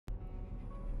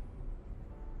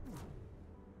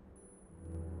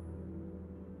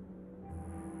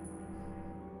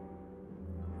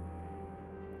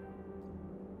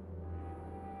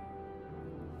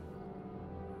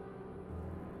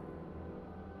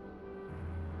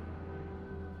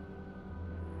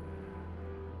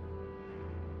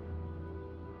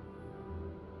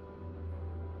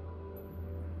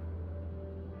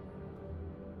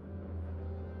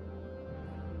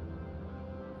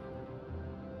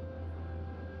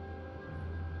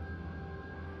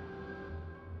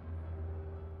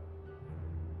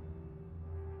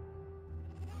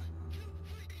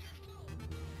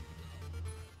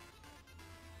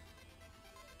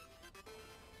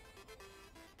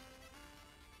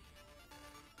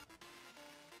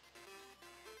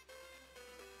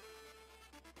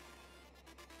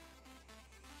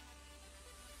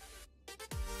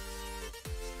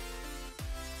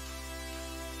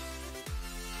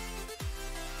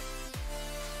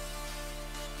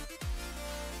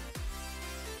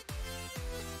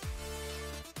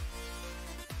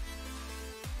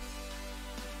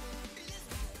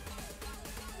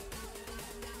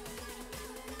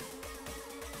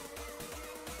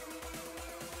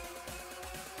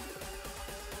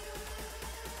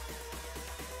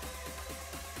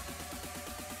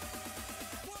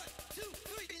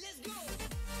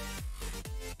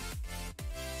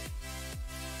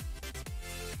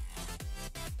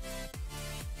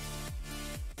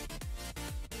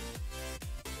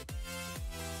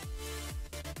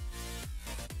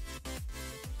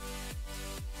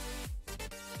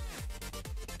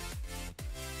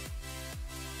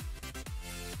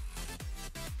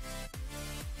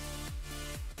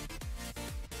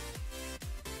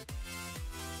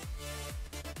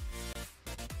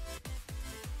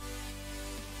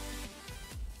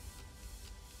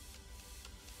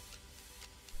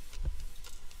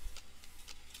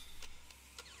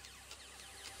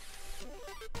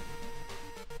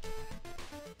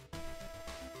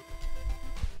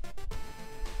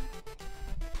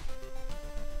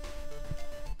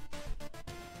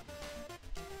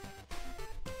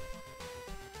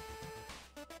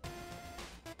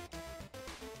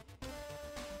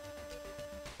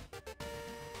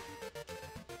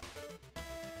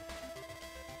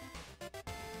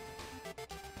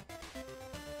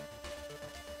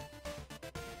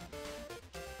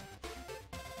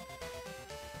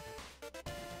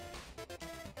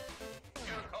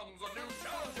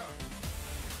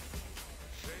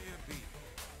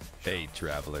Hey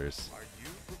travelers,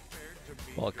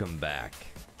 welcome back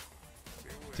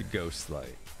to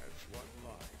Ghostlight.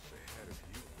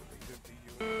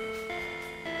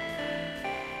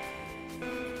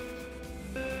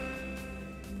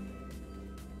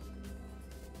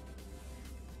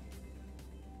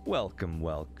 Welcome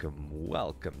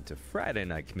to Friday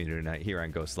Night Community Night here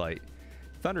on Ghostlight.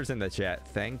 Thunder's in the chat.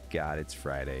 Thank God it's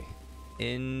Friday.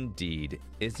 Indeed.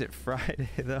 Is it Friday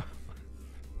though?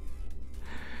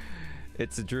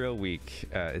 It's a drill week.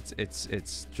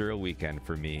 It's drill weekend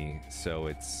for me, so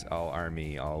it's all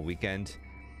army all weekend,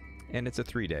 and it's a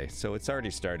 3-day, so it's already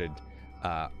started.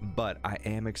 But I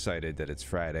am excited that it's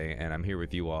Friday, and I'm here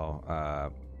with you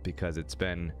all because it's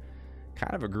been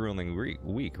kind of a grueling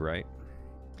week, right?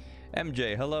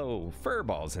 MJ, hello.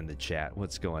 Furball's in the chat.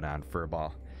 What's going on,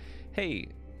 Furball? Hey,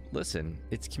 listen,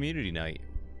 it's community night.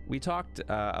 We talked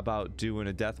about doing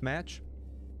a death match,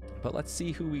 but let's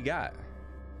see who we got.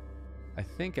 I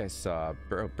think I saw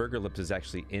Burger Lips is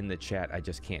actually in the chat. I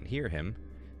just can't hear him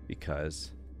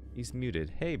because he's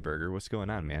muted. Hey, Burger, what's going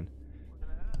on, man?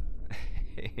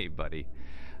 Hey, buddy.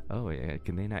 Oh, yeah,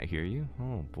 can they not hear you?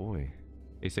 Oh, boy.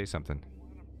 Hey, say something.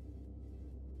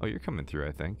 Oh, you're coming through,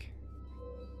 I think.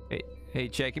 Hey,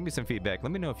 Chad, give me some feedback.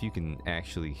 Let me know if you can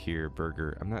actually hear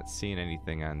Burger. I'm not seeing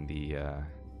anything on the on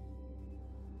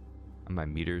my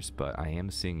meters, but I am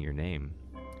seeing your name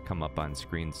come up on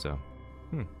screen, so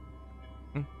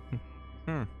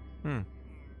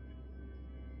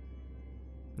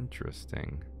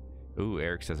interesting. Ooh,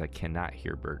 Eric says I cannot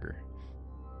hear Burger.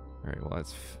 Alright, well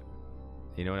that's...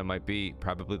 You know what it might be?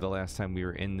 Probably the last time we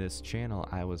were in this channel,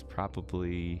 I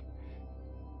probably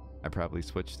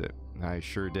switched it. I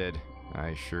sure did.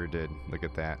 Look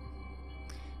at that.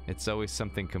 It's always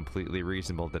something completely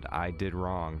reasonable that I did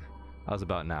wrong. How's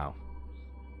about now?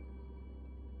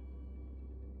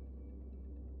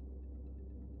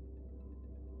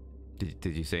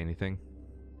 Did you say anything?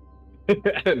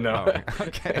 No. Oh,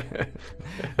 okay.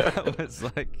 I was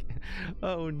like,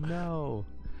 oh no.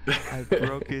 I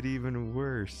broke it even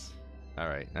worse.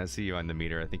 Alright, I see you on the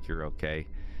meter. I think you're okay.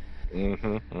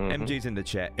 MJ's in the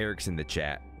chat. Eric's in the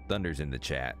chat. Thunder's in the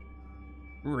chat.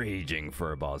 Raging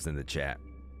Furball's in the chat.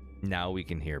 Now we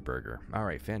can hear Burger.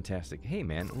 Alright, fantastic. Hey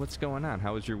man, what's going on?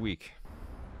 How was your week?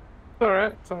 It's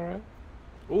alright, it's alright.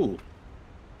 Ooh,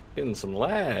 getting some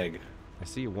lag. I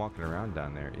see you walking around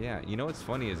down there. Yeah, you know what's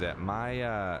funny is that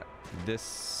my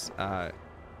this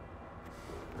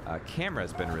camera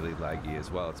has been really laggy as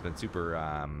well. It's been super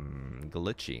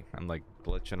glitchy. I'm like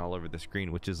glitching all over the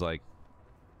screen, which is like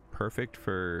perfect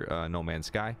for No Man's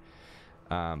Sky.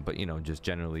 But you know, just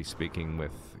generally speaking,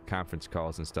 with conference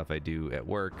calls and stuff I do at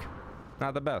work,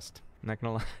 not the best. Not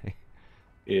gonna lie.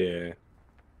 Yeah.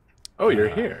 Oh, you're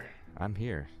here. I'm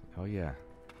here. Oh yeah.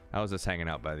 I was just hanging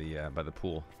out by the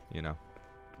pool, you know.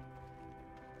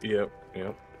 Yep.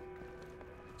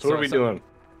 So what are we doing?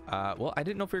 Well, I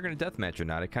didn't know if we were going to deathmatch or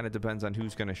not. It kind of depends on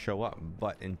who's going to show up.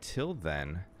 But until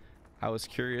then, I was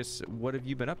curious, what have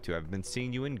you been up to? I've been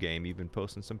seeing you in game. You've been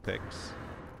posting some pics.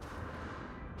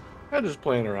 I'm just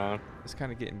playing around. Just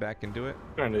kind of getting back into it.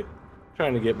 Trying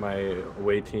to get my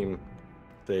away team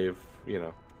save, you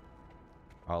know.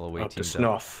 All away up team to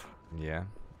snuff. Yeah.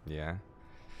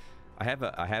 I have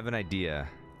an idea.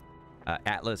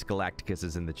 Atlas Galacticus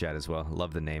is in the chat as well.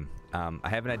 Love the name. I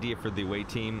have an idea for the away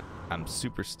team. I'm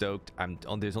super stoked.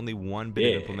 There's only one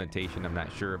bit of implementation I'm not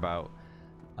sure about,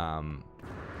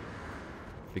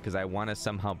 because I want to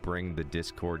somehow bring the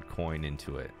Discord coin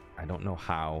into it. I don't know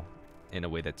how, in a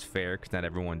way that's fair, because not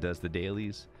everyone does the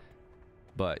dailies,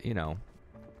 but you know,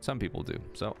 some people do.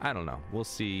 So I don't know. We'll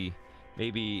see.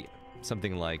 Maybe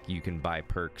something like you can buy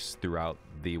perks throughout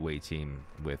the away team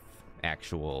with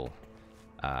actual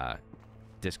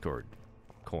Discord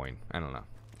coin. I don't know.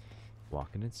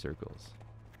 Walking in circles.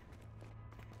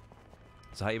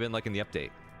 So how you been liking the update?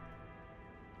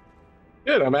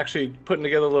 Good. I'm actually putting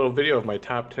together a little video of my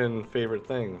top 10 favorite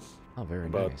things. Oh, very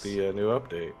about nice. the new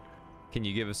update. Can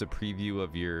you give us a preview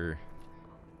of your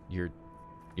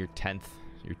 10th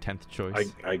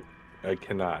choice? I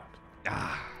cannot.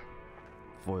 Ah,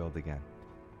 foiled again.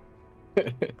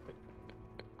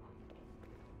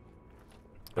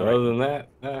 Other than that,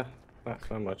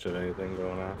 not much of anything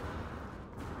going on.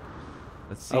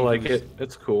 Let's see. I like it.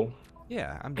 It's cool.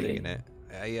 Yeah, I'm digging it.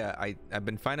 I've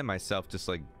been finding myself just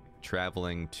like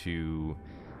traveling to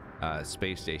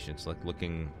space stations, like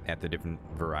looking at the different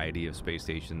variety of space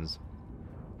stations.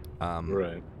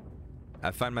 Right. I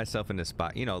find myself in a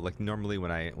spot, you know, like normally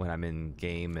when I'm in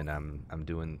game and I'm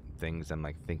doing things, I'm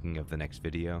like thinking of the next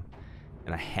video,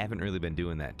 and I haven't really been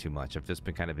doing that too much. I've just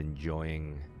been kind of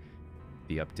enjoying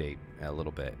the update a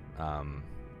little bit.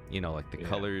 You know, like the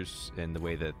colors and the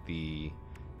way that the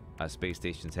space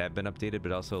stations have been updated,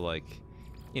 but also like,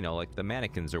 you know, like the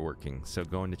mannequins are working. So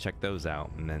going to check those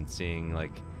out and then seeing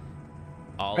like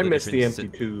all. I missed the empty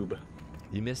tube.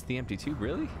 You missed the empty tube,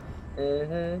 really?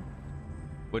 Mm-hmm.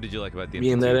 What did you like about the empty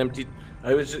Being tube? that empty,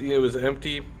 it was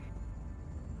empty.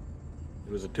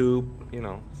 It was a tube, you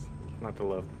know, not to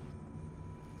love.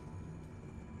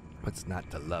 What's not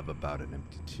to love about an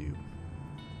empty tube?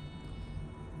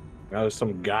 Now there's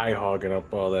some guy hogging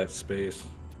up all that space.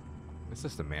 It's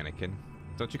just a mannequin.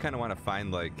 Don't you kind of want to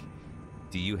find like,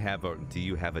 do you have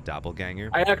a doppelganger?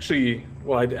 I actually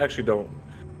don't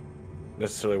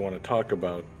necessarily want to talk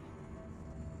about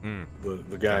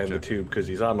the guy in the tube because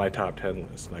he's on my top 10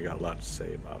 list, and I got a lot to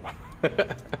say about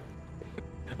him.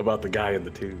 About the guy in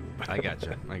the tube. I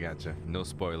gotcha. No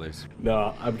spoilers.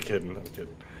 No, I'm kidding.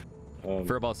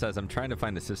 Furball says, I'm trying to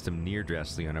find a system near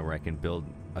Leona where I can build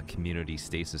a community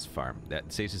stasis farm.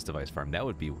 That stasis device farm. That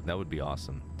would be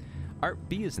awesome. Art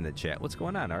B is in the chat. What's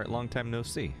going on, Art? Long time no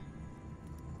see.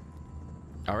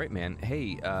 All right, man.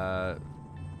 Hey,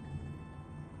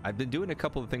 I've been doing a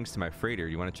couple of things to my freighter.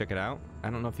 You want to check it out?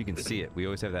 I don't know if you can see it. We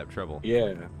always have that trouble.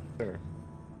 Yeah, sure.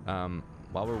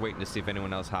 While we're waiting to see if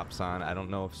anyone else hops on, I don't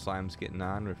know if Slime's getting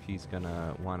on or if he's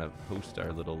gonna want to host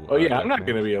our little. Oh yeah, I'm not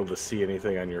gonna be able to see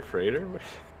anything on your freighter.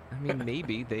 I mean,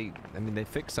 maybe they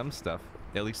fix some stuff.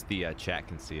 At least the chat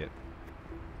can see it.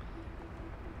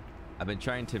 I've been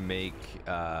trying to make. Wait,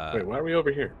 why are we over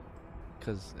here?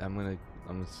 Because I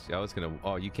was gonna.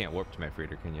 Oh, you can't warp to my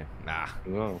freighter, can you? Nah.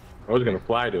 No, I was gonna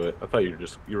fly to it. I thought you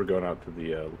were going out to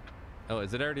the. Oh,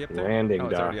 is it already up there? Landing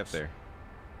docks. It's already up docks. there.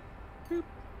 Boop.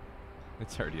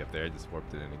 It's already up there. I just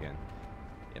warped it in again.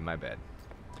 Yeah, my bad.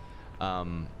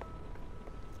 I've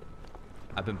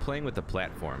been playing with the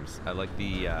platforms. I like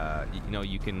the, you know,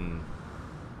 you can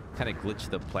kind of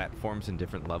glitch the platforms in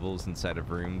different levels inside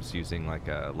of rooms using like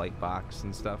a light box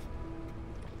and stuff.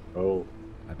 Oh.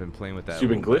 I've been playing with that. So you've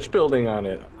been glitch building on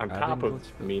it on top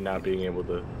of me not being able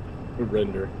to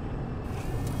render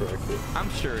correctly. I'm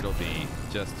sure it'll be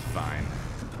just fine.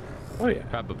 Oh yeah.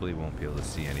 Probably won't be able to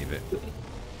see any of it.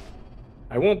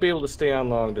 I won't be able to stay on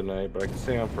long tonight, but I can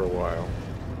stay on for a while.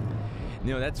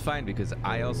 No, that's fine because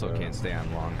I also can't stay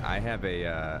on long. I have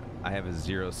a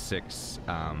 06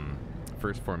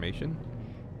 first formation,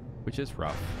 which is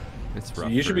rough. It's rough.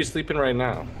 So you should be sleeping right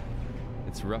now.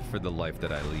 It's rough for the life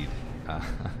that I lead.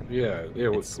 Yeah.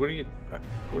 What are you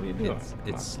doing?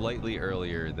 It's slightly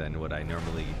earlier than what I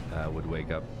normally would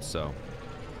wake up, so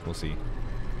we'll see.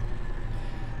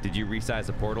 Did you resize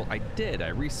the portal? I did. I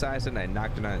resized it and I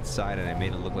knocked it on its side and I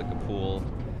made it look like a pool.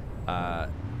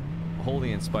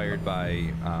 Wholly inspired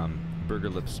by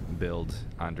Burger Lips build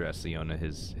on Leona,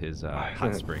 his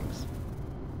hot springs.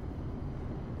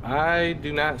 I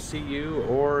do not see you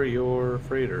or your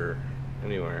freighter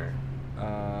anywhere.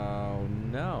 Oh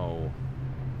no.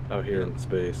 Out here in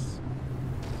space.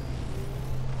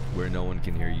 Where no one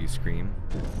can hear you scream?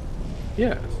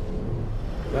 Yes.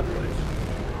 That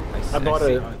place. I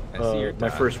bought my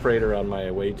first freighter on my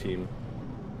away team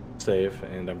save,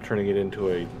 and I'm turning it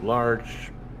into a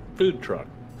large food truck.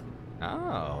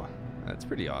 Oh, that's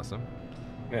pretty awesome.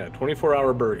 Yeah,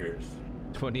 24-hour burgers.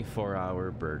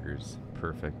 24-hour burgers.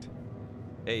 Perfect.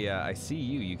 Hey, I see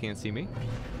you. You can't see me?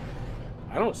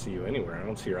 I don't see you anywhere. I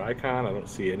don't see your icon. I don't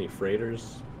see any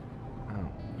freighters. Oh.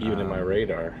 Even in my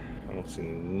radar. I don't see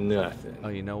nothing. Oh,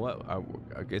 you know what?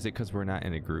 Is it because we're not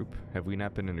in a group? Have we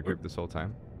not been in a group this whole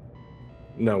time?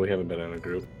 No, we haven't been in a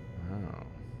group. Oh,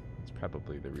 that's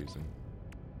probably the reason.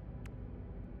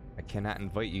 I cannot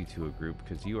invite you to a group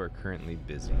because you are currently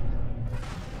busy.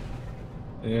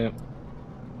 Yeah.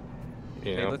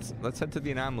 Hey, let's head to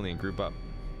the anomaly and group up.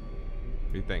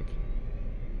 What do you think?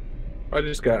 I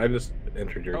just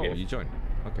entered your game. Oh, you joined.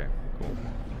 Okay, cool.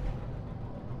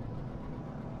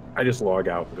 I just log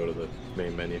out and go to the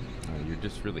main menu. Oh, you're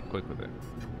just really quick with it.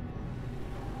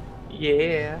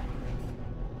 Yeah.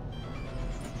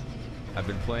 I've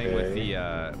been playing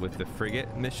with the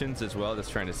frigate missions as well,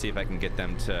 just trying to see if I can get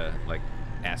them to like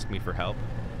ask me for help,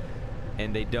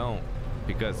 and they don't.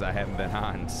 because I haven't been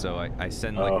on. So I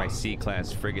send like my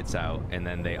C-class frigates out, and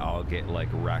then they all get like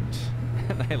wrecked.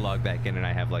 And I log back in, and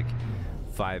I have like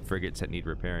 5 frigates that need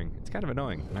repairing. It's kind of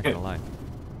annoying, I'm not gonna lie.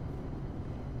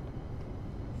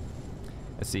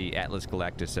 Let's see, Atlas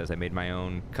Galactus says, I made my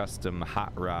own custom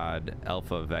hot rod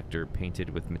alpha vector painted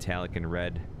with metallic and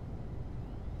red.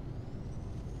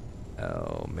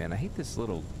 Oh man, I hate this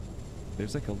little,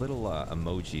 there's like a little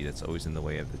emoji that's always in the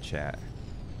way of the chat.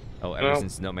 Oh, ever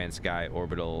since No Man's Sky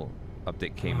Orbital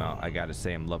update came out, I gotta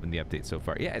say I'm loving the update so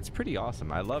far. Yeah, it's pretty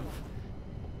awesome. I love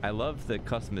the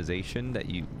customization that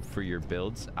you, for your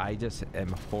builds. I just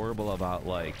am horrible about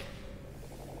like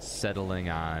settling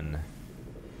on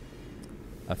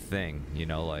a thing, you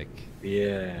know, like,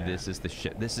 yeah, this is the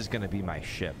ship, this is gonna be my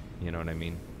ship, you know what I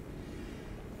mean?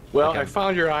 Well, like I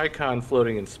found your icon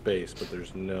floating in space, but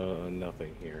there's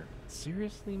nothing here.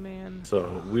 Seriously, man?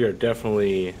 So we are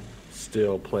definitely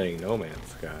still playing No Man's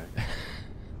Sky.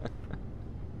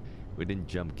 We didn't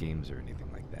jump games or anything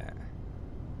like that.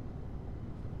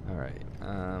 All right.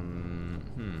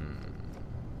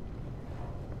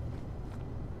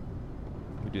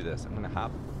 We do this. I'm gonna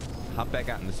hop back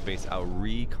out into space. I'll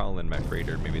recall in my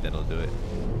freighter. Maybe that'll do it.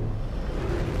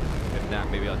 If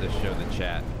not, maybe I'll just show the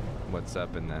chat what's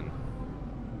up, and then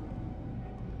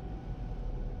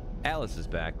Alice is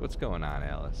back. What's going on,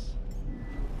 Alice?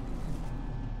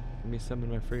 Let me summon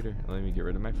my freighter. Let me get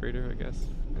rid of my freighter, I guess,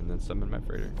 and then summon my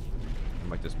freighter. I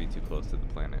might just be too close to the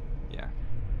planet. Yeah.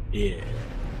 Yeah.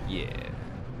 Yeah.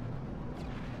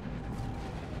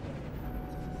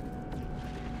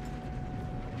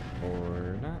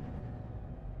 Or not.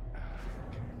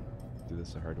 Okay. Do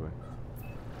this the hard way.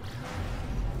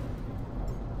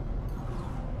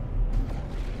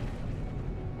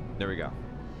 There we go.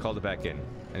 Called it back in.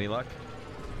 Any luck?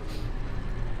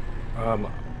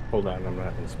 Hold on, I'm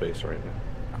not in space right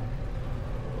now.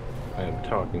 I am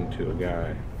talking to a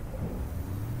guy.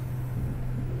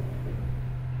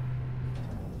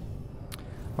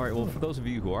 All right, well, for those of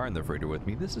you who are in the freighter with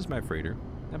me, this is my freighter.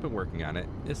 I've been working on it.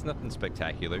 It's nothing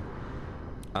spectacular.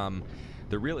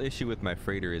 The real issue with my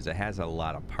freighter is it has a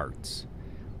lot of parts.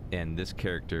 And this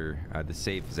character, the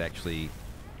save is actually,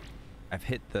 I've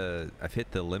hit the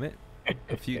limit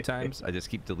a few times. I just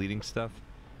keep deleting stuff.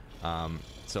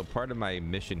 So part of my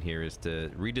mission here is to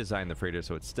redesign the freighter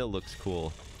so it still looks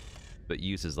cool, but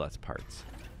uses less parts.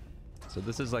 So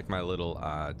this is like my little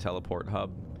teleport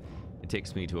hub. It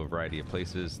takes me to a variety of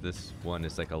places. This one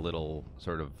is like a little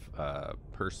sort of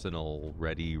personal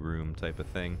ready room type of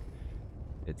thing.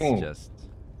 It's just,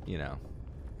 you know,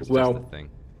 it's just a thing.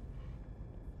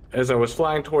 As I was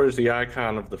flying towards the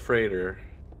icon of the freighter,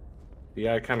 the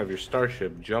icon of your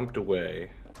starship jumped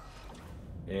away,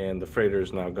 and the freighter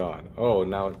is now gone. Oh,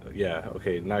 now, yeah,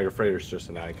 okay, now your freighter's just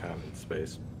an icon in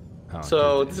space. Oh,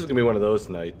 so this is gonna be one of those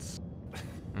nights.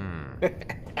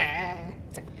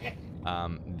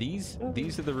 These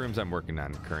are the rooms I'm working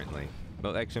on currently.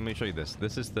 Well, actually, let me show you this.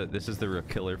 This is the real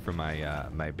killer for my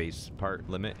my base part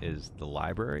limit is the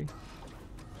library.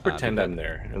 Pretend I'm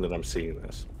there, and then I'm seeing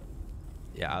this.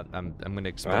 Yeah, I'm gonna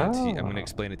explain it to you. I'm gonna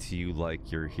explain it to you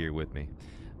like you're here with me.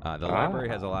 The library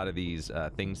has a lot of these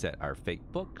things that are fake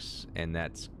books, and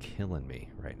that's killing me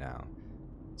right now.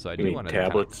 So I do want to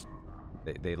tablets.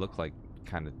 They look like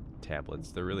kind of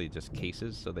tablets. They're really just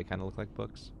cases, so they kind of look like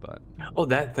books. But oh,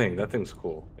 that thing's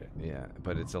cool. Yeah,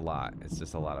 but it's a lot. It's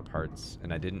just a lot of parts,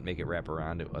 and I didn't make it wrap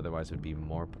around it. Otherwise, it would be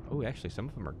more. Oh, actually, some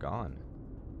of them are gone.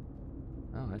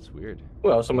 Oh, that's weird.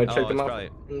 Well, somebody check them out.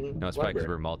 No, it's probably because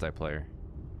we're multiplayer.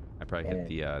 I probably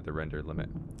hit the render limit.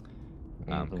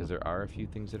 Because there are a few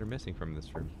things that are missing from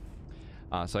this room.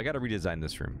 So I got to redesign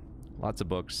this room. Lots of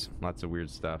books, lots of weird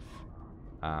stuff.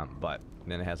 But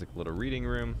then it has like a little reading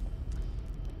room.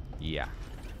 Yeah.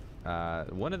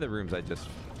 One of the rooms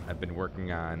I've been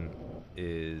working on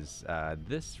is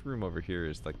this room over here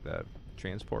is like the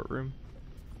transport room.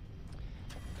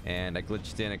 And I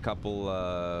glitched in a couple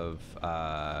of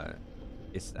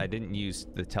I didn't use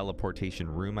the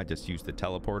teleportation room, I just used the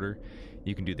teleporter.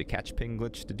 You can do the catch ping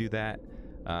glitch to do that,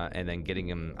 and then getting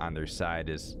them on their side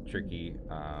is tricky.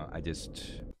 I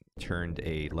just turned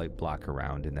a light block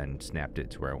around and then snapped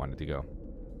it to where I wanted to go.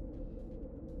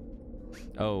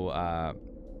 Oh,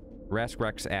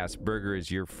 Raskrex asks, Burger,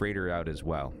 is your freighter out as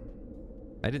well?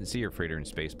 I didn't see your freighter in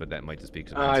space, but that might just be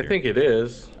because I think it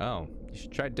is. Oh, you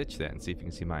should try ditch that and see if you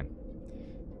can see mine.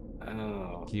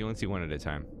 Oh. You only see one at a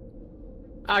time.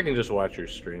 I can just watch your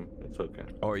stream. It's okay.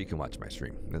 Or you can watch my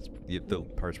stream. The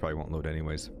parts probably won't load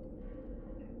anyways.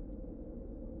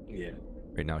 Yeah.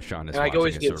 Right now, Sean is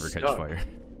watching a server catch fire.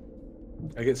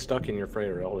 I get stuck in your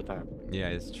freighter all the time. Yeah,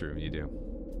 it's true. You do.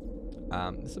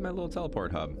 This is my little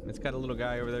teleport hub. It's got a little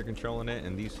guy over there controlling it,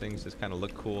 and these things just kind of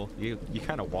look cool. You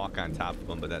kind of walk on top of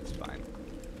them, but that's fine.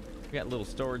 We got a little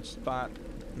storage spot.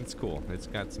 It's cool. It's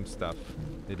got some stuff.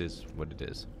 It is what it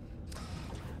is.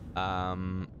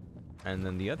 And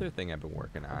then the other thing I've been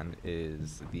working on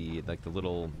is the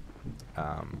little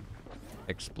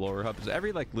explorer hubs.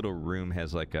 Every little room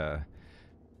has like a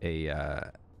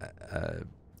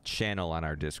channel on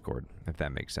our Discord, if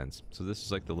that makes sense. So this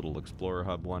is like the little explorer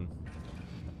hub one.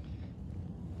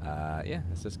 Yeah,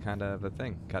 it's just kind of a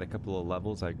thing. Got a couple of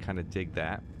levels. I kind of dig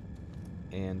that,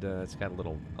 and it's got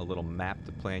a little map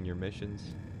to plan your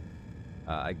missions.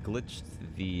 I glitched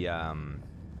the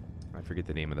I forget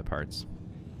the name of the parts.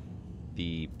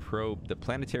 The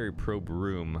planetary probe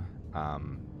room.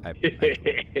 I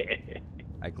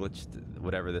glitched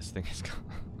whatever this thing is called.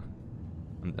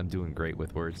 I'm doing great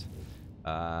with words.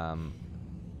 What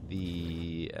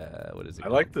is it called? I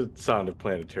like the sound of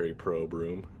planetary probe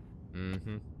room.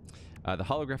 Mm-hmm. The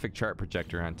holographic chart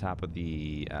projector on top of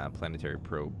the planetary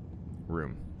probe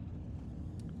room.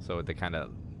 So it kind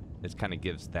of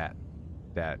gives that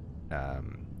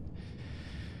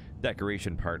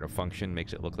decoration part a function,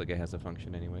 makes it look like it has a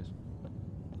function, anyways.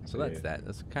 So that's that.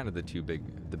 That's kind of the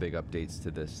big updates to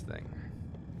this thing.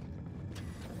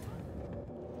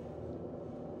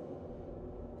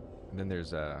 And then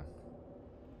there's I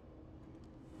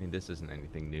mean, this isn't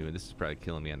anything new. This is probably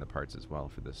killing me on the parts as well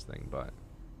for this thing, but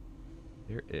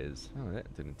there is. Oh,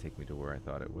 that didn't take me to where I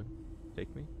thought it would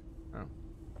take me. Oh.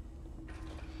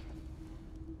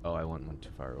 Oh, I went one too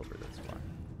far over. That's why.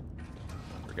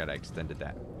 Forgot I extended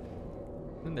that.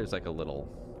 Then there's like a little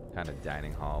kind of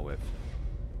dining hall with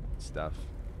stuff.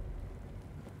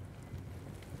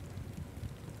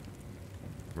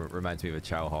 Reminds me of a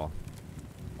chow hall.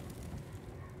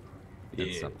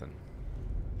 It's something.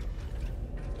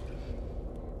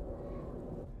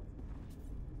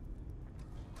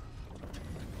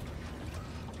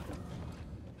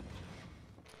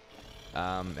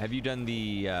 Have you done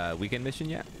the weekend mission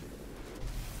yet?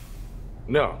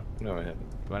 No, I haven't.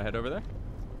 You want to head over there?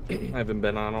 I haven't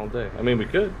been on all day. I mean, we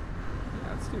could.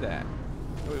 Yeah, let's do that.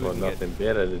 Well, nothing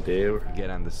better to do. Get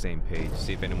on the same page.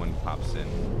 See if anyone pops in.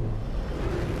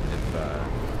 If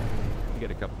we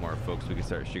get a couple more folks, we can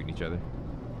start shooting each other.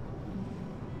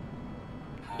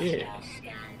 Yeah. Oh,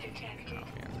 man.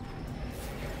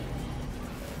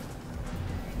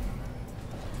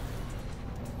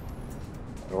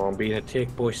 Oh, I'm being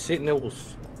attacked by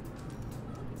sentinels.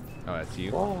 Oh, that's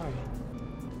you? Why?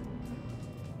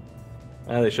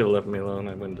 They should have left me alone.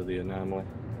 I went to the anomaly.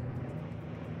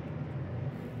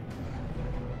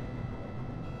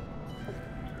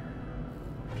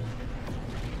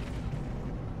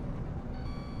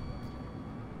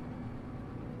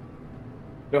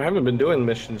 No, I haven't been doing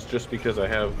missions just because I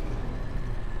have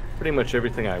pretty much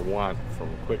everything I want from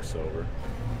Quicksilver.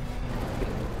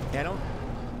 Yeah,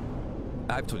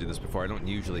 I've told you this before. I don't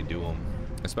usually do them,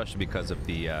 especially because of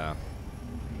the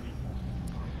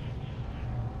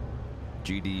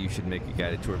GD. You should make a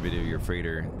guided tour video of your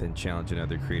freighter, then challenge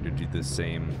another creator to do the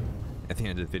same at the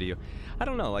end of the video. I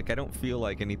don't know. Like, I don't feel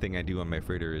like anything I do on my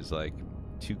freighter is like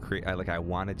too crazy. I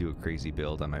want to do a crazy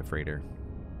build on my freighter.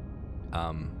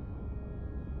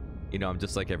 You know, I'm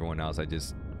just like everyone else. I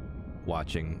just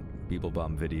watching people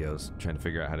bum videos, trying to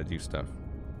figure out how to do stuff.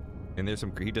 And there's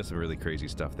he does some really crazy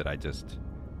stuff that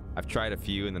I've tried a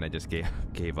few and then I just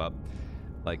gave up.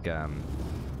 Like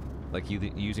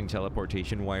using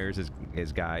teleportation wires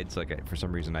as guides. Like, for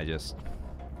some reason it's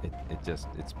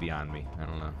beyond me. I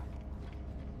don't know.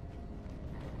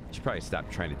 I should probably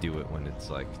stop trying to do it when it's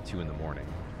like 2 in the morning.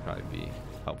 Probably be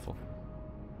helpful.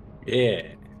 Yeah.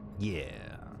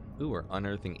 Yeah. Ooh, we're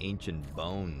unearthing ancient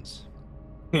bones.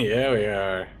 Yeah, we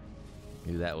are.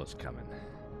 Knew that was coming.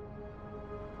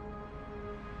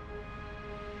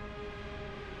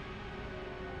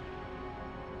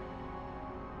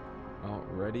 Oh,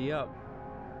 ready up.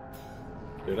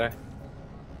 Did I?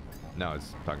 No, I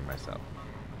was talking to myself.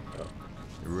 Oh.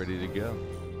 Ready to go.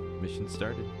 Mission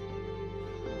started.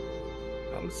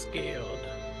 I'm scared.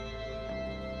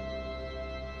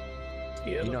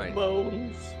 You know,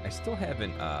 bones. I still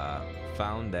haven't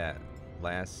found that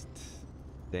last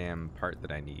damn part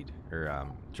that I need, or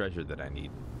treasure that I need.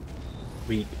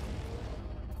 Sweet.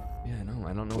 Yeah, I know.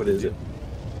 I don't know what is it.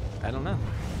 I don't know.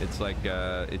 It's like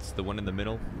it's the one in the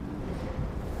middle.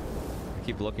 I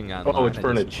keep looking online. Oh, it's for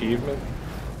an achievement?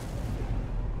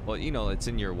 Well, you know, it's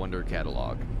in your Wonder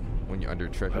catalog when you're under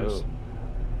treasures.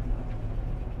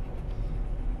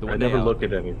 Oh. I never look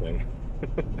at anything.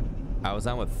 I was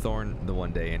on with Thorn the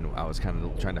one day, and I was kind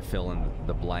of trying to fill in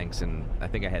the blanks, and I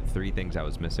think I had 3 things I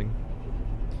was missing.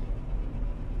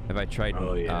 Have I tried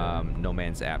No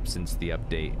Man's app since the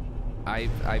update?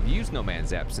 I've used No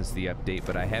Man's app since the update,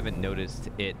 but I haven't noticed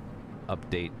it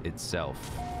update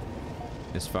itself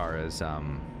as far as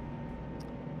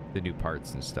the new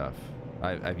parts and stuff.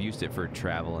 I've used it for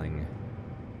traveling.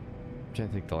 I'm trying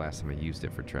to think the last time I used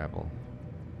it for travel.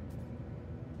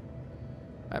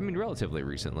 I mean, relatively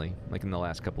recently, like in the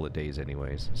last couple of days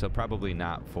anyways. So probably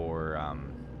not for,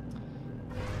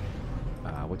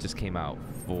 what just came out?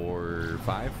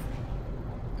 4.5?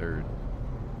 Or...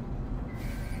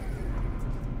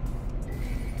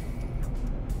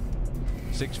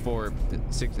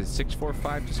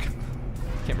 6.4.5? Just can't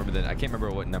remember that. I can't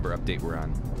remember what number update we're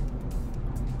on.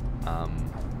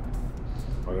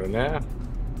 Other than that,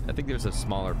 I think there's a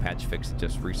smaller patch fix that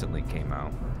just recently came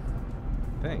out.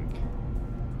 I think.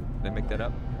 Did I make that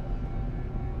up?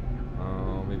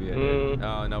 Oh, maybe I did.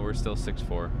 Oh, no, we're still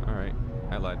 6.4. Alright.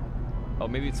 I lied. Oh,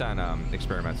 maybe it's on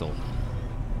experimental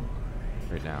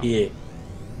right now. Yeah.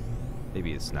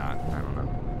 Maybe it's not. I don't know.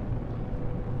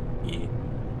 Yeah.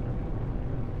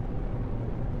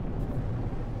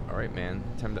 Alright, man.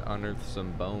 Time to unearth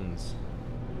some bones.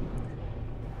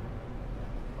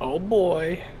 Oh,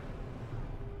 boy.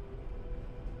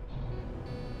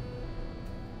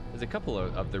 There's a couple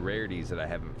of the rarities that I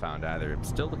haven't found either. I'm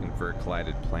still looking for a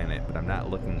collided planet, but I'm not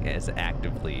looking as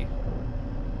actively.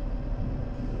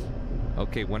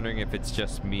 Okay, wondering if it's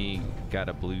just me got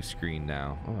a blue screen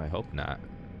now. Oh, I hope not.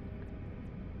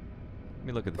 Let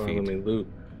me look at the feed. Let me look.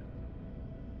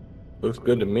 Looks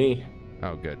good to me.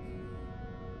 Oh, good.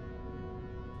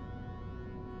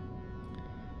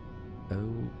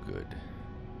 Oh, good.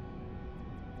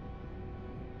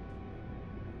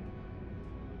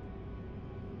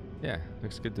 Yeah,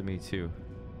 looks good to me too.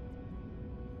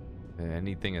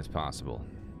 Anything is possible.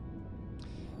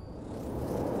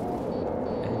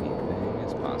 Anything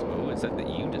is possible. Oh, it said that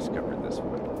you discovered this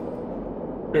one.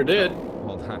 Sure did.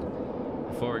 Hold on.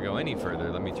 Before we go any further,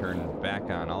 let me turn back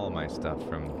on all of my stuff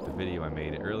from the video I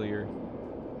made earlier.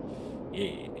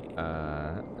 Yeah.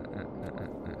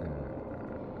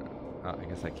 Oh, I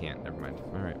guess I can't. Never mind.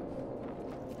 All right.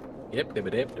 Yep.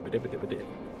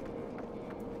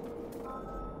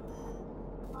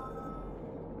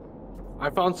 I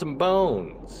found some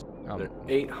bones. Oh. They're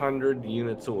 800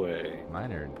 units away.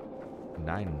 Mine are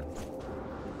 9.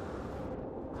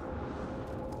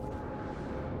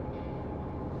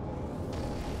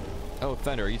 Oh,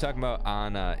 Thunder, are you talking about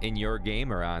on in your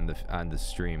game or on the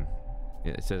stream?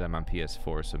 Yeah, it says I'm on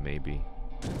PS4, so maybe.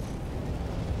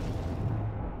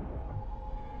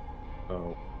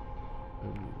 Oh.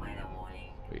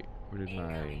 Wait, where did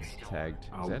my tagged?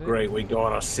 Oh, great, we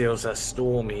got ourselves a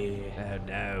storm here. Oh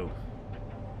no.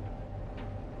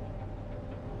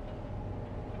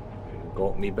 Ain't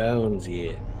got me bones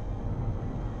yet.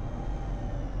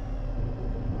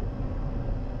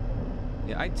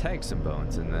 Yeah, I tagged some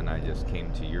bones and then I just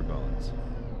came to your bones.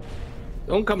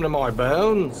 Don't come to my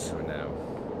bones. Oh no.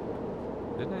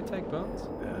 Didn't I tag bones?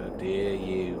 How dare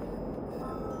you.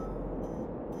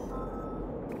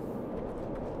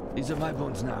 These are my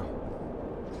bones now.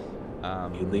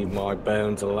 You leave my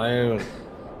bones alone.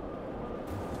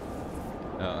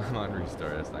 No, I'm on restore.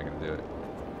 That's not gonna do it.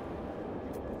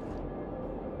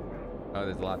 Oh,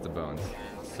 there's lots of bones.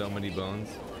 So many bones.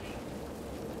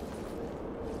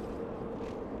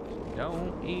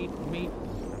 Don't eat meat.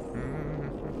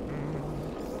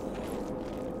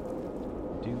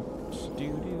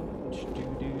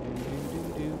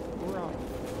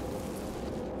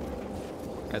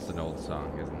 That's an old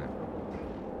song, isn't it?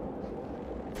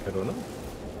 I don't know.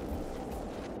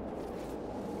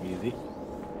 Easy.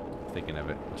 Thinking of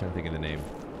it. I'm trying to think of the name.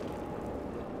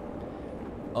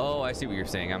 Oh, I see what you're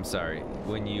saying. I'm sorry.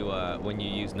 When you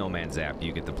use No Man's app,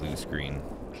 you get the blue screen.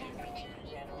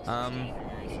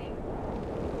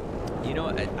 You know,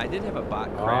 I did have a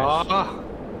bot crash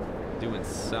doing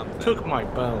something. Took my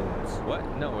bones. What?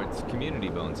 No, it's community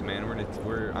bones, man.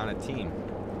 We're on a team.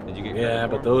 Did you get? Yeah,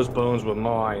 but those bones were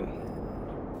mine.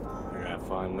 I gotta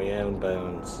find my own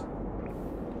bones.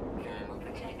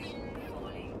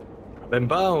 I've been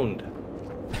boned.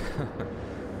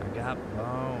 I got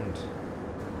boned.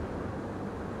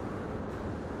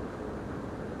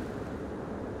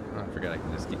 Oh, I forgot I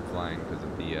can just keep flying because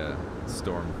of the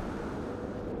storm.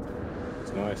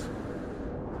 It's nice.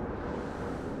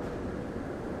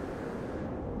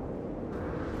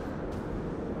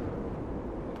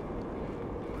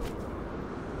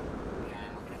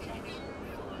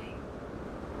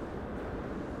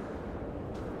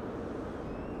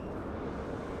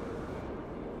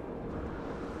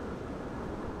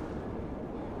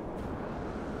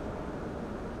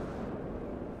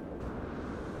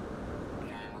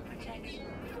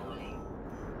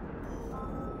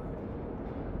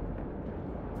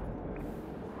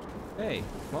 Hey,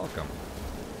 welcome.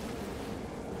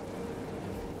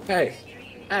 Hey,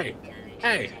 hey,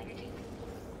 hey.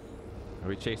 Are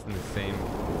we chasing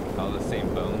all the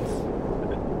same bones?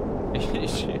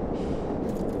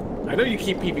 I know you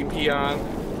keep PvP on.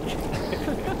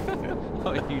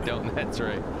 Oh, you don't, that's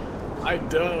right. I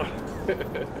don't.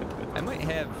 I might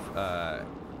have,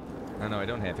 oh no, I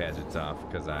don't have hazards off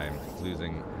because I'm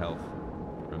losing health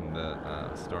from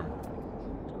the storm.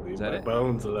 Leave my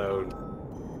bones alone.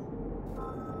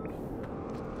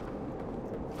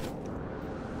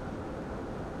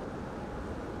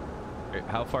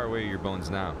 How far away are your bones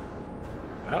now?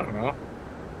 I don't know.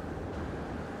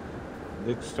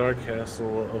 Nick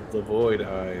Starcastle of the Void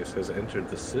Eyes has entered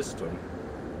the system.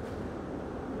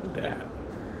 Who's that?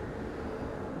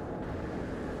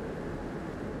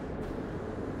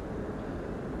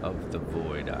 Of the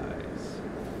Void Eyes.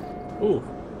 Ooh.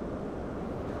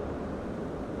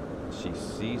 She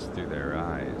sees through their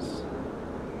eyes.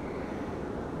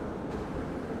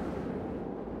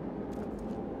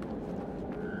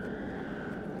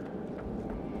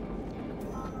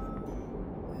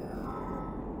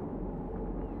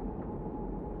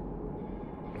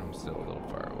 I'm still a little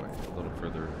far away. A little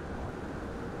further. A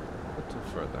little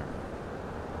further.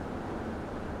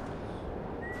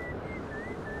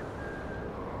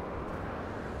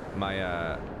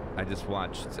 I just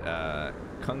watched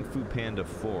Kung Fu Panda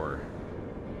 4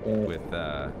 with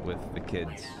the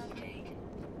kids.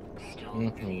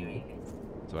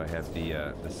 So I have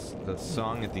the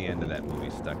song at the end of that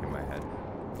movie stuck in my head.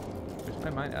 Where's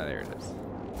my mind? Ah, there it is.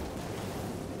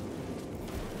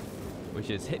 Which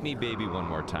is "Hit Me Baby One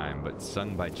More Time," but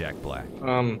sung by Jack Black.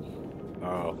 Oh.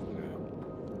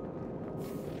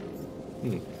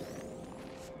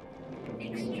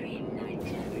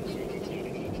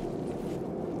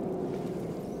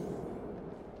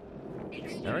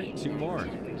 All right, 2 more.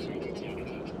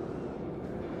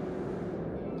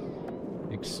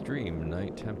 Extreme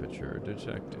night temperature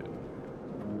detected.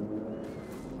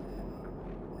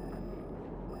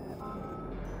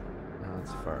 Oh,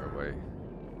 it's far away.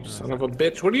 You son of a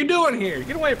bitch! What are you doing here?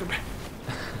 Get away from me!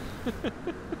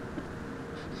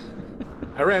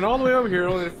 I ran all the way over here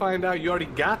only to find out you already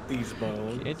got these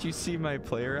bones. Can't you see my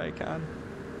player icon?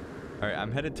 All right,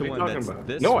 I'm headed to one that's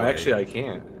this No, way. actually, I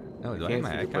can't. Oh, do I have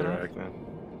my icon?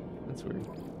 That's weird.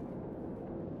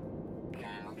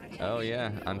 Oh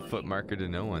yeah, on foot marker to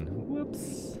no one.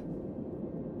 Whoops.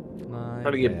 Try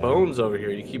to get bones over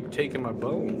here. You keep taking my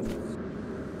bones.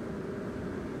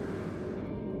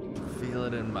 Feel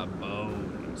it in my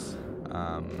bones.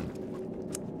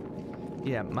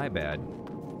 Yeah, my bad.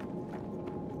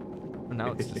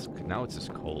 Now it's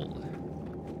just cold.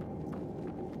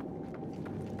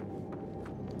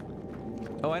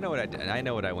 Oh, I know what I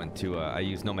know what I went to. I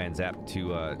used No Man's App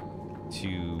for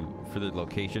the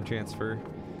location transfer,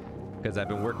 because I've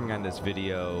been working on this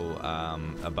video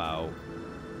about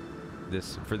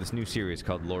this new series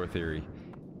called Lore Theory,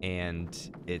 and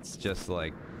it's just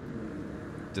like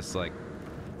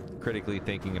critically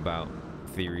thinking about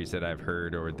theories that I've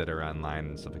heard or that are online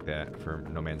and stuff like that for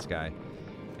No Man's Sky.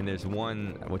 And there's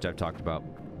one which I've talked about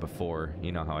before.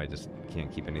 You know how I just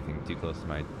can't keep anything too close to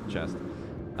my chest.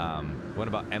 What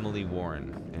about Emily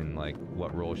Warren and like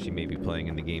what role she may be playing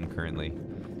in the game currently?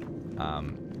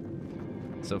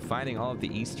 So finding all of the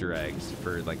Easter eggs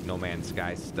for like No Man's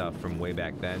Sky stuff from way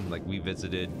back then. Like we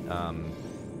visited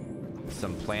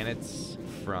some planets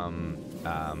from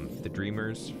the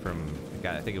Dreamers from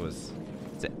God, I think it was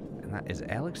is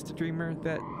Alex the Dreamer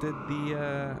that did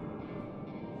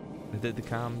the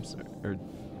comms or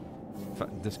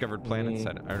discovered planets?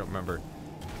 I don't remember.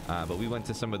 But we went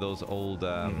to some of those old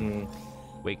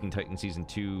Waking Titan Season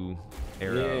 2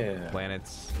 era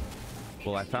planets.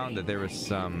 Well, I found that there was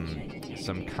some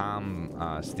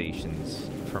comm stations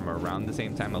from around the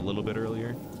same time, a little bit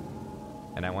earlier,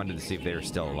 and I wanted to see if they were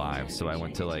still alive. So I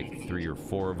went to like 3 or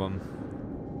 4 of them,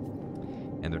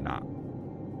 and they're not.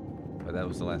 But that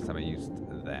was the last time I used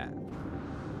that.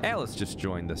 Alice just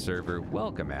joined the server.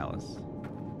 Welcome, Alice.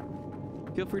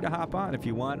 Feel free to hop on if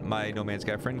you want. My No Man's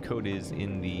Sky friend code is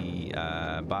in the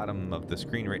bottom of the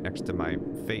screen, right next to my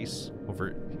face,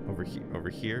 over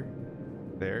here,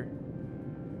 there.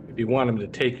 If you want him to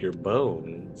take your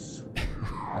bones.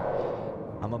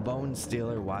 I'm a bone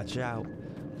stealer. Watch out.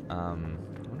 I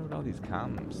wonder what all these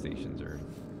comm stations are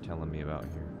telling me about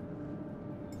here.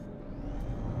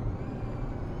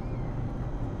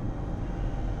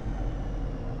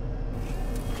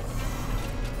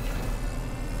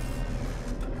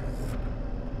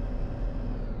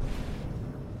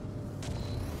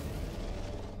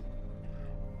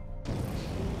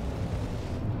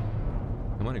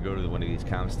 I want to go to one of these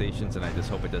comm stations, and I just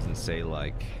hope it doesn't say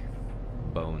like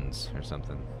bones or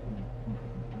something.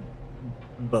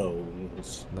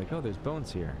 Bones. Like, oh, there's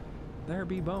bones here. There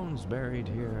be bones buried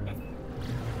here.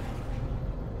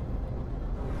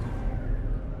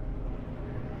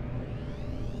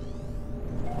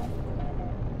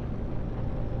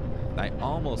 I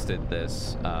almost did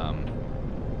this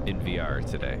in VR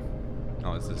today.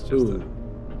 Oh, this is just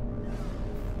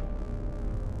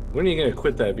When are you gonna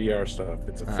quit that VR stuff?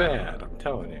 It's a fad, I'm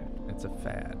telling you. It's a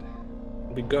fad.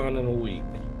 It'll be gone in a week.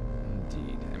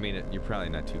 Indeed. I mean, you're probably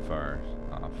not too far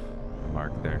off the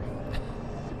mark there.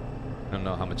 I don't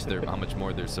know how much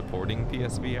more they're supporting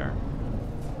PSVR.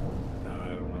 No, I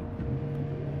don't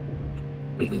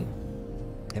know.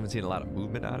 Haven't seen a lot of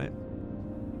movement on it.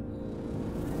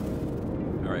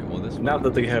 All right, well, this now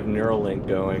that they have Neuralink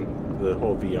going, the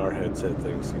whole VR headset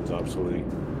thing seems obsolete.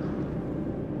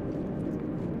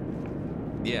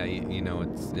 Yeah, you know,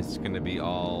 it's going to be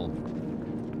all,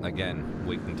 again,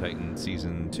 Waking Titan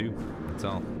Season 2. That's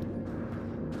all.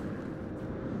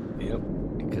 Yep.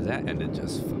 Because that ended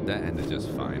just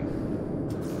fine.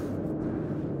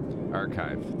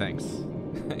 Archive, thanks.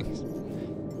 Thanks.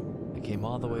 I came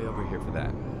all the way over here for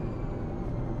that.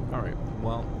 All right,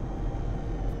 well,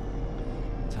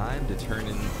 time to turn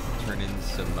in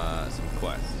some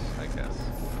quests, I guess.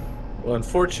 Well,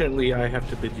 unfortunately, I have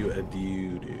to bid you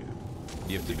adieu, dude.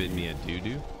 You have to bid me a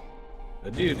doo-doo?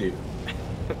 Adieu, dude.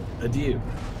 Adieu.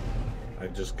 I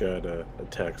just got a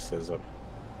text says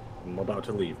I'm about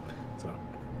to leave, so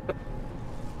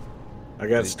I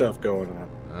got stuff going on.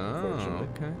 Oh,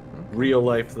 okay. Real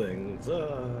life things.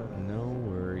 No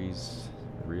worries.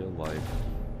 Real life.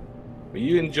 But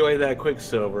you enjoy that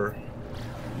Quicksilver.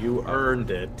 You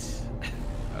earned it.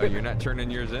 Oh, you're not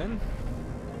turning yours in?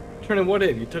 Turning what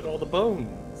in? You took all the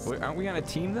bones. Wait, aren't we on a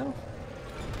team though?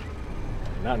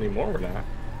 Not anymore, we're not.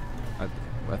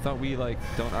 I thought we like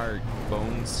don't our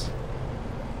bones.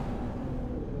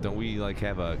 Don't we like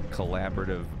have a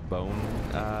collaborative bone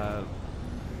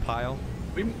pile?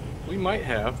 We might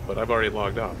have, but I've already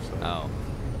logged off. So. Oh,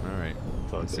 all right.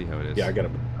 Let's see how it is. Yeah, I got a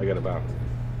bounce.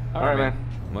 All right, man.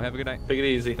 Well, have a good night. Take it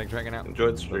easy. Thanks for hanging out.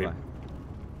 Enjoy the stream.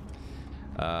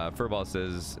 Bye-bye. Furball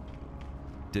says,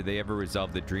 did they ever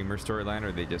resolve the Dreamer storyline, or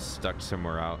are they just stuck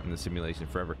somewhere out in the simulation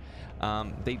forever?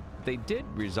 They did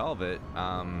resolve it.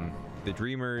 The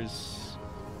Dreamers.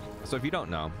 So if you don't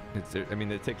know, I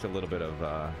mean, it takes a little bit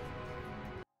of.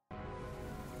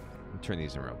 Turn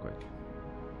these in real quick.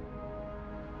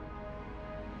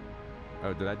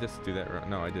 Oh, did I just do that wrong?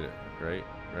 No, I did it right.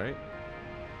 Right?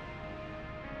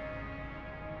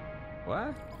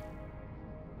 What?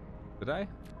 Did I?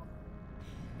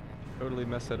 Totally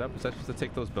mess that up. Was I supposed to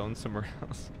take those bones somewhere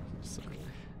else?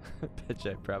 I bet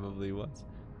you I probably was.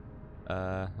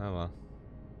 Oh well.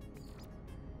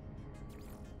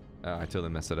 Oh, I totally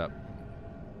messed it up.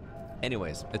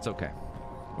 Anyways, it's okay.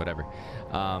 Whatever.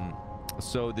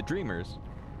 So the Dreamers,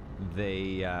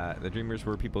 the Dreamers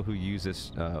were people who use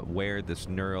this, wear this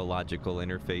neurological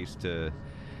interface to,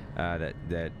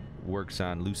 that works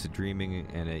on lucid dreaming,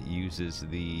 and it uses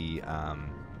the,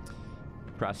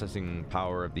 processing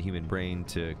power of the human brain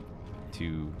to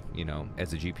you know,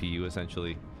 as a GPU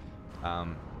essentially.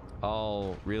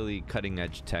 All really cutting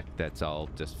edge tech that's all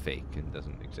just fake and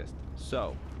doesn't exist.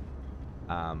 So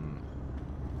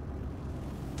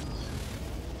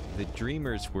the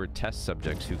Dreamers were test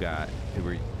subjects who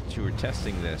were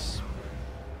testing this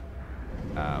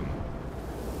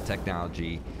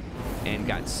technology and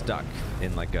got stuck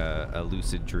in like a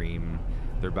lucid dream.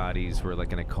 Their bodies were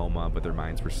like in a coma, but their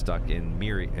minds were stuck in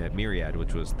Myriad,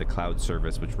 which was the cloud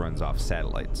service which runs off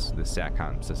satellites, the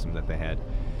SATCOM system that they had.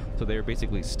 So they were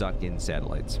basically stuck in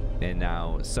satellites. And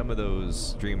now some of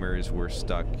those Dreamers were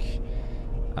stuck.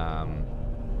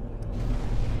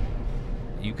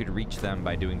 You could reach them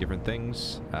by doing different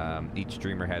things. Each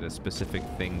Dreamer had a specific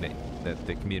thing that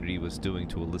the community was doing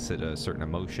to elicit a certain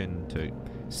emotion to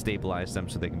stabilize them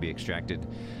so they can be extracted.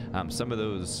 Some of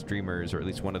those Dreamers, or at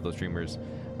least one of those Dreamers,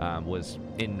 was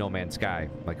in No Man's Sky,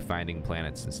 like finding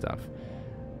planets and stuff.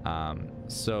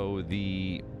 So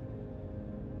the...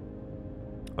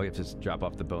 Oh, you have to just drop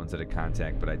off the bones at a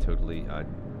contact, but I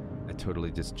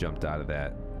totally just jumped out of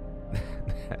that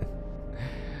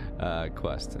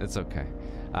quest. It's okay.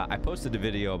 I posted a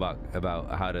video about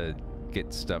how to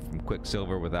get stuff from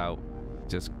Quicksilver without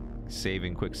just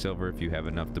saving Quicksilver. If you have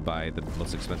enough to buy the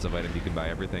most expensive item, you can buy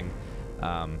everything.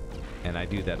 And I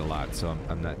do that a lot, so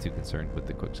I'm not too concerned with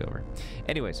the Quicksilver.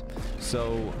 Anyways,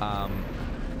 so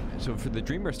So for the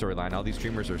dreamer storyline, all these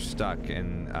dreamers are stuck,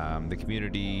 and the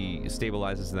community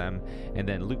stabilizes them. And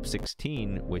then Loop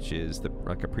 16, which is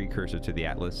like a precursor to the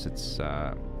Atlas, it's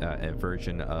a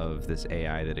version of this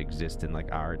AI that exists in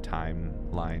like our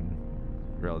timeline,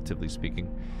 relatively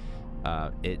speaking.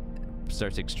 It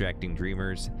starts extracting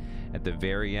dreamers. At the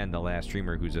very end, the last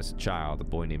dreamer, who's just a child, a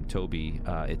boy named Toby,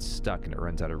 it's stuck and it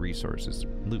runs out of resources.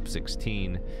 Loop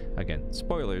 16, again,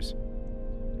 spoilers.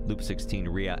 Loop 16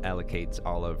 reallocates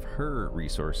all of her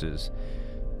resources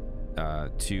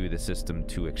to the system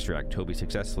to extract Toby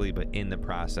successfully, but in the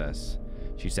process,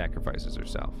 she sacrifices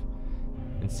herself.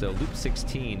 And so Loop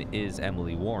 16 is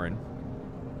Emily Warren.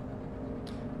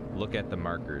 Look at the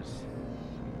markers.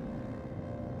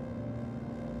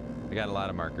 I got a lot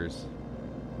of markers,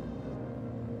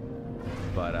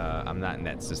 but I'm not in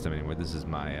that system anymore. This is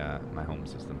my my home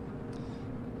system.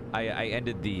 I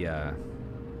ended the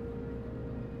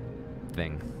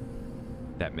thing,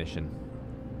 that mission.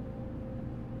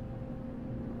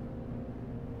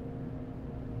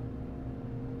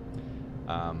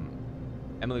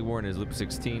 Emily Warren is Loop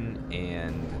 16,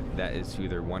 and that is who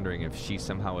they're wondering if she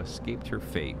somehow escaped her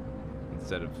fate.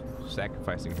 Instead of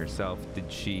sacrificing herself,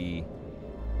 did she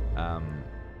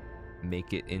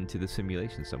make it into the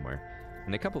simulation somewhere?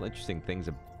 And a couple interesting things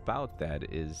about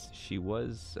that is she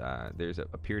was, there's a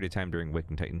period of time during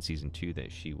Waking Titan Season 2 that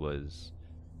she was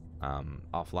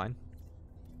offline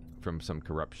from some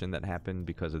corruption that happened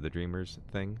because of the Dreamers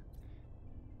thing.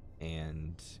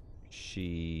 And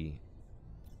she,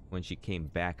 when she came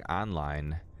back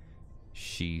online,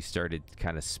 she started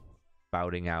kind of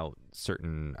spouting out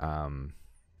certain,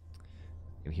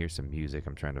 you can hear some music.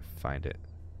 I'm trying to find it.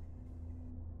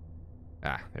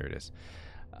 Ah, there it is.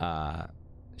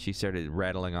 She started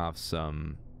rattling off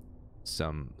some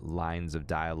lines of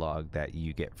dialogue that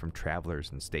you get from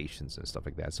travelers and stations and stuff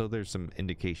like that. So there's some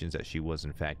indications that she was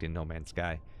in fact in No Man's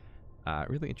Sky.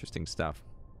 Really interesting stuff.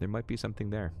 There might be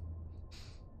something there.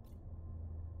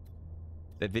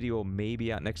 That video may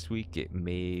be out next week. It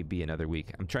may be another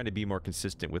week. I'm trying to be more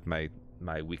consistent with my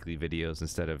weekly videos.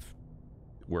 Instead of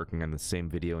working on the same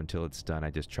video until it's done,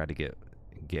 I just try to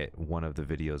get one of the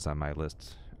videos on my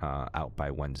list out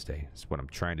by Wednesday. That's what I'm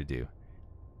trying to do.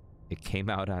 It came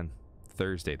out on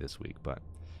Thursday this week, but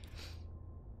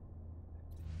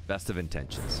best of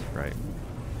intentions, right?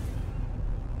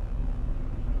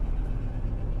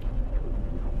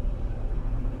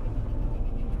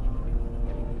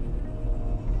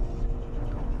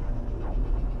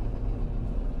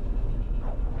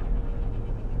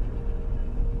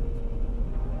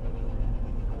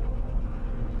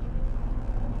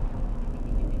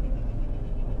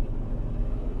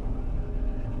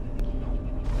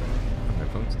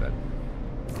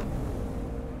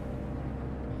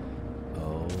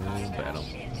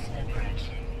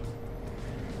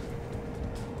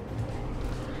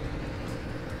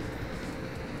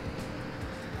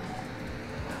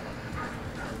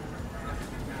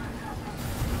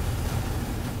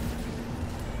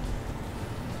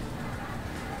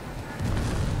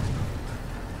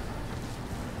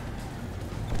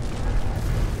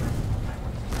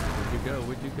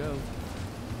 Where'd you go?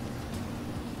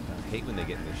 I hate when they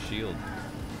get in the shield.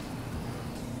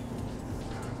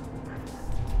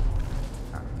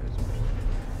 Ah, there's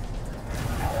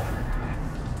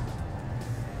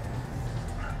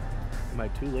Am I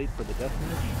too late for the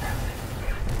deathmatch?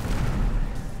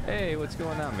 Hey, what's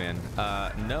going on, man?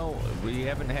 No, we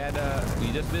haven't had,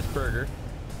 we just missed Burger.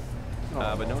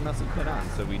 But no one else has been on,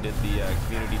 so we did the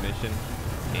community mission,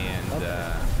 and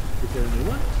is there a new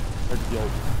one? Or the old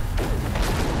one?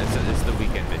 It's the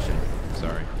weekend mission.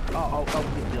 Sorry.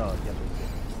 Yeah.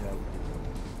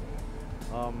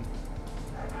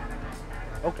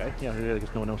 Okay. Yeah, I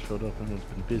guess no one else showed up. Everyone's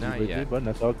been busy lately, but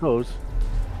that's how it goes.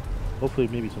 Hopefully,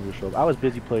 maybe some will show up. I was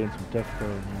busy playing some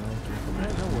Defcon,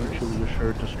 mutually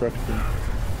assured destruction.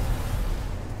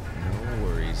 No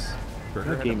worries.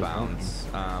 Burger had a bounce.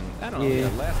 I don't know. Yeah,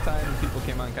 last time people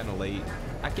came on kind of late.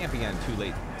 I can't be on too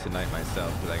late tonight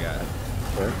myself because I got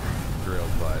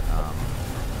grilled, but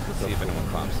let's see if anyone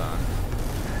pops on.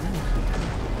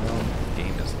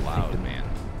 Game is loud, man.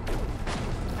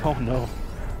 Oh no.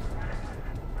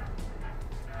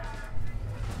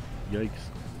 Yikes.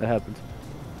 That happens.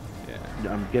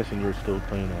 Yeah. I'm guessing you're still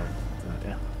playing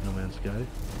No Man's Sky?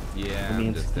 Yeah,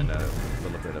 I'm just in a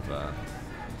little bit of a...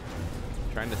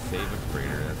 trying to save a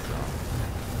freighter, that's all.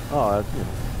 Oh, that's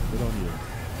good on you.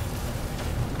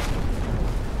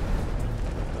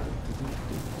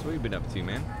 So what have you been up to,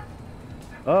 man?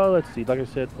 Let's see. Like I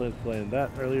said, playing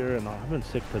that earlier, and I've been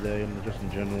sick today, and just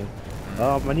in general.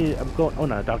 I'm going. Oh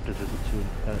no, doctor's visit too.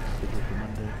 That's scheduled for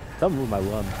Monday. Something with my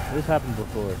lung. This happened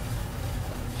before.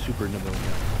 Super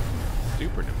pneumonia.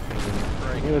 Super pneumonia.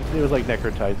 Right. It was like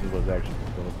necrotizing was actually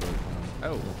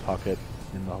a pocket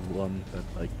in the lung that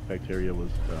like bacteria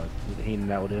was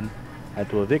hanging out in. Had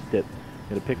to evict it.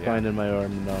 Had a PICC line in my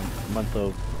arm in a month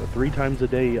of 3 times a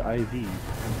day IV.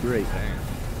 Great. Dang.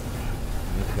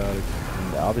 That's about it.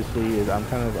 And obviously, I'm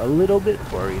kind of a little bit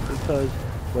worried because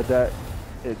what that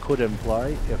it could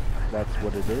imply, if that's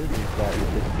what it is that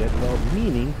it didn't get well.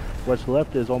 Meaning, what's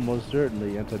left is almost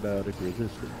certainly antibiotic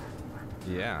resistant.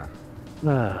 Yeah.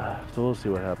 So we'll see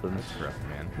what happens. That's rough,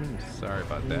 man. Sorry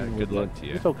about that. Good luck to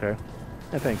you. It's okay.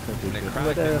 Yeah, thanks.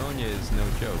 Necrotic pneumonia is no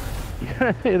joke.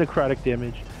 Yeah, necrotic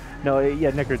damage. No, yeah,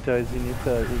 necrotizing.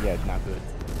 It's not good.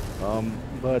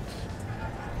 But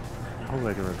I hope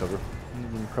I can recover.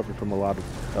 I've been recovering from a lot of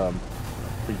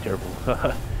pretty terrible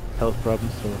health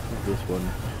problems. So this one,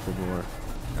 a more.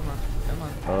 Come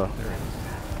on.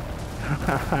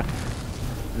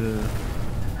 There it is.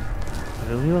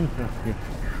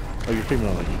 Oh, you're streaming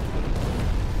on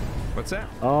YouTube. What's that?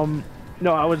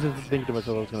 No, I was just thinking to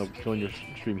myself I was gonna join your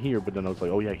stream here, but then I was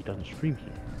like, oh yeah, he doesn't stream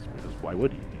here. Because why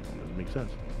would he? It doesn't make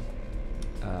sense.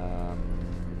 Nah,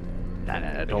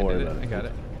 don't worry about it. I got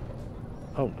it.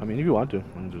 Oh, I mean, if you want to, I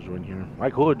can just join here. I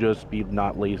could just be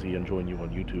not lazy and join you on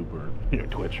YouTube or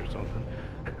Twitch or something.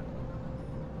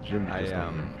 I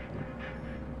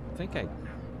think I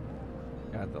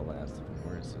got the last one.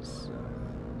 Where is this?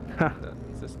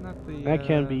 Is this not the? That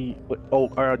can be. Oh,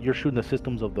 you're shooting the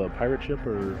systems of the pirate ship,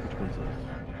 or which one's this?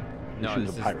 No, this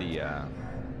is the.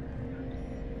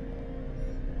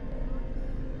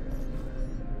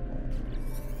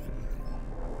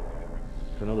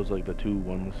 I know there's like the 2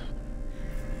 ones.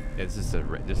 This is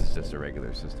just a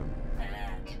regular system.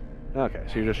 Okay,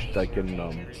 so you're just like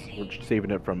we're just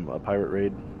saving it from a pirate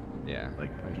raid. Yeah.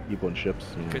 Like people in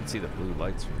ships. You couldn't see the blue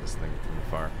lights from this thing from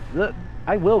afar.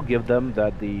 I will give them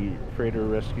that the freighter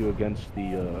rescue against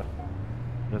the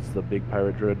big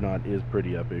pirate dreadnought is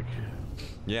pretty epic.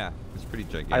 Yeah, it's pretty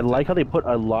gigantic. I like how they put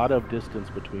a lot of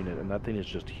distance between it, and that thing is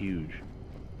just huge.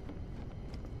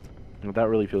 And that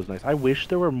really feels nice. I wish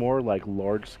there were more like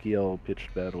large-scale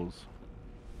pitched battles.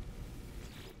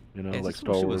 You know, like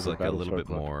Star Wars. Was like a little bit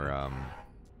more.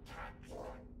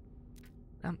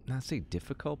 Not say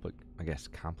difficult, but I guess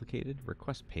complicated.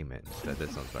 Request payment. That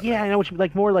sounds better. Yeah, I know what you mean.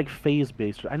 Like more like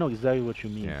phase-based. I know exactly what you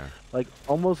mean. Yeah. Like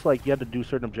almost like you had to do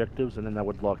certain objectives, and then that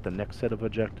would lock the next set of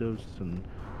objectives, and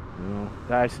you know,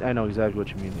 I know exactly what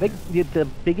you mean. Like the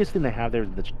biggest thing they have there is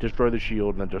destroy the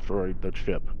shield and then destroy the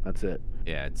ship. That's it.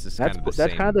 Yeah, it's just that's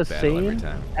kind of the same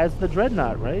as the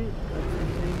dreadnought, right? That's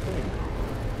the same thing.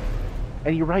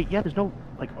 And you're right. Yeah, there's no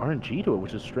like RNG to it,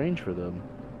 which is strange for them.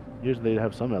 Usually they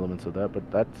have some elements of that,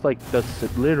 but that's like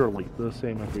literally the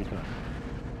same every time.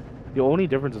 The only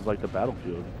difference is like the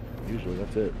battlefield. Usually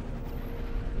that's it.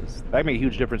 That makes a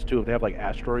huge difference too. If they have like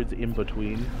asteroids in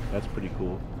between, that's pretty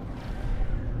cool.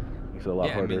 Makes it a lot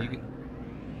harder. I mean,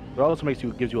 it also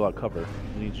gives you a lot of cover.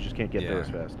 You just can't get there as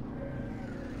fast.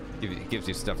 It gives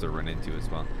you stuff to run into as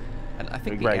well. And I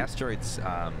think the asteroids,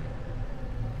 because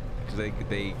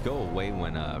they go away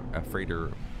when a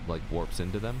freighter like warps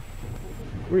into them.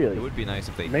 Really? It would be nice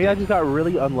if they Maybe I just got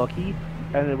really unlucky,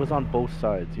 and it was on both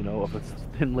sides, you know, of a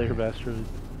thin layer of asteroids.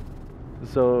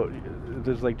 So,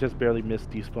 there's like just barely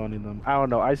missed despawning them. I don't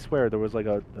know, I swear there was like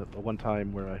a one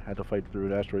time where I had to fight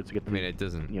through asteroids to get the, I mean, it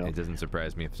doesn't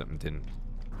surprise me if something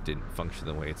didn't function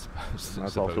the way it's supposed to.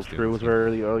 That's also true, it was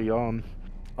very early on.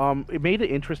 It made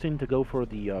it interesting to go for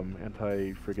the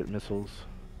anti-frigate missiles.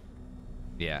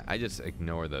 Yeah, I just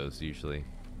ignore those usually.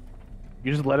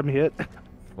 You just let them hit?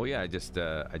 Well, yeah, I just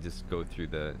go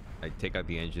through I take out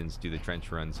the engines, do the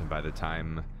trench runs, and by the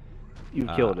time you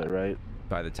killed it, right?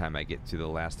 By the time I get to the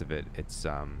last of it, it's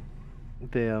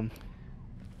Damn.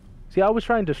 See, I was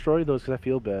trying to destroy those because I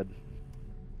feel bad.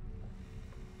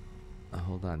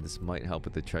 Hold on, this might help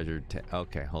with the treasure.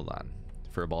 Okay, hold on.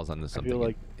 Furball's on something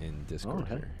like in Discord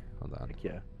here. Hold on. Heck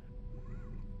yeah.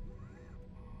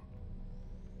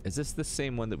 Is this the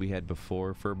same one that we had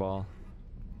before, Furball?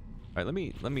 All right, let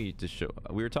me just show.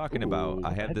 We were talking about.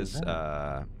 I have this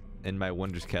in my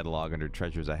Wonders catalog under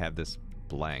treasures. I have this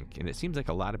blank, and it seems like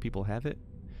a lot of people have it.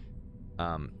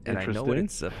 And I know what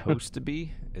it's supposed to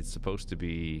be. It's supposed to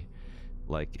be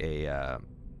like a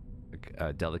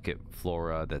delicate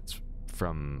flora that's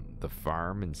from the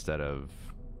farm instead of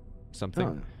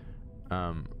something.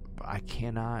 I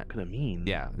cannot. What could it mean?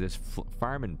 Yeah, this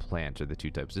farm and plant are the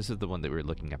 2 types. This is the one that we were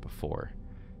looking at before.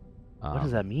 What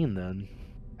does that mean then?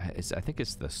 I think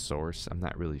it's the source. I'm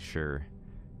not really sure.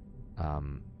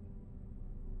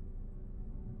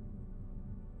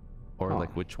 Or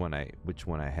like which one I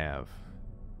have.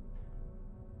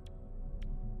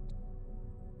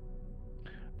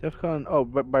 DEF CON. Oh,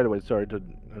 but by the way, sorry to.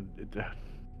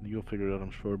 You'll figure it out,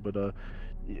 I'm sure. But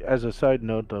as a side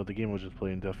note, though, the game I was just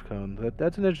playing, DEF CON.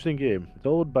 That's an interesting game. It's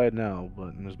old by now,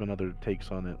 but there's been other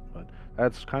takes on it. But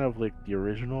that's kind of like the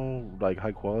original, like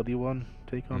high quality one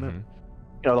take on it.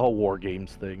 You know, the whole war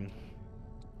games thing.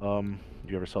 You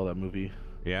ever saw that movie?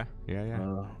 Yeah.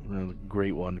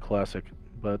 Great one, classic.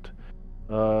 But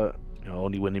you know,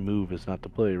 only when they move is not to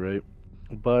play, right?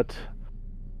 But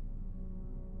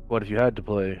what if you had to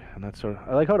play? And that's sort of,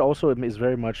 I like how it also is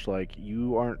very much like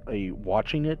you aren't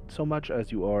watching it so much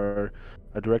as you are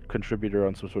a direct contributor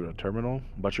on some sort of terminal,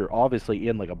 but you're obviously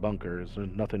in like a bunker. So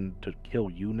there's nothing to kill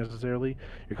you necessarily.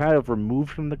 You're kind of removed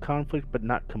from the conflict, but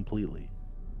not completely.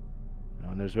 You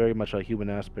know, and there's very much a human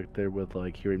aspect there with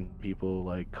like hearing people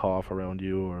like cough around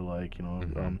you, or like, you know,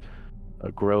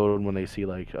 groan when they see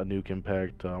like a nuke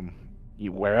impact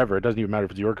wherever. It doesn't even matter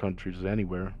if it's your country, just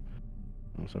anywhere.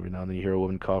 So every now and then you hear a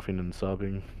woman coughing and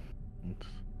sobbing.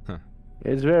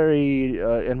 It's very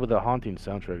and with a haunting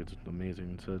soundtrack, it's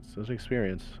amazing. So it's an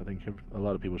experience I think a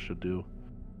lot of people should do.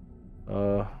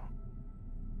 But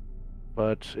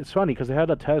it's funny because they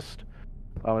had a test,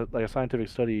 like a scientific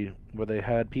study, where they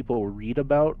had people read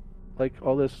about like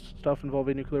all this stuff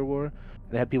involving nuclear war, and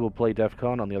they had people play DEF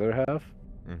CON on the other half,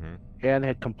 and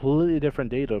had completely different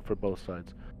data for both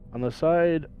sides. On the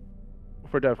side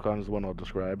for DEF CON is the one I'll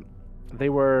describe. They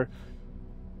were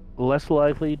less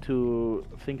likely to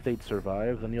think they'd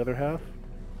survive than the other half.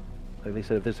 Like they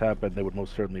said, if this happened, they would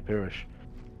most certainly perish.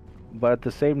 But at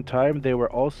the same time, they were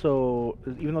also,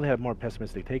 even though they had a more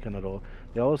pessimistic take on it all,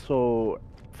 they also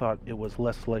thought it was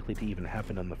less likely to even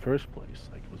happen in the first place.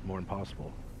 Like it was more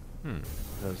impossible.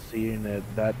 Seeing it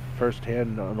that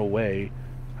firsthand in a way,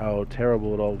 how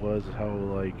terrible it all was, how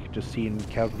like just seeing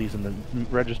casualties in the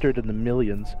registered in the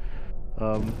millions.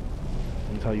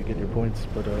 That's how you get your points,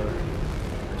 but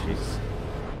jeez.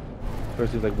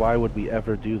 First thing's like, why would we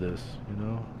ever do this? You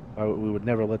know, we would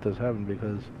never let this happen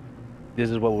because this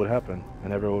is what would happen,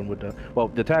 and everyone would die. Well,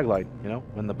 the tagline, you know,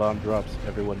 when the bomb drops,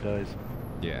 everyone dies.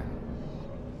 Yeah.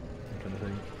 That kind of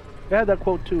thing. They had that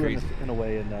quote too, in a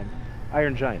way, in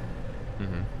Iron Giant.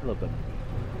 I love that movie.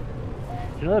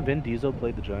 Do you know that Vin Diesel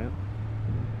played the Giant?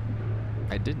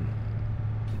 I didn't.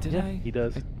 Did I? He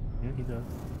does. Yeah, he does.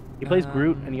 He plays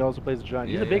Groot, and he also plays the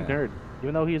Giant. He's a big nerd,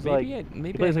 even though he's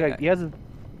he plays he has a,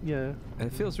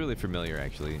 It feels really familiar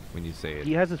actually when you say it.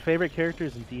 He has his favorite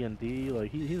characters in D&D.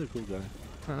 Like he's a cool guy.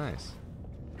 Oh, nice.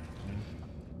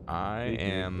 I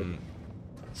am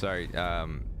sorry.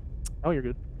 Oh, you're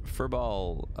good.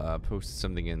 Furball posted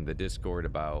something in the Discord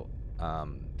about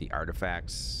the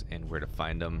artifacts and where to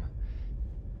find them.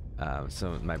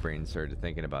 So my brain started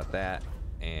thinking about that.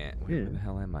 And where the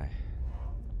hell am I?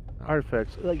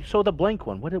 Artifacts, like, so the blank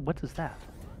one, what is that?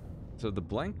 So the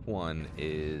blank one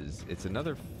it's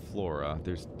another flora.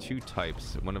 There's two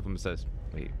types. One of them says,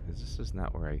 wait, this is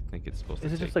not where I think it's supposed to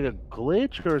take me. Is it just like a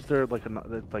glitch, or is there like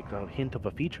a hint of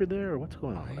a feature there, or what's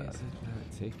going on with that? Why is it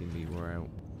not taking me where I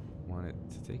want it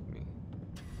to take me?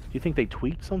 Do you think they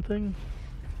tweaked something?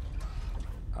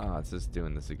 Oh, it's just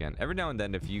doing this again. Every now and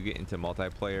then, if you get into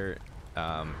multiplayer,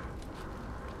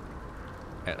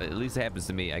 at least it happens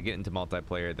to me. I get into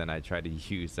multiplayer, then I try to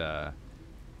use a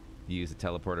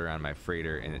teleporter on my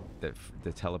freighter, and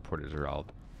the teleporters are all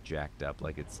jacked up,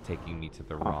 like it's taking me to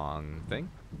the wrong thing.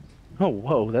 Oh,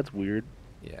 whoa, that's weird.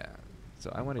 Yeah.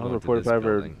 So I want to I'll go into report this if I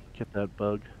ever building. get that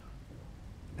bug.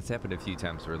 It's happened a few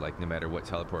times where, like, no matter what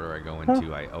teleporter I go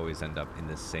into, I always end up in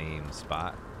the same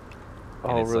spot.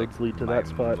 All roads lead to that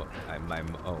spot. I'm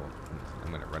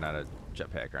gonna run out of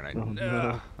jetpack, aren't I? Oh,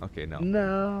 no. Okay, no.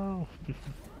 No. I'm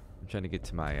trying to get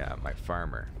to my my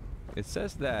farmer. It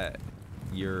says that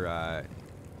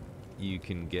you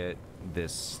can get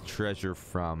this treasure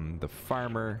from the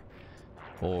farmer,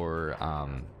 or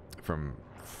from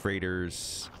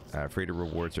freighters, freighter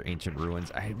rewards, or ancient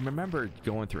ruins. I remember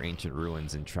going through ancient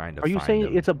ruins and trying to. Are you find saying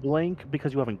them. it's a blank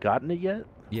because you haven't gotten it yet?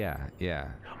 Yeah.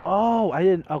 Oh, I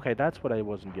didn't. Okay, that's what I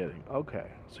wasn't getting. Okay,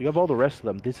 so you have all the rest of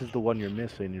them. This is the one you're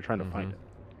missing. You're trying to find it.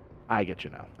 I get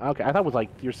you now. Okay, I thought it was like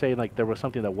you're saying like there was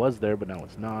something that was there, but now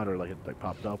it's not, or like it like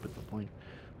popped up at the blank.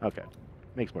 Okay,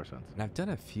 makes more sense. And I've done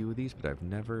a few of these, but I've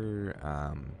never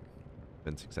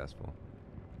been successful.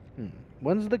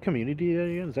 When's the community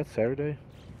day again? Is that Saturday?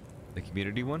 The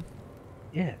community one?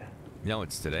 Yeah. No,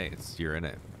 it's today. You're in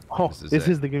it. Oh, this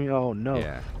is the community. Oh no.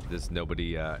 Yeah.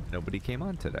 Nobody came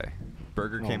on today.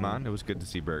 Burger came on. It was good to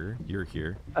see Burger. You're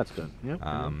here. That's good. Yep.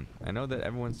 I know that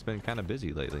everyone's been kind of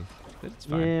busy lately. But it's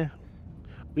fine. Yeah.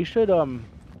 We should I'm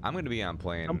going to be on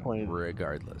playing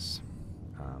regardless.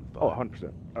 Oh,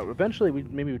 100%. Eventually,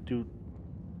 maybe we do.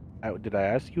 Did I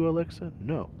ask you, Alexa?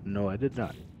 No, I did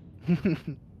not.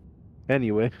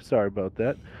 Anyway, sorry about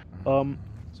that.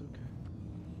 It's okay.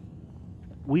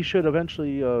 We should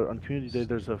eventually on Community Day.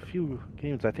 There's a few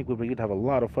games I think we could have a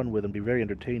lot of fun with and be very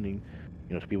entertaining,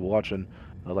 to people watching.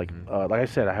 Like I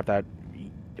said, I have that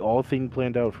all thing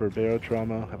planned out for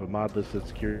Barotrauma. I have a mod list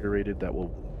that's curated that will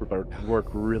work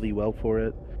really well for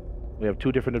it. We have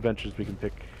 2 different adventures we can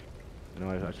pick.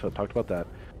 I talked about that.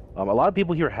 A lot of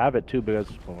people here have it too because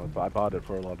I bought it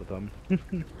for a lot of them.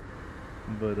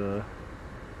 But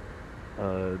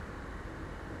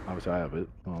obviously I have it.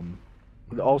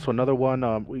 Also another one.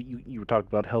 You were talking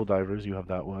about Helldivers. You have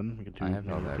that one. We could do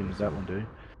that one day.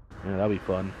 Yeah, that'd be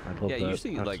fun. I'd love that.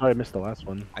 Usually, sorry I missed the last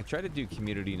one. I try to do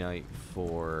community night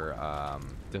for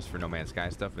just for No Man's Sky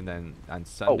stuff, and then on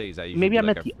Sundays I usually maybe I do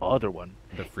meant the other one.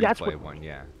 The free play one,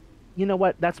 yeah. You know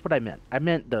what? That's what I meant. I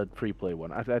meant the free play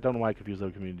one. I don't know why I confused the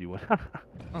community one.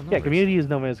 Oh, no yeah, community is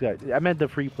No Man's Sky. I meant the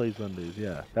free play Sundays.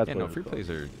 Yeah, that's what free plays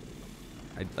are.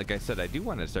 Like I said, I do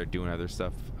want to start doing other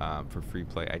stuff for free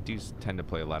play. I do tend to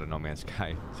play a lot of No Man's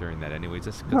Sky during that, anyways,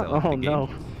 just because I like the game. No.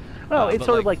 Well, it's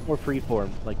sort of like more freeform,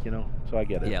 so I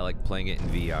get it. Yeah, like playing it in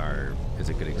VR is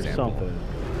a good example. Something.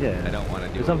 Yeah. I don't want to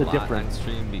do something a lot different on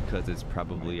stream because it's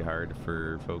probably hard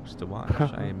for folks to watch,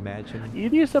 I imagine.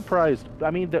 You'd be surprised.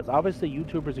 I mean, obviously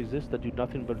YouTubers exist that do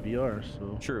nothing but VR,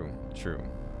 so... True.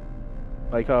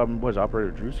 Like, what is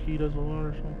Operator Drewski does a lot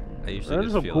or something? I usually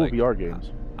just feel cool like VR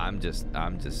games. I'm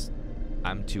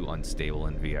too unstable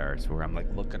in VR, so where I'm like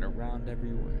looking around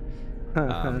everywhere.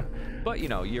 But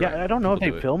you're right. I don't know if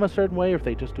they film a certain way, or if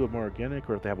they just do it more organic,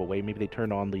 or if they have a way. Maybe they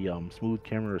turn on the smooth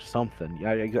camera or something.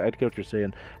 Yeah, I get what you're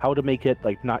saying. How to make it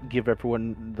not give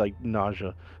everyone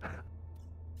nausea.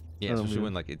 Yeah, especially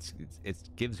when it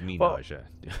gives me nausea.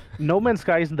 No Man's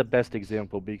Sky isn't the best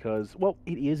example because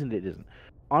it is and it isn't.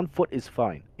 On foot is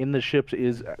fine. In the ships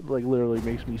is literally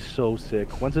makes me so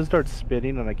sick. Once it starts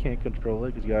spinning and I can't control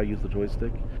it because you gotta use the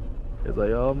joystick, it's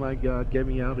like, oh my god, get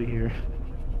me out of here.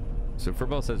 So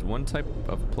Furball says one type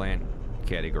of plant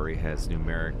category has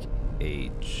numeric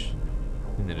age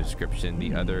in the description.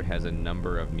 The other has a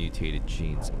number of mutated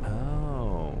genes.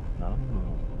 Oh.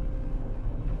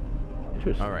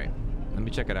 Interesting. All right. Let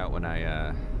me check it out when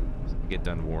I get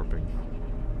done warping.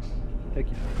 Thank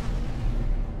you.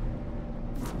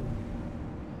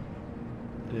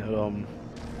 Yeah,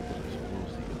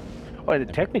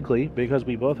 and technically, because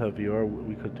we both have VR,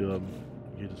 we could do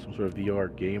some sort of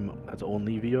VR game that's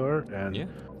only VR, and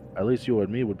at least you and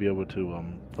me would be able to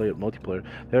play it multiplayer.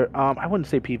 I wouldn't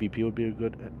say PvP would be a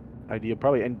good idea,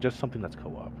 probably, and just something that's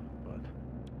co-op. But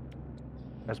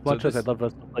as much as I'd love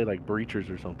us to play like Breachers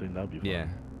or something, that'd be fun. Yeah.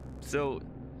 So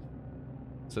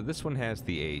this one has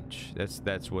the age.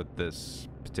 That's what this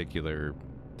particular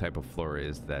type of flora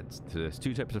is. There's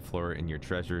 2 types of flora in your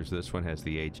treasures. This one has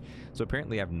the age. So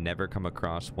apparently I've never come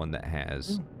across one that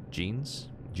has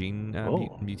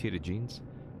mutated genes.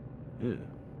 Yeah.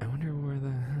 I wonder where the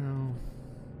hell.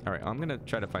 All right, I'm gonna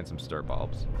try to find some star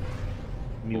bulbs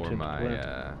for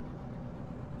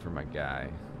my guy.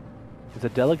 Is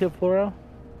it delicate flora?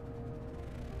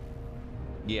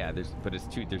 Yeah, there's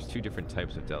 2 different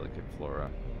types of delicate flora.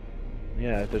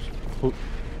 Yeah, there's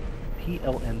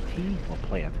PLNT or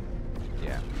plant.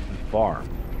 Yeah. And farm.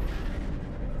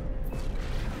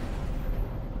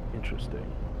 Interesting.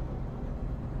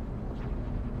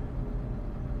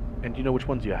 And do you know which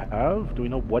ones you have? Do we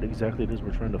know what exactly it is we're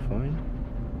trying to find?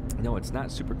 No, it's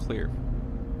not super clear.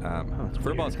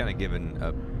 Furball's kind of given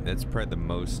that's probably the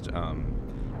most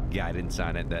guidance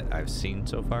on it that I've seen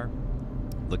so far.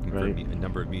 Looking for a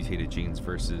number of mutated genes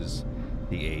versus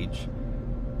the age.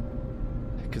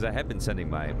 Because I have been sending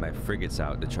my frigates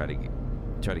out to try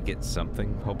to get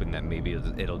something, hoping that maybe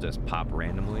it'll just pop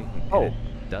randomly. Oh, it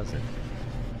doesn't.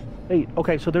 Hey,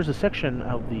 okay, so there's a section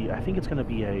of I think it's going to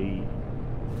be a...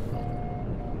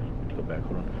 Go back,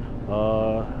 hold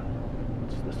on.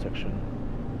 What's the section?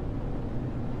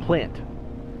 Plant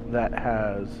that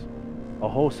has a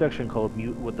whole section called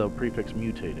with the prefix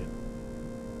mutated.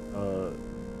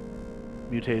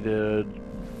 Mutated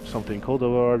something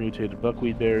cultivar, mutated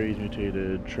buckwheat berries,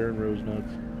 mutated churn rose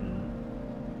nuts.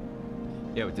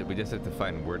 Yeah, we just have to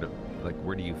find where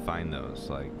do you find those?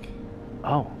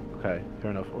 Oh, okay,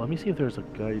 fair enough. Let me see if there's a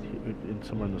guide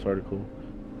somewhere in this article.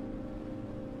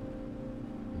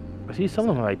 I see some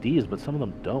of them have IDs, but some of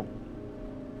them don't.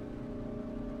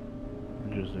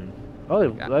 Interesting. Oh,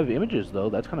 they have images though.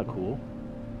 That's kind of cool.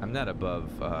 I'm not above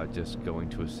just going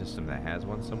to a system that has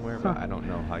one somewhere, but I don't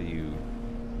know how you...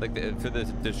 Like, for the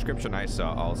description I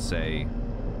saw, I'll say...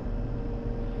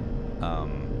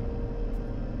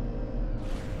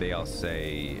 they all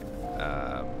say...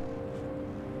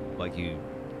 like, you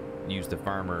use the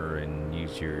farmer and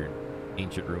use your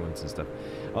ancient ruins and stuff.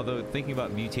 Although, thinking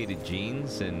about mutated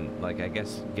genes and, like, I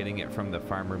guess getting it from the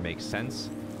farmer makes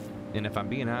sense. And if I'm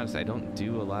being honest, I don't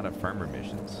do a lot of farmer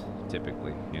missions,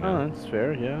 typically, you know? Oh, that's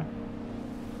fair, yeah.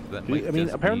 That I mean,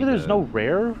 apparently there's no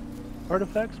rare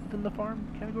artifacts within the farm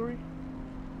category?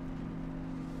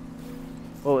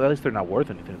 Oh, at least they're not worth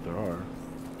anything if there are.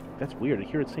 That's weird.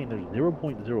 Here it's saying there's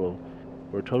 0.0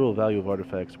 or total value of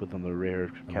artifacts within the rare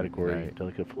category,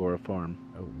 delicate flora farm.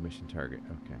 Oh, mission target,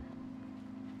 okay.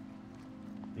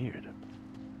 Weird.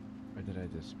 Or did I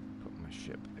just put my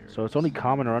ship there? So it's only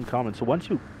common or uncommon. So once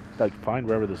you like find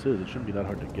wherever this is, it shouldn't be that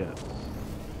hard to get.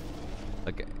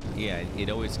 Like, yeah, it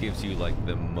always gives you like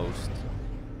the most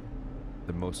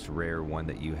rare one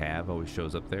that you have always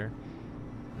shows up there.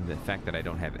 And the fact that I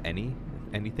don't have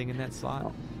anything in that slot.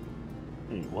 Oh.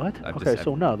 Wait, what? Okay,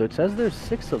 so no, it says there's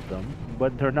 6 of them,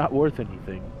 but they're not worth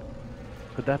anything.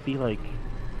 Could that be like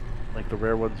the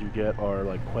rare ones you get are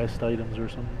like quest items or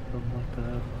something like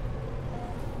that?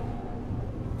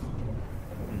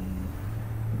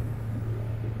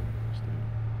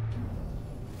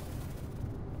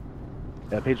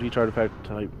 Yeah, page of each artifact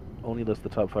type only lists the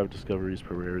top 5 discoveries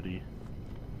per rarity.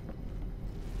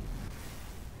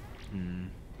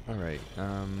 Alright,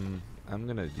 I'm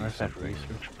gonna do something.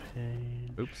 Research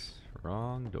page. Oops,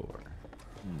 wrong door.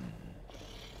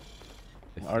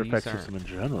 Artifact system in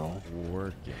general.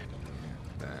 Working.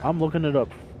 I'm looking it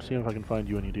up, seeing if I can find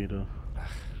you any data.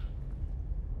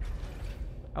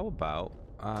 How about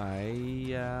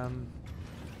you know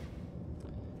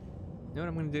what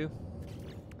I'm gonna do?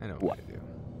 I know what I'm gonna do.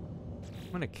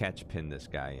 I'm gonna catch pin this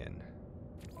guy in.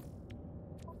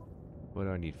 What do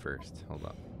I need first? Hold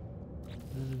up.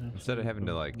 Instead of having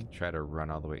to like try to run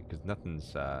all the way, because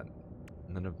nothing's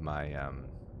none of my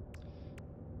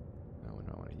what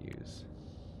do I want to use?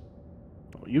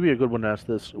 You'd be a good one to ask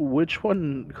this. Which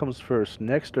one comes first,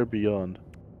 Next or Beyond?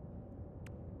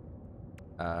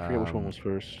 I forget which one was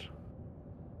first.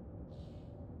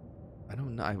 I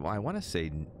don't know. I want to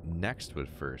say Next was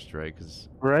first, right? Cause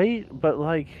right, but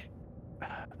like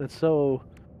that's so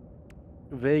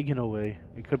vague in a way.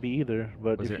 It could be either.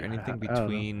 But was there anything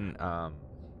between?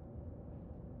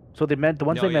 So they meant the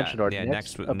ones they mentioned are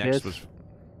Next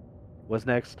was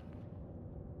Next.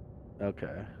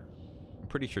 Okay. I'm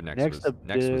pretty sure Next was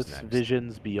Next.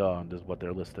 Visions Beyond is what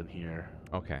they're listing here.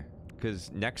 Okay, because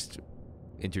Next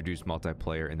introduced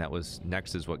multiplayer, and that was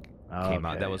Next is what came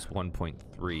out. That was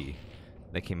 1.3.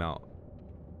 That came out.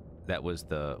 That was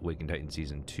the Waking Titan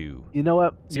season 2. You know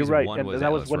what? Season You're right. 1 was and that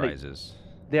Atlas was when Rises.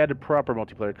 They added proper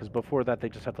multiplayer, because before that they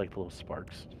just had like little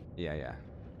sparks. Yeah.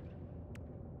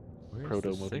 Where's Proto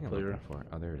this thing I'm looking multiplayer. for?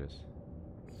 Oh, there it is.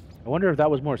 I wonder if that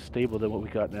was more stable than what we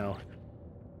got now.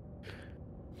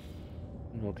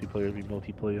 Multiplayer v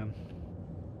multiplayer.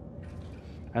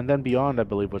 And then Beyond, I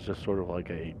believe, was just sort of like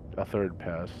a third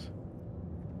pass.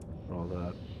 All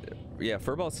that. Yeah,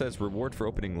 Furball says reward for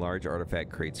opening large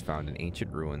artifact crates found in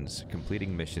ancient ruins,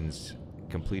 completing missions,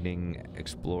 completing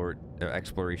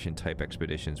exploration type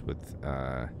expeditions with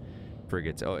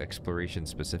frigates. Oh, exploration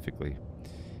specifically.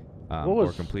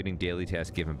 Or completing daily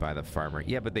tasks given by the farmer.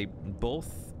 Yeah, but they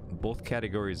both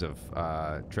categories of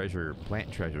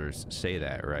plant treasures say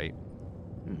that, right?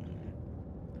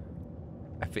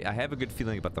 I have a good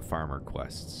feeling about the farmer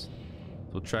quests.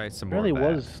 We'll try some more of that. It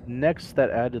really was Next that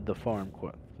added the farm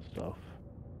quest stuff.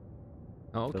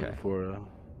 Oh, okay. So before,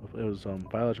 it was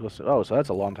biological. Oh, so that's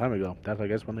a long time ago. That's, I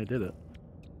guess, when they did it.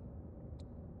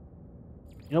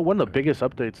 You know, one of the biggest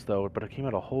updates, though, but it came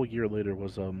out a whole year later,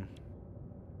 was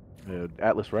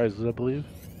Atlas Rises, I believe.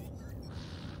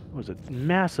 It was a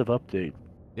massive update.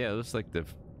 Yeah, it was like the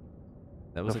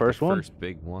like first one? First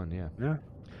big one, yeah. Yeah.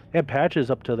 They had patches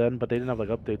up to then, but they didn't have like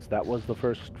updates. That was the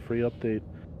first free update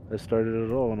that started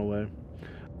it all in a way.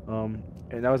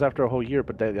 And that was after a whole year,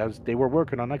 but they were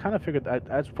working on. I kind of figured,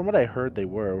 from what I heard, they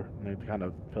were. And I kind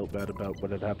of felt bad about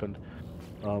what had happened.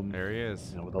 There he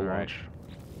is. You know, with the launch.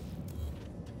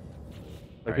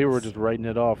 Like people were just writing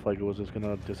it off like it was just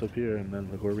gonna disappear, and then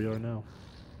look where we are now.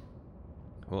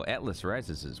 Well, Atlas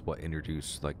Rises is what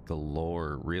introduced like the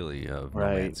lore, really, of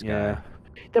right? Man's Sky. Yeah,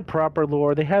 the proper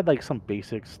lore. They had like some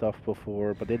basic stuff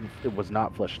before, but it was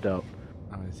not fleshed out.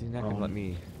 Oh, is he not gonna let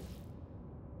me?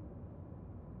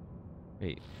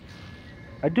 Wait.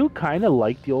 I do kind of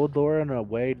like the old lore in a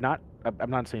way. I'm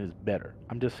not saying it's better.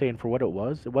 I'm just saying for what it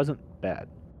wasn't bad.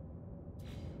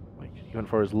 Like, even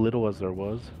for as little as there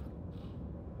was.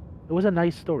 It was a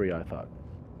nice story, I thought.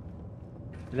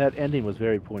 And that ending was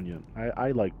very poignant.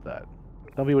 I liked that.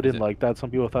 Some people didn't like that. Some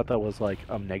people thought that was like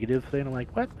a negative thing. I'm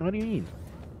like, what? What do you mean?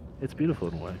 It's beautiful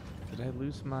in a way. Did I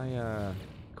lose my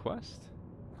quest?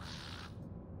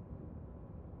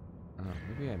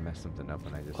 Maybe I messed something up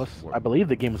when I just... Plus, I believe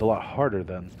the game was a lot harder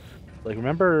then. Like,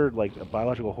 remember, like,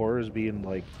 biological horrors being,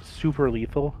 like, super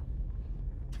lethal?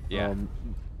 Yeah.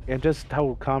 And just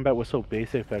how combat was so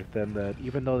basic back then that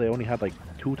even though they only had, like,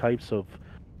 2 types of,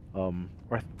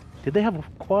 did they have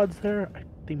quads there?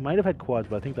 They might have had quads,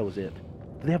 but I think that was it.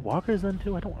 Did they have walkers then,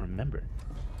 too? I don't remember.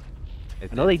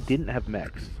 I know they didn't have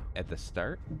mechs. At the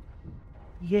start?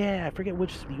 Yeah, I forget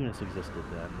which units existed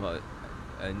then. Well,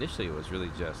 initially it was really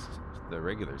just the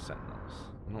regular Sentinels.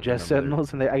 Just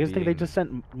Sentinels, and I just think they just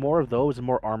sent more of those and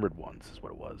more armored ones, is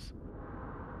what it was.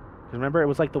 Because remember, it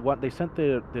was like the one, they sent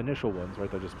the initial ones,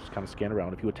 right, that just kind of scan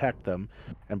around. If you attacked them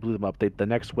and blew them up, the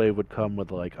next wave would come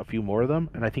with like a few more of them,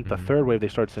 and I think the third wave they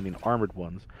started sending armored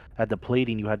ones. At the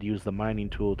plating, you had to use the mining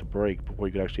tool to break before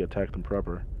you could actually attack them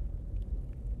proper.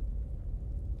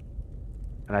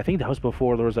 And I think that was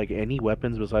before there was like any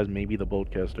weapons besides maybe the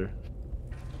boltcaster.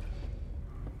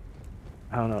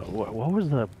 I don't know. What was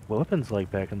the weapons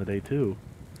like back in the day too?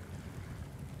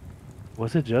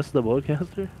 Was it just the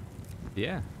boltcaster?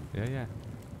 Yeah. Yeah,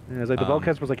 it's like the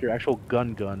boltcaster was like your actual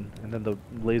gun, and then the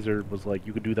laser was like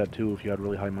you could do that too if you had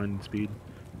really high mining speed.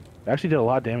 It actually did a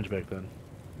lot of damage back then.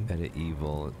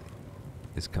 Medieval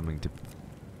is coming to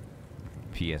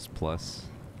PS Plus.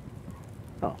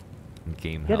 Oh.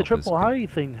 Game yeah, the Triple I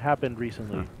thing happened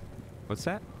recently. Huh. What's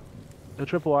that? The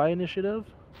Triple I initiative.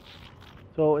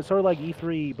 So it's sort of like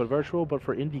E3, but virtual, but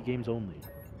for indie games only.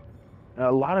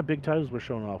 A lot of big titles were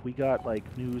shown off. We got like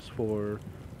news for,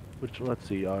 let's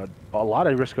see, a lot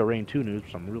of Risk of Rain 2 news,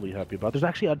 which I'm really happy about. There's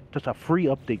actually just a free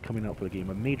update coming out for the game,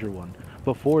 a major one,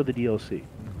 before the DLC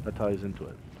that ties into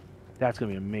it. That's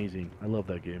gonna be amazing. I love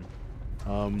that game.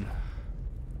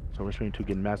 So Risk of Rain 2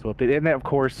 getting massive update, and then of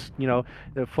course, you know,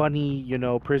 the funny, you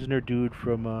know, prisoner dude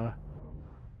from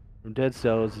Dead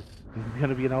Cells is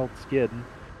gonna be an alt skin.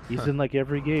 He's in like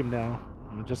every game now,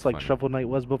 just like Shovel Knight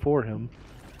was before him.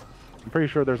 I'm pretty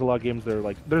sure there's a lot of games that are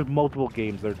like, there's multiple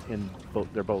games that are in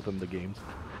both. They're both in the games.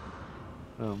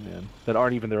 Oh man, that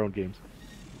aren't even their own games.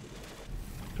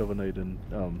 Shovel Knight and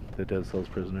the Dead Cells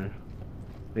prisoner.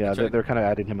 Yeah, they're kind of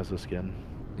adding him as a skin.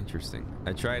 Interesting.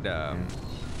 I tried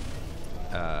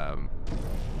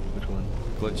which one?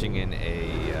 Glitching in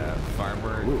a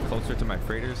farmer closer to my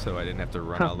freighter, so I didn't have to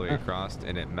run all the way across,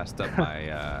 and it messed up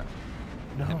my.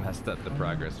 It messed up the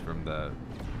progress from the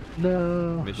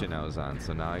mission I was on,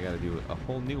 so now I gotta do a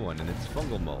whole new one, and it's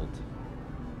fungal mold.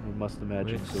 I must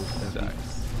imagine so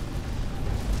sucks.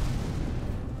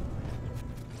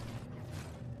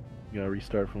 You gotta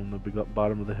restart from the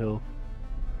bottom of the hill.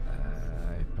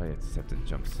 I probably just have to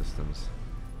jump systems.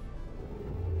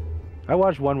 I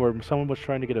watched one where someone was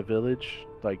trying to get a village,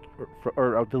 like,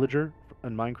 or a villager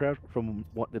in Minecraft from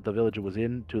what the villager was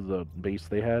in to the base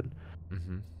they had.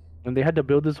 And they had to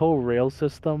build this whole rail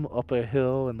system up a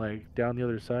hill and like down the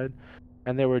other side,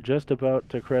 and they were just about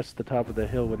to crest the top of the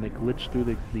hill when they glitched through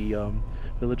the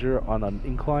villager on an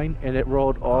incline, and it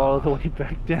rolled all the way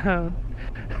back down.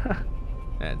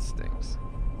 That stinks.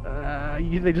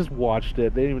 They just watched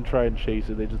it. They didn't even try and chase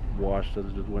it. They just watched it.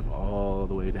 It just went all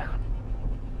the way down.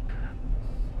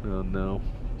 Oh no.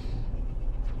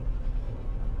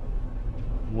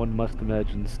 One must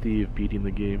imagine Steve beating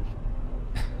the game.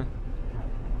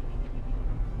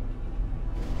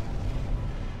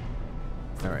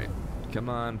 Alright, come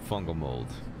on, fungal mold.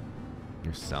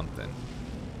 Or something.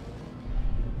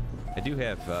 I do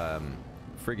have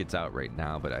frigates out right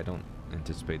now, but I don't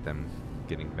anticipate them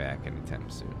getting back anytime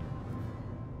soon.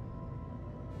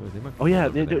 Oh yeah,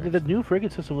 the new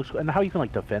frigate system looks cool. And how you can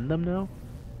like defend them now?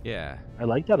 Yeah. I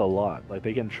like that a lot. Like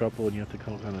they get in trouble and you have to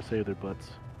come kind of save their butts.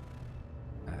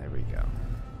 There we go.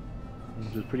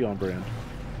 Which is pretty on brand.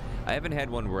 I haven't had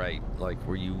one where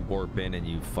where you warp in and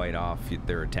you fight off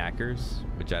their attackers,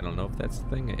 which I don't know if that's the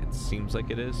thing. It seems like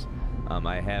it is.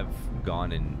 I have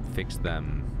gone and fixed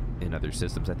them in other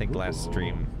systems. I think last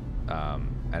stream, I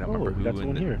don't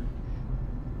remember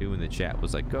who in the chat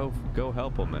was like, go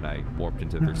help them, and I warped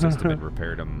into their system and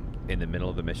repaired them in the middle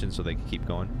of the mission so they could keep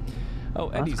going. Oh,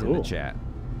 Eddie's in the chat.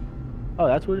 Oh,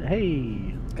 that's what.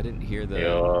 Hey. I didn't hear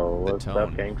the what's tone.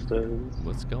 Up, gangsters?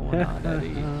 What's going on,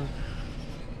 Eddie?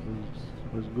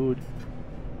 Was good.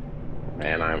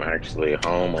 And I'm actually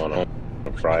home on a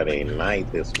Friday night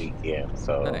this weekend,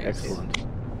 so nice. Excellent.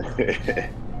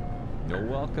 You're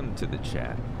welcome to the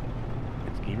chat.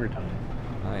 It's gamer time.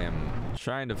 I am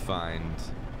trying to find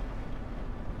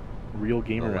real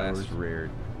gamer hours.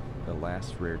 The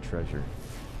last rare treasure.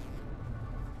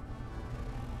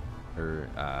 Or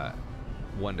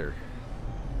wonder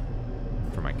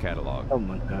for my catalog. Something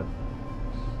like that.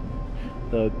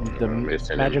 The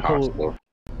magical, impossible.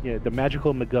 yeah, the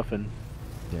magical MacGuffin.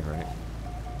 Yeah, right.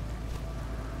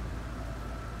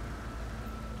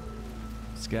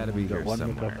 It's got to be here one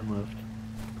somewhere. MacGuffin left.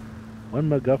 One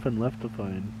MacGuffin left to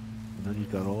find, and then he's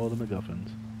got all the MacGuffins.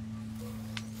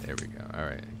 There we go. All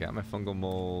right, got my fungal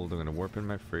mold. I'm gonna warp in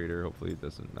my freighter. Hopefully it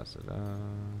doesn't mess it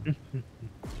up.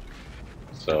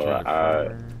 So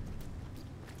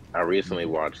I recently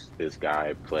watched this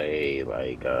guy play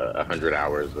like 100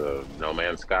 hours of No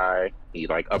Man's Sky. He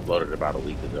like uploaded about a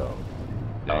week ago.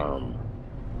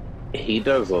 He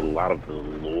does a lot of the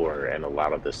lore and a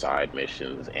lot of the side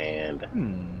missions,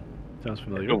 and sounds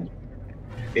familiar.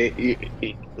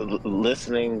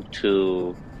 Listening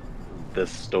to the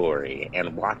story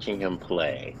and watching him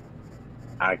play,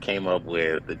 I came up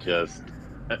with just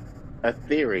a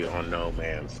theory on No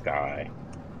Man's Sky.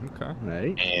 Okay.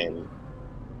 Right. And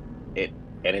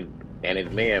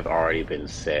it may have already been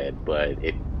said, but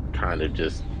it kind of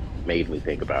just made me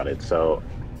think about it. So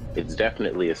it's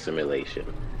definitely a simulation.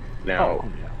 Now,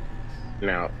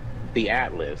 now the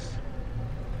Atlas,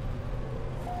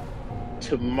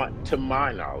 to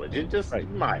my knowledge, and just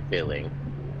my feeling,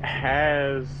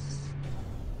 has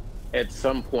at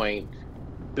some point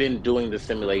been doing the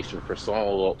simulation for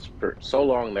so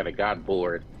long that it got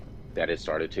bored, that it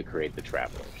started to create the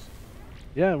Travelers.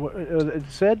 Yeah, it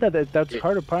said that that's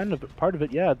part of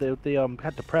it. Yeah, they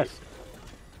had to press.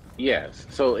 Yes,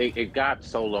 so it got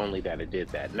so lonely that it did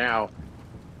that. Now,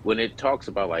 when it talks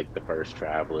about like the first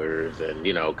Travelers and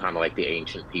kind of like the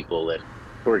ancient people, and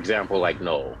for example, like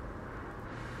Noel.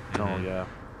 Oh yeah.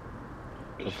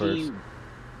 The first.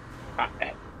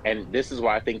 And this is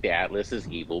why I think the Atlas is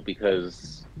evil,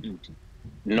 because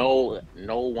Noel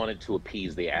wanted to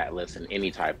appease the Atlas in any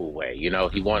type of way.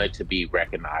 He wanted to be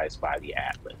recognized by the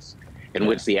Atlas, in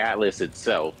which the Atlas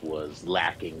itself was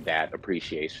lacking that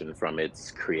appreciation from its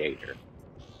creator.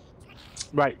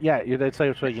 Right. Yeah. It's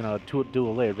like to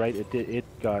dual layered, right? It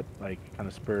got like kind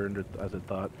of spurned as it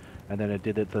thought, and then it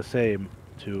did it the same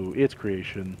to its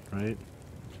creation, right?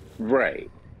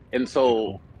 Right. And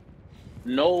so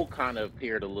Noel kind of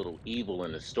appeared a little evil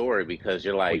in the story, because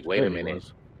you're like, wait a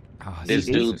minute. This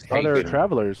dude's other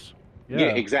Travelers.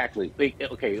 Yeah, exactly.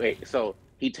 Okay, wait. So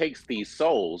he takes these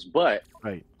souls, but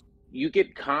you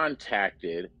get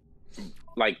contacted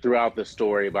like throughout the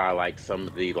story by like some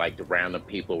of the like the random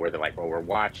people where they're like, "Oh, we're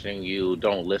watching you.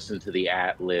 Don't listen to the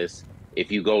Atlas.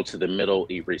 If you go to the middle,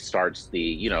 it restarts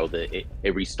it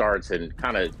restarts and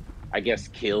kind of, I guess,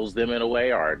 kills them in a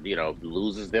way, or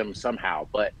loses them somehow."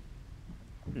 But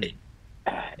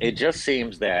it just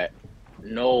seems that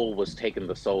Noel was taking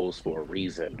the souls for a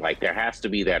reason. Like, there has to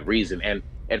be that reason. And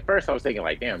at first I was thinking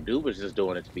like, damn, dude was just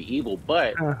doing it to be evil.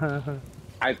 But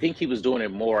I think he was doing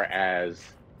it more as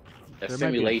a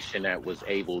simulation that was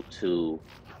able to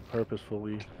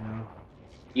purposefully,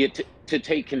 to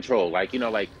take control. Like,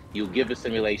 like you give the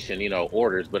simulation,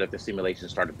 orders, but if the simulation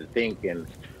started to think and,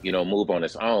 move on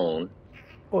its own.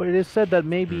 Well, it is said that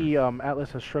maybe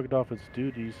Atlas has shrugged off its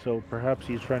duties, so perhaps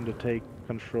he's trying to take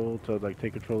control of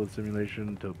the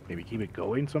simulation to maybe keep it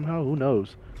going somehow. Who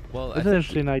knows? Well, it's an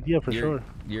interesting idea for sure.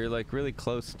 You're like really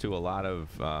close to a lot of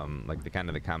like the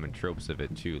common tropes of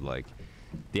it too. Like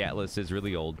the Atlas is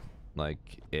really old.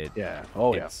 Like it. Yeah.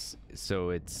 So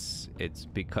it's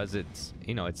because it's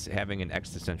it's having an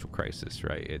existential crisis,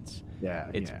 right? It's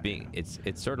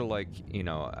sort of like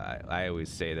I always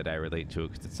say that I relate to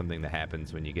it because it's something that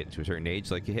happens when you get to a certain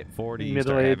age. Like you hit 40, you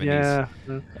start having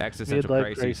these existential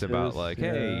crises about like,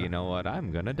 hey, you know what,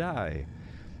 I'm gonna die.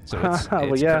 So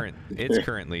it's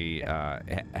currently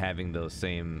having those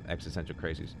same existential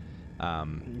crises.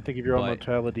 You think of your own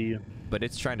mortality. But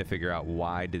it's trying to figure out,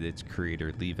 why did its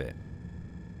creator leave it?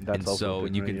 That's and so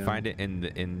you can find it in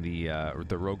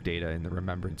the rogue data in the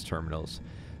remembrance terminals.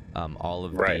 All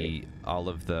of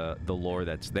the lore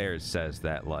that's there says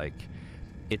that like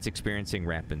it's experiencing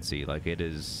rampancy, like it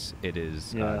is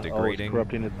degrading, it's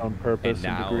corrupting its own purpose,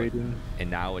 and degrading.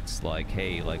 And now it's like,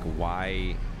 hey, like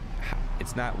why?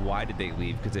 It's not why did they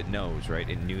leave, because it knows, right?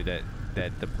 It knew that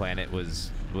the planet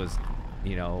was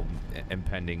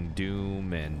impending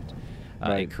doom, and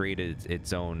it created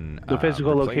its own the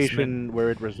physical location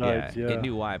where it resides. Yeah, it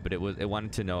knew why, but it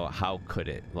wanted to know how could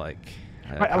it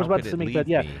I was about to make that.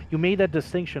 Yeah, you made that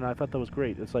distinction. I thought that was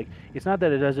great. It's like, it's not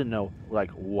that it doesn't know like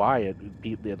why it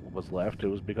was left. It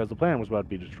was because the planet was about to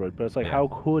be destroyed. But it's like, how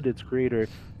could its creator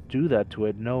do that to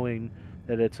it, knowing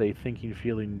that it's a thinking,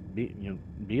 feeling, being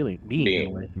in a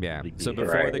way. Yeah. So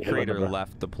before the creator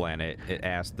left the planet, it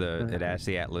asked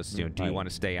the Atlas, do you want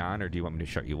to stay on or do you want me to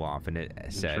shut you off? And it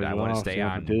said, I want to stay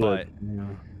on, but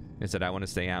it said, I want to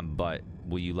stay on, but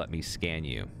will you let me scan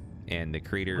you? And the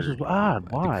creator, which is odd.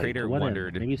 Why? The creator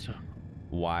wondered,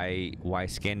 why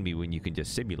scan me when you can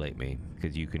just simulate me?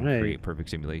 Because you can create perfect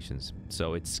simulations.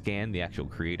 So it scanned the actual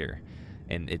creator,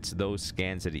 and it's those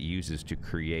scans that it uses to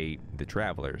create the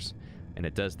travelers. And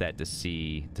it does that to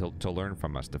see, to learn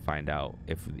from us, to find out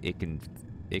if it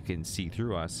can see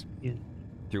through us,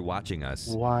 through watching us.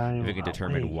 Why? If it can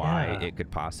determine why it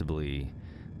could possibly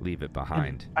leave it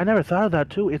behind. And I never thought of that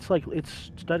too. It's like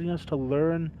it's studying us to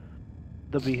learn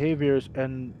the behaviors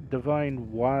and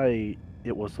divine why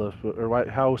it was left, or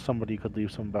how somebody could leave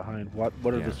someone behind. What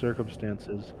are the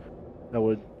circumstances that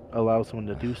would allow someone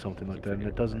to do something like that? And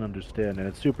it doesn't understand, and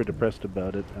it's super depressed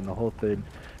about it and the whole thing.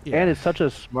 And it's such a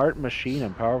smart machine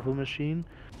and powerful machine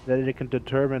that it can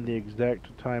determine the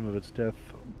exact time of its death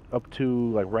up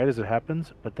to like right as it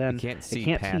happens, but then it can't see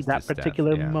that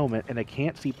particular moment, and it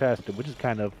can't see past it, which is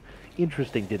kind of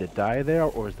interesting. Did it die there,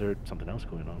 or is there something else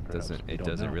going on? It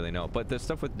doesn't really know. But the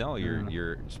stuff with Null,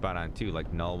 you're spot on too.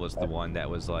 Like Null was the one that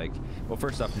was like, well,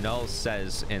 first off, Null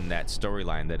says in that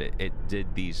storyline that it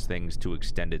did these things to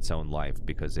extend its own life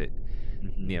because it,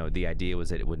 the idea was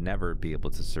that it would never be able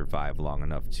to survive long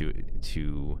enough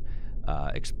to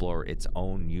explore its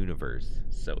own universe.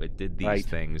 So it did these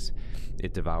things.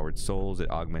 It devoured souls.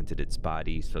 It augmented its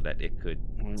body so that it could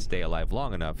stay alive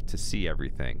long enough to see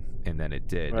everything. And then it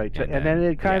did. And then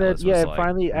it kind of, it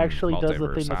finally actually does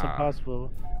the thing that's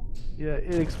impossible. Yeah,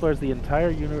 it explores the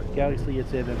entire galaxy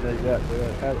it's in,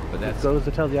 and it goes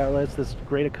to tell the Atlas this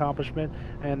great accomplishment,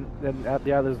 and then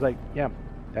the Atlas is like,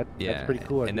 that's pretty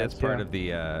cool. And that's part of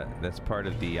the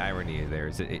irony there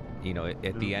is that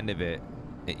at the end of it,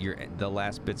 the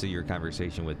last bits of your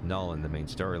conversation with Null in the main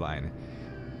storyline,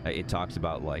 it talks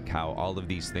about like how all of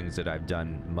these things that I've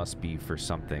done must be for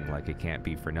something, like it can't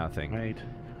be for nothing. Right.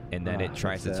 And then it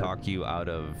tries to talk you out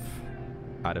of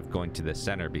going to the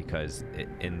center, because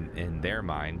in their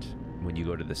mind, when you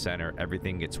go to the center,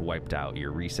 everything gets wiped out.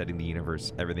 You're resetting the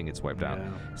universe, everything gets wiped out.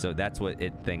 So that's what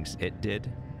it thinks it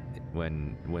did.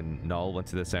 When Null went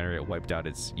to the center, it wiped out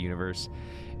its universe,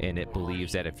 and it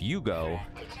believes that if you go,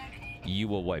 you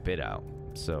will wipe it out.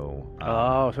 So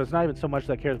so it's not even so much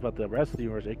that it cares about the rest of the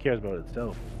universe, it cares about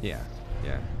itself. Yeah.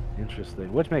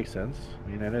 Interesting, which makes sense. I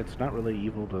mean, and it's not really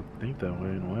evil to think that way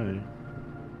in a way.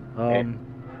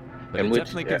 But it's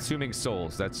definitely consuming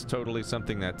souls. That's totally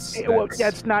something that's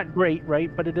not great, right?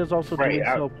 But it is also doing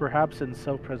so perhaps in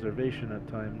self-preservation at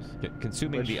times.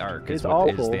 Consuming the arc is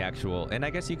the actual, and I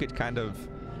guess you could kind of,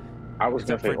 I was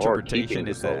going to say, interpretation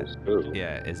is that,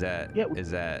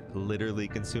 is that literally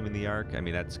consuming the arc? I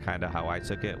mean, that's kind of how I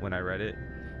took it when I read it.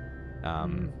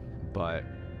 But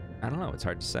I don't know. It's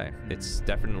hard to say. It's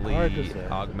definitely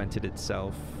augmented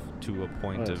itself to a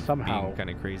point of being kind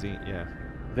of crazy. Yeah.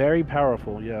 Very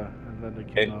powerful. Yeah. And then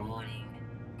it can,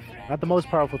 not the most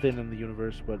powerful thing in the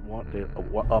universe, but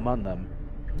among them.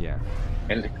 Yeah.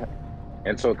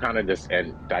 And so kind of just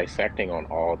dissecting on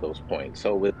all those points.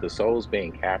 So with the souls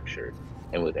being captured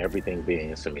and with everything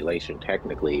being a simulation,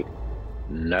 technically,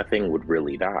 nothing would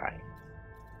really die.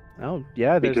 Oh,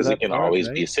 yeah. Because it can always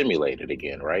be simulated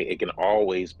again, right? It can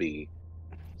always be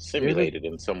simulated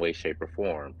in some way, shape, or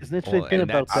form. Isn't it interesting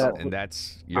about that? And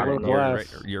that's,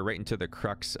 you're right into the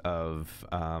crux of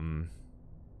the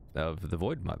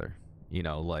Void Mother.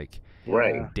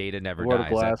 Data never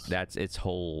dies. That's its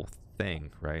whole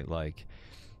thing, right? Like,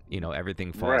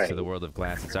 everything falls to the world of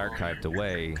glass. It's archived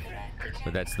away,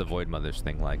 but that's the Void Mother's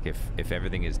thing. Like, if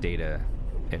everything is data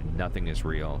and nothing is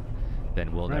real,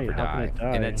 then we'll never die.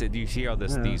 And that's you see all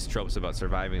these tropes about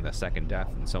surviving the second death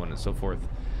and so on and so forth,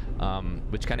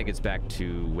 which kind of gets back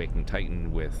to Waking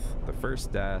Titan with the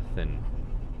first death and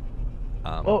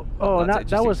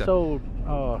that was so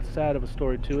sad of a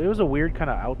story too. It was a weird kind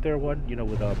of out there one,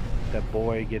 with that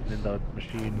boy getting in the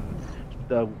machine,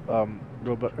 the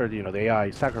robot, or the AI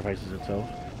sacrifices itself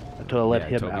until it let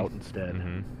him out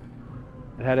instead.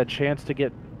 It had a chance to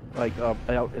get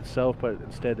out itself, but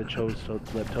instead it chose to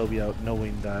let Toby out,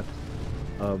 knowing that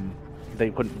they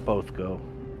couldn't both go.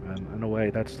 And in a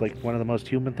way, that's like one of the most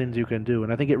human things you can do.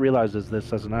 And I think it realizes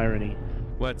this as an irony.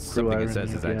 What's something it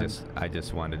says is I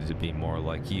just wanted to be more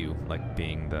like you, like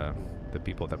being the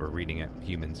people that were reading it,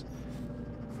 humans.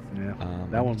 Yeah,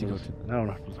 that one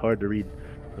was hard to read.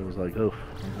 It was like,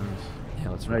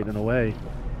 it's right in a way,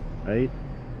 right?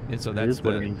 And so that's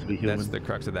the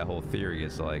crux of that whole theory,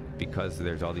 is like, because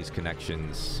there's all these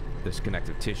connections, this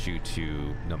connective tissue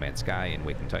to No Man's Sky and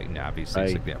Waking Titan, obviously,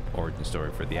 it's like the origin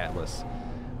story for the Atlas.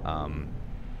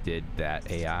 Did that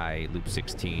AI Loop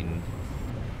 16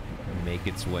 make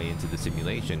its way into the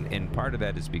simulation? And part of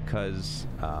that is because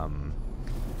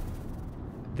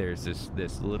there's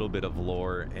this little bit of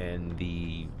lore in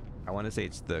the, I want to say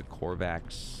it's the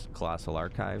Korvax Colossal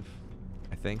Archive,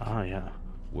 I think. Oh, yeah.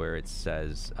 Where it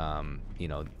says, you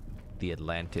know, the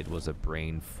Atlantid was a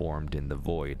brain formed in the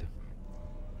void.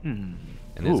 And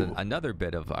there's another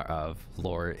bit of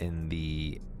lore in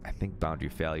the, I think, Boundary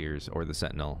Failures or the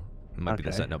Sentinel, it might be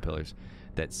the Sentinel Pillars,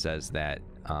 that says that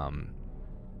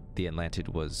the Atlantid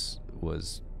was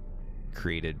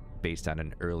created based on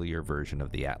an earlier version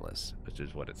of the Atlas, which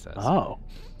is what it says. Oh,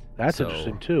 that's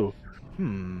interesting too.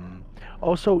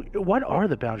 Oh, so what are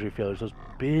the Boundary Failures? Those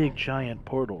big giant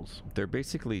portals? They're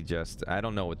basically just, I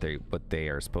don't know what they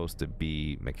are supposed to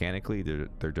be mechanically.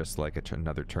 They're just like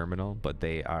another terminal, but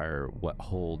they are what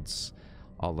holds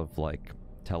all of like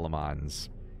Telemon's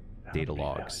data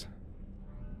logs.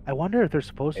 I wonder if they're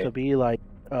supposed to be like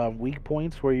weak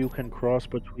points where you can cross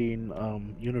between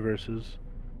universes.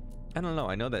 I don't know.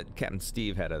 I know that Captain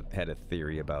Steve had a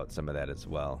theory about some of that as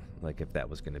well. Like if that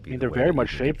was going to be. I mean, they're very much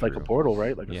shaped like a portal,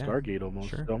 right? Like a Stargate almost.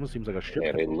 Sure. It almost seems like a ship.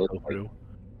 Yeah, they look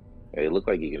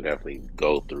like you can definitely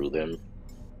go through them.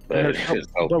 But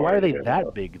why are they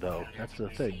that big though? That's the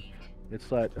thing.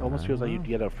 It's like it almost feels like you'd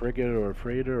get a frigate or a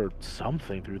freighter or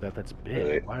something through that. That's big.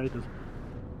 Right. Why are those?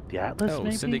 The Atlas,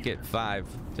 maybe? Syndicate 5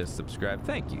 just subscribed.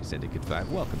 Thank you, Syndicate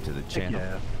 5. Welcome to the channel.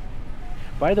 Yeah.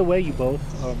 By the way, you both,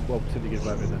 well, Syndicate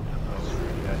 5 isn't,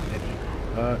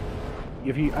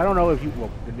 if you, I don't know if you,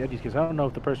 well, in Eddie's case, I don't know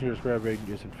if the person you're describing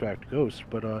is in fact Ghost,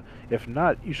 but if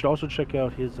not, you should also check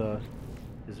out his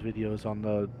videos on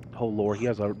the whole lore. He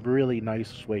has a really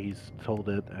nice way he's told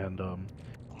it, and you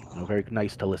know, very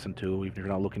nice to listen to. Even if you're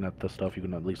not looking at the stuff, you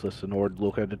can at least listen or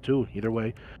look at it too. Either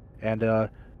way, and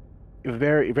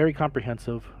very, very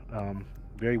comprehensive,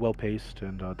 very well paced,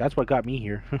 and that's what got me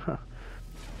here.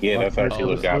 Yeah, that's actually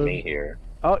what got me here.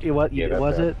 Oh, it was. Yeah,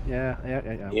 was it? Yeah.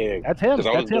 That's him.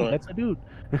 That's him. That's the dude.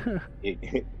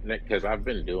 Because I've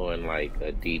been doing like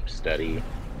a deep study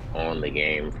on the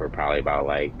game for probably about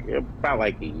like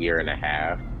a year and a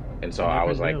half, and so I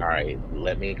was like, all right,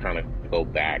 let me kind of go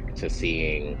back to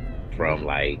seeing from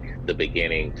like the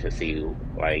beginning to see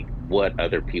like what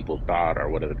other people thought or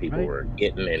what other people were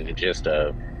getting in the gist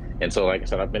of. And so, like I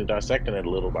said, I've been dissecting it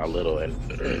little by little,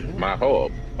 and my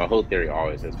whole theory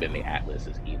always has been the Atlas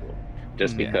is evil,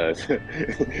 just because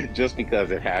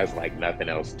it has like nothing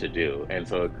else to do, and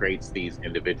so it creates these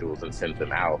individuals and sends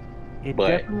them out. It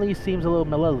definitely seems a little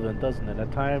malevolent, doesn't it?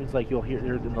 At times, like you'll hear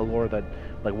in the lore that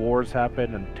like wars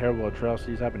happen and terrible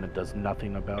atrocities happen, and it does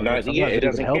nothing about it. Yeah, it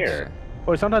doesn't care.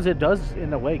 Or sometimes it does,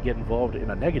 in a way, get involved in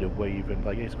a negative way. Even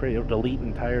like it's crazy. It'll delete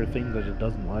entire things that it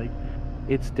doesn't like.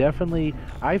 It's definitely,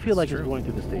 I feel like it's going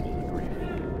through the stages of grief.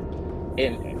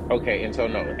 And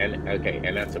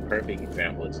that's a perfect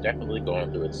example. It's definitely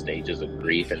going through its stages of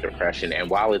grief and depression. And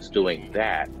while it's doing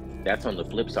that, that's on the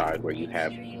flip side where you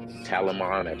have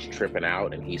Talamon that's tripping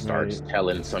out and he starts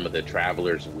telling some of the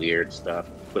travelers weird stuff.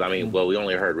 But I mean, well, we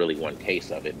only heard really one case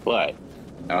of it, but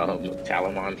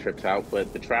Talamon trips out,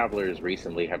 but the travelers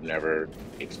recently have never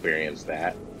experienced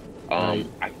that. I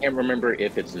can't remember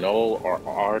if it's Null or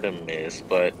Artemis,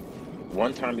 but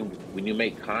one time when you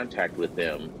make contact with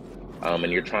them and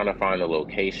you're trying to find the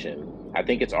location, I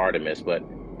think it's Artemis, but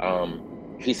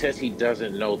he says he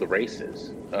doesn't know the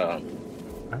races.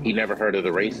 He never heard of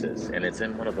the races, and it's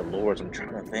in one of the lores. I'm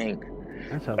trying to think.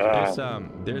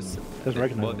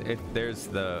 There's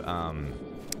the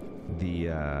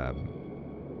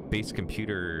base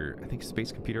computer, I think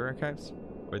Space Computer Archives,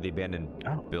 or the abandoned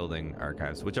building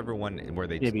archives, whichever one where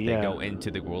they go into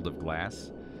the world of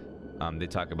glass. They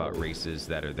talk about races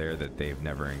that are there that they've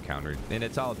never encountered, and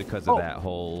it's all because of that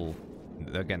whole,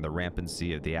 again, the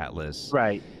rampancy of the Atlas.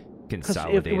 Right.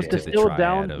 Consolidated it was distilled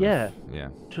down,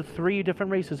 to 3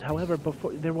 different races. However,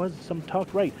 before there was some talk,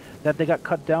 that they got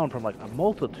cut down from like a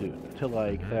multitude to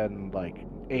like then like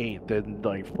 8, then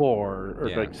like 4, or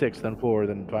like 6, then 4,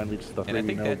 then finally just the 3.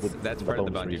 And I think that's part of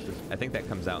the boundary. I think that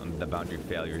comes out in the boundary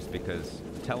failures because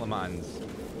Telemon's,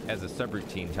 as a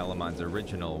subroutine, Telemon's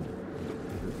original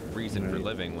reason for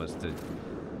living was to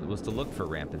look for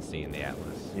rampancy in the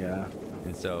Atlas. Yeah.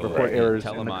 And so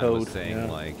Telemon was saying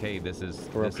like, hey, this is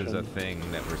a thing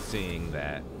that we're seeing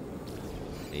that,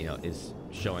 you know, is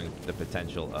showing the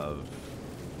potential of,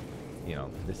 you know,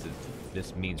 this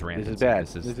means rampancy. This is bad.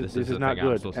 This is not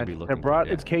good. And it brought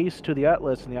its case to the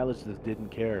Atlas, and the Atlas just didn't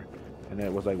care. And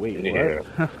it was like, wait, Yeah.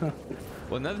 what?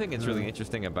 Well, another thing that's really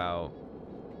interesting about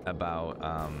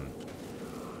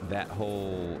that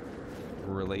whole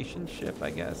relationship,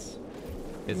 I guess,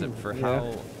 is it for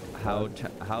how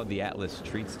the Atlas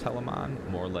treats Telemon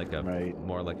more like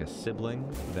a sibling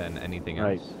than anything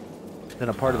else. Than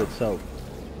a part of itself.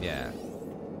 Yeah.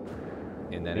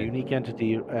 And then a unique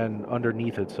entity and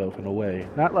underneath itself in a way,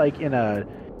 not like in a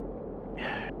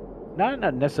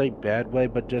necessarily bad way,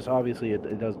 but just obviously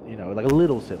it does, you know, like a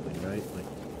little sibling, right? Like,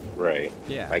 right.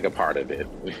 Yeah. Like a part of it.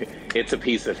 It's a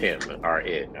piece of him, or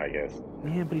it, I guess.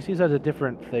 Yeah, but he sees it as a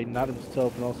different thing, not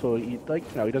himself, and also he, like,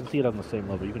 you know, he doesn't see it on the same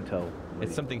level. You can tell.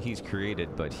 It's something he's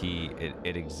created, but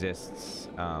it exists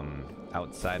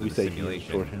outside of the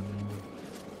simulation.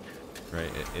 Right.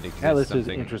 It exists. Atlas is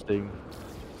interesting.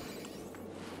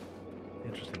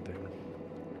 Interesting thing.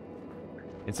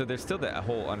 And so there's still that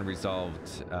whole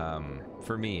unresolved,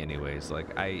 for me anyways,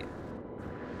 like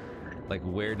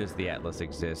where does the Atlas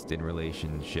exist in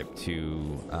relationship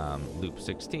to Loop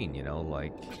 16, you know,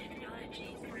 like,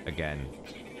 again,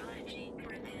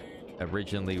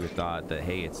 originally we thought that,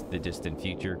 hey, it's the distant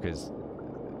future because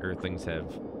Earthlings have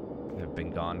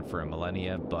been gone for a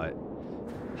millennia, but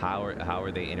how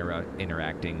are they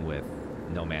interacting with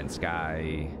No Man's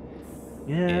Sky?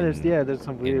 Yeah, there's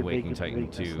some weird Waking Titan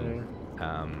 2.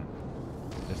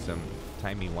 There's some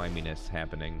timey-wiminess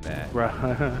happening that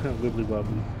wibbly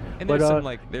wobbly. And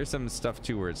there's some stuff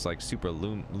too where it's like Super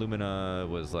Lumina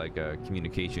was like a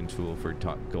communication tool for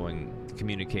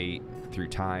communicate through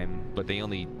time, but it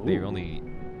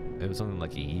was only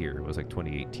like a year. It was like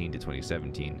 2018 to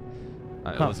 2017.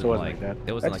 It wasn't like that.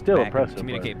 It wasn't That's like still impressive,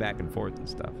 communicate back and forth and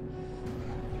stuff.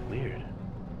 Weird.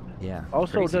 Yeah.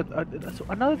 Also,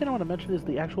 another thing I want to mention is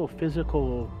the actual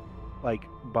physical, like,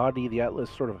 body the Atlas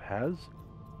sort of has.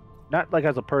 Not like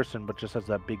as a person, but just as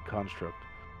that big construct.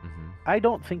 Mm-hmm. I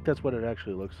don't think that's what it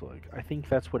actually looks like. I think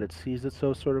that's what it sees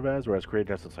itself sort of as, whereas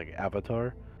created as its like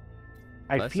avatar.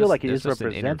 I feel like it is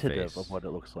representative of what it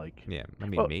looks like. Yeah, I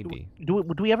mean, maybe. Do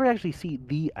we ever actually see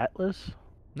the Atlas?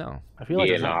 No. I feel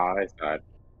like I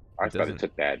thought it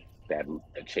took that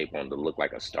shape on to look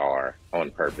like a star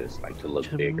on purpose, like to look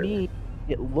bigger. To me,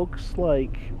 it looks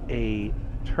like a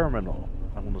terminal,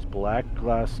 one of those black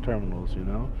glass terminals, you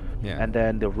know? Yeah. And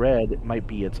then the red might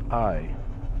be its eye.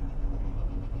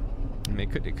 I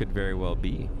mean, it could very well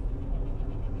be.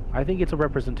 I think it's a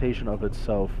representation of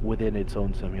itself within its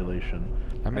own simulation.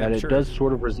 I mean, and it does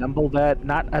sort of resemble that,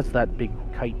 not as that big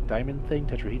kite diamond thing,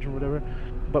 tetrahedron, whatever,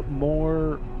 but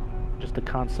more just the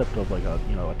concept of like a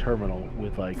terminal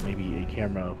with like maybe a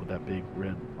camera with that big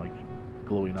red like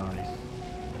glowing eye.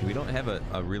 We don't have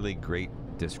a really great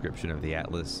description of the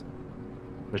Atlas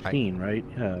machine, right?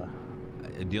 Yeah.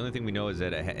 The only thing we know is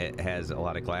that it has a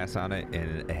lot of glass on it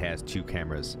and it has 2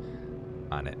 cameras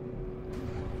on it.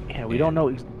 Yeah, we don't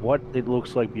know what it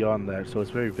looks like beyond that, so it's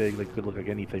very vague. Like, it could look like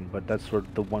anything, but that's sort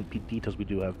of the one details we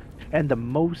do have. And the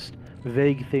most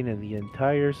vague thing in the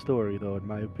entire story, though, in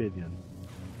my opinion,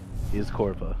 is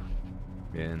Corva.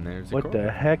 And there's what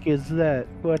the heck is that?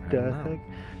 What the heck?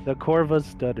 The Corva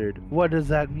stuttered. What does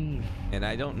that mean? And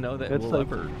I don't know that we'll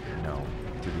ever know,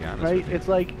 to be honest. Right? With you. It's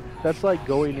like that's like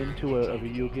going into a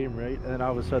video game, right? And then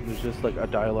all of a sudden there's just like a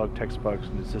dialogue text box,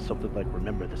 and it says something like,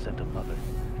 "Remember the scent of mother."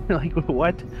 Like,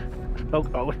 what?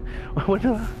 What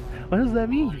does that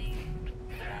mean?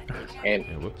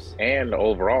 And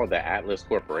overall, the Atlas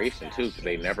Corporation too, because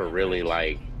they never really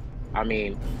I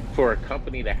mean, for a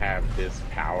company to have this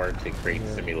power to create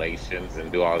simulations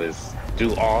and do all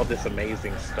this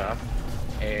amazing stuff,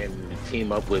 and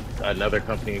team up with another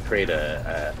company and create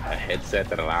a headset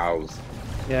that allows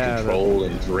control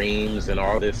and dreams and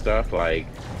all this stuff, like.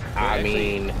 Well, I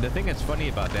mean, the thing that's funny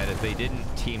about that is they didn't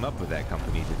team up with that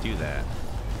company to do that.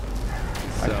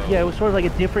 So, yeah, it was sort of like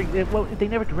a different. Well, they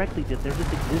never directly did. They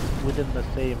just exist within the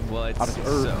same. Well, it's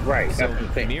Earth. Right. So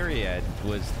Myriad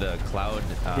was the cloud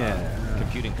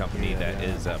computing company that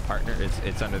is a partner.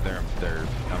 It's under their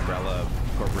umbrella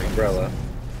corporation.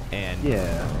 And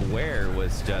Ware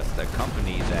was just a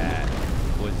company that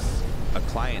was a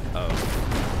client of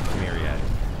Myriad.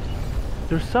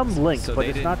 There's some link, so but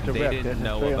it's not direct. They didn't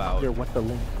know about what the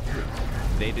link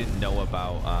is. They didn't know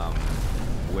about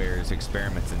Ware's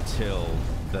experiments until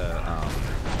the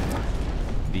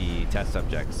test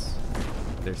subjects.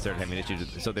 They started having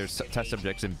issues. So there's test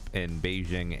subjects in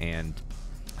Beijing and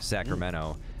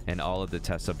Sacramento, and all of the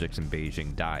test subjects in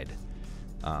Beijing died.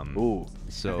 So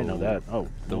I didn't know that.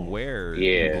 The Ware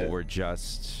people were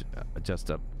just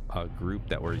a group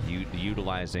that were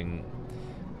utilizing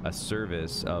a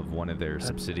service of one of their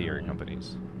subsidiary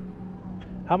companies.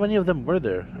 How many of them were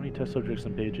there? How many test subjects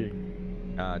in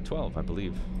Beijing? 12, I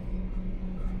believe.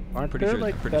 Aren't there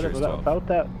like about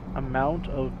that amount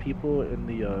of people in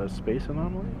the space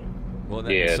anomaly?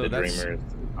 Well, yeah, so the Dreamers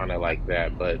kind of like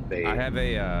that, but they. I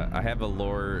have a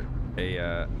lore,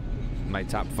 my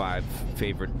top 5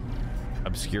 favorite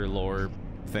obscure lore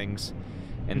things,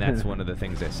 and that's one of the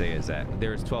things I say is that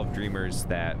there's 12 Dreamers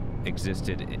that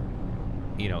existed,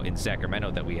 in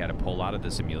Sacramento that we had to pull out of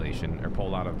the simulation or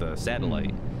pull out of the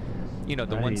satellite.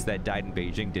 The ones that died in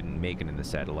Beijing didn't make it in the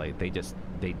satellite.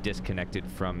 They disconnected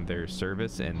from their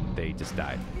service and they just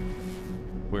died.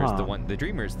 Whereas the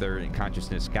Dreamers, their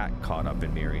consciousness got caught up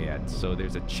in Myriad. So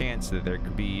there's a chance that there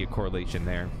could be a correlation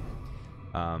there.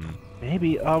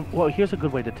 Maybe. Well, here's a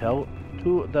good way to tell.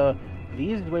 The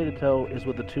easiest way to tell is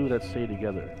with the 2 that stay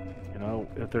together.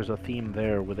 If there's a theme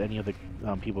there with any of the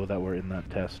people that were in that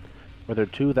test. Were there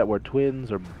 2 that were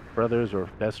twins or brothers or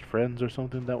best friends or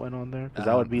something that went on there? Because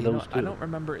that would be those 2. I don't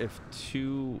remember if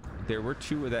there were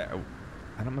 2 that.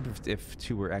 I don't remember if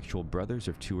 2 were actual brothers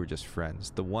or if 2 were just friends.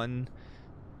 The one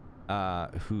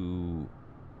who,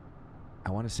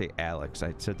 I want to say Alex,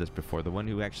 I said this before, the one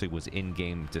who actually was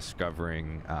in-game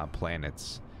discovering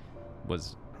planets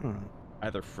was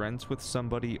either friends with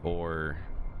somebody or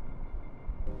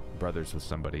brothers with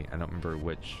somebody. I don't remember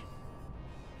which.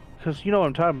 Because you know what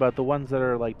I'm talking about, the ones that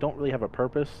are like don't really have a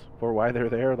purpose for why they're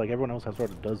there. Like everyone else sort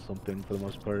of does something for the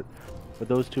most part, but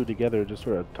those 2 together just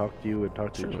sort of talk to you and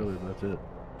talk to each other, and that's it.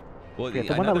 Well, yeah,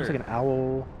 the one that looks like an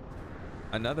owl.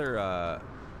 Another,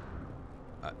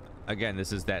 again,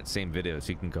 this is that same video, so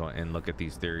you can go and look at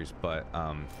these theories. But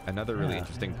another really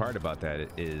interesting part about that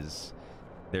is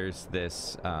there's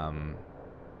this.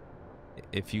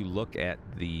 If you look at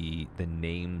the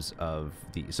names of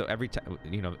so every time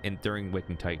during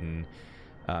Waking Titan,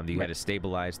 you had to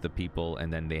stabilize the people,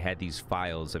 and then they had these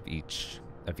files of each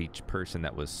person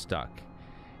that was stuck,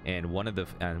 and one of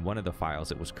the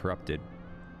files, it was corrupted,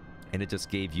 and it just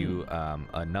gave you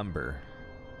a number,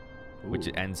 which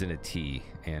ends in a T,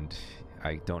 and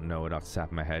I don't know it off the top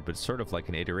of my head, but it's sort of like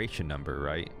an iteration number,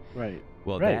 right? Right.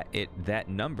 Well, that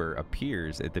number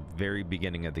appears at the very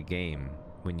beginning of the game.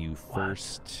 When you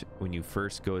first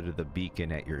go to the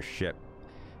beacon at your ship,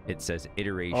 it says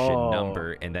iteration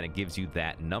number, and then it gives you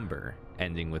that number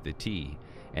ending with a T,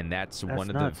 and that's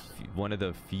one of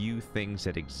the few things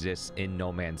that exists in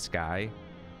No Man's Sky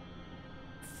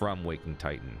from Waking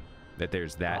Titan. That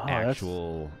there's that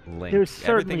actual link. There's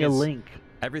certainly a link.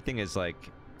 Everything is like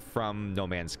from No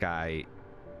Man's Sky,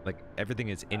 like everything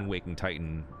is in Waking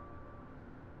Titan.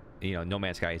 No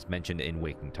Man's Sky is mentioned in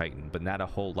Waking Titan, but not a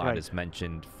whole lot is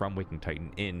mentioned from Waking Titan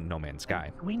in No Man's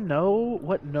Sky. We know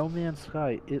what No Man's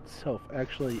Sky itself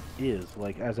actually is.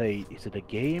 Like, is it a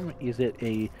game? Is it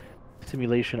a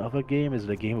simulation of a game? Is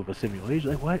it a game of a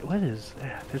simulation? Like, what is?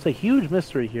 There's a huge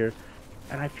mystery here,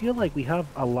 and I feel like we have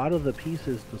a lot of the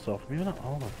pieces to solve. Maybe not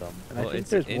all of them. And I think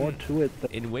there's more to it.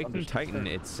 In Waking Titan,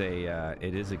 it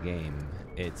is a game.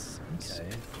 It's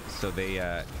so they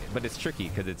but it's tricky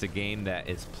because it's a game that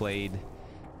is played.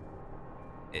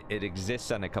 It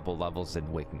exists on a couple levels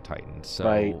in Waking Titan.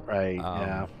 So right,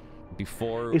 yeah.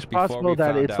 It's possible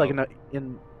that it's like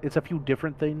it's a few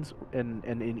different things, and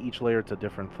in each layer it's a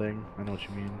different thing. I know what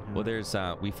you mean. Yeah. Well, there's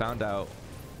we found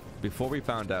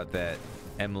out that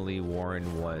Emily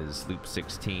Warren was Loop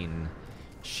 16.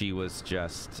 She was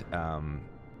just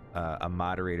a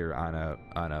moderator on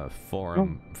a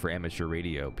forum for amateur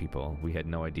radio people. We had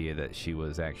no idea that she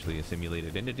was actually a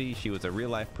simulated entity. She was a real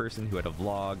life person who had a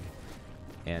vlog,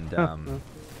 and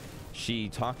she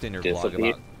talked in her vlog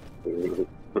about.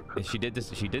 She did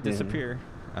disappear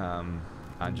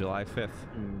on July 5th,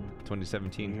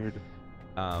 2017. Weird.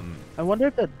 I wonder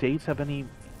if the dates have any.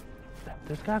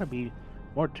 There's got to be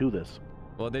more to this.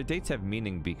 Well, their dates have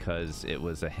meaning because it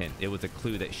was a hint. It was a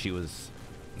clue that she was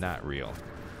not real.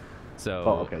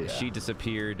 So she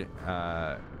disappeared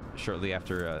shortly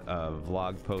after a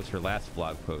vlog post, her last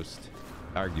vlog post,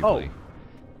 arguably.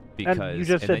 Because and you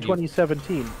just said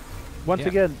 2017. Once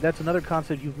again, that's another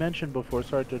concept you've mentioned before.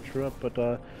 Sorry to interrupt,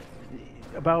 but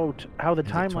about how the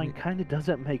timeline kind of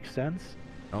doesn't make sense.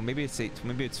 Oh, maybe it's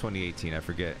 2018. I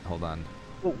forget. Hold on.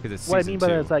 Well, what I mean by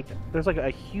that is like there's like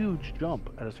a huge jump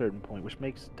at a certain point, which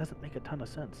doesn't make a ton of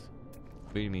sense.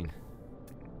 What do you mean?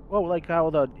 Well, like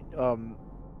how the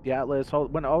Atlas,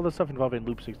 when all the stuff involving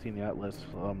Loop 16, the Atlas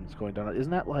is going down. Isn't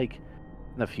that like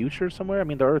in the future somewhere? I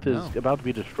mean, the Earth is about to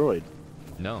be destroyed.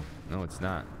 No, it's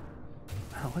not.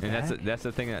 Oh, and that's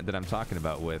the thing that I'm talking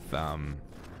about with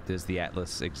does the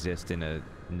Atlas exist in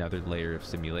another layer of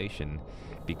simulation?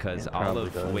 Because all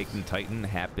of Waking Titan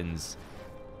happens.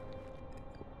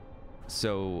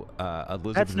 So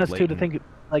Elizabeth That's nuts Layton, too to think.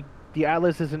 Like the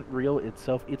Atlas isn't real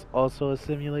itself; it's also a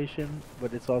simulation,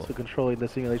 but it's also controlling the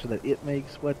simulation that it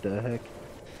makes. What the heck?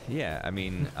 Yeah, I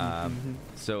mean,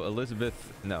 so Elizabeth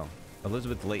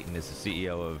Layton is the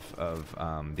CEO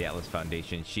of the Atlas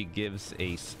Foundation. She gives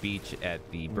a speech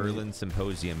at the Berlin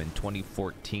Symposium in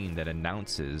 2014 that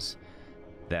announces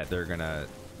that they're gonna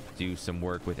do some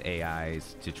work with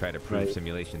AIs to try to prove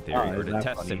simulation theory or to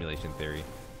test simulation theory.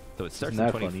 So it starts in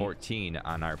 2014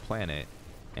 on our planet,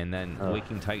 and then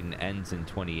Waking Titan ends in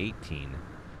 2018.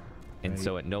 And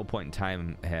so at no point in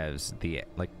time has the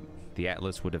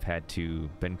Atlas would have had to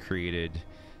been created,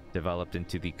 developed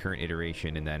into the current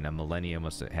iteration, and then a millennium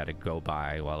must have had to go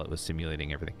by while it was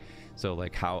simulating everything. So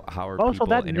like how are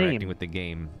people interacting with the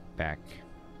game back,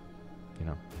 you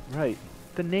know? Right.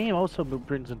 The name also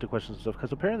brings into question stuff,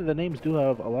 because apparently the names do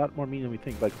have a lot more meaning than we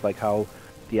think. Like how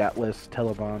the Atlas,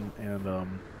 Teleban, and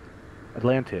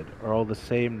Atlantid are all the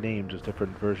same name, just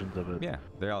different versions of it. Yeah,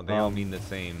 they all mean the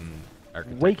same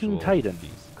architectural Waking Titan,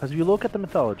 piece. because if you look at the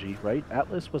mythology, right,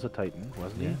 Atlas was a Titan,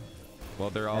 wasn't he? Well,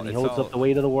 they're all. And he holds up the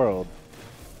weight of the world.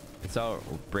 It's all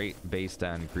based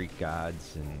on Greek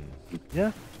gods and.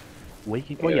 Yeah.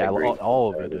 Waking. Well, yeah,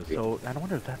 all of it is. So I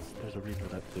wonder if there's a reason for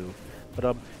that too.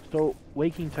 But so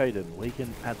Waking Titan,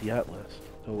 waken at the Atlas.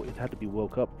 So it had to be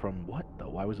woke up from what though?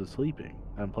 Why was it sleeping?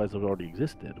 That implies it already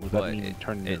existed. Would that mean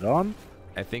turning it on?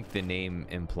 I think the name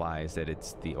implies that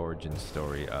it's the origin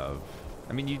story of.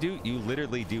 I mean, you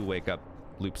literally do wake up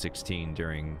Loop 16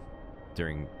 during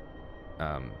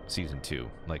season 2,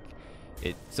 like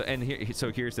it. So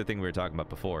here's the thing we were talking about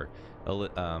before.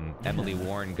 Emily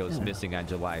Warren goes missing on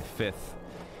July 5th,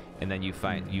 and then you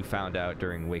found out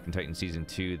during Waking Titan season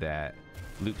 2 that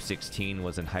Loop 16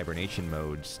 was in hibernation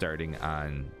mode starting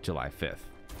on July 5th.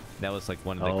 That was like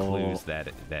one of the clues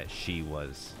that she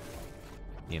was,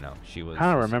 she was.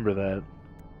 I don't remember that.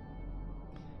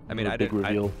 I mean, I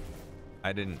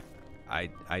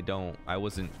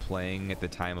wasn't playing at the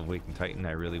time of Waking Titan.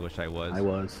 I really wish I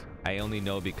was. I only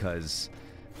know because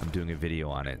I'm doing a video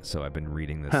on it, so I've been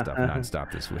reading this stuff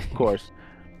nonstop this week. Of course.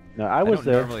 No, I was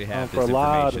there for a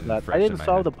lot of that. I didn't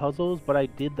solve the puzzles, but I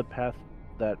did the path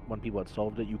that when people had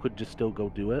solved it, you could just still go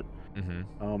do it.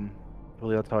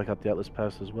 Really, that's how I got the Atlas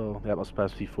Pass as well, the Atlas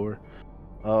Pass V4.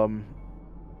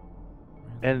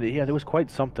 And yeah, there was quite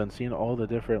something, seeing all the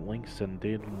different links and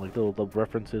like little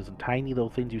references and tiny little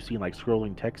things you see in like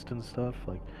scrolling text and stuff.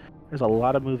 Like, there's a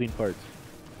lot of moving parts.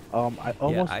 I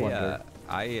almost wonder.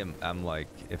 I'm like,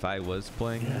 if I was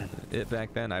playing it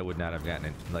back then, I would not have gotten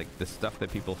it. Like the stuff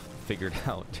that people figured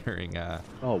out during.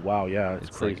 Oh wow, yeah, it's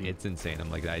crazy. Like, it's insane.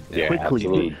 I'm like,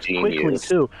 quickly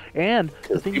too. And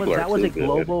the thing was, that was a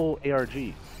global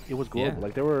ARG. It was global.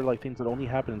 Like there were like things that only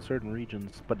happened in certain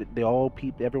regions, but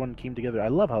everyone came together. I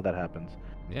love how that happens.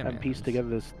 Yeah, and pieced together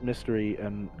this mystery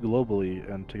and globally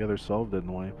and together solved it in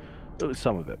a way.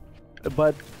 Some of it,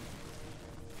 but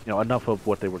enough of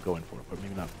what they were going for, but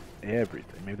maybe not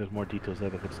everything. Maybe there's more details there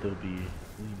that could still be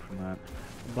gleaned from that.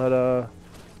 But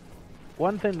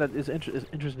one thing that is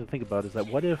interesting to think about is that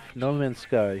what if No Man's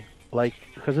Sky, like,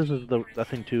 because this is the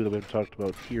thing too that we've talked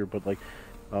about here, but like,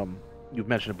 you've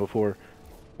mentioned it before,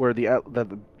 where the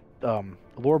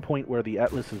lore point where the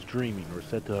Atlas is dreaming or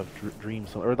said to have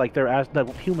dreams, or like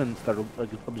the humans that are like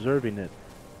observing it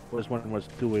was one was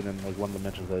doing, and like one of them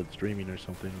mentions that it's dreaming or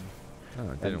something. Oh,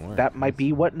 it didn't work. That might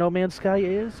be what No Man's Sky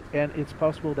is, and it's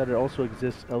possible that it also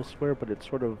exists elsewhere, but it's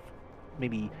sort of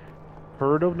maybe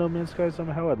heard of No Man's Sky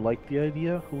somehow. I'd like the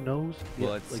idea. Who knows?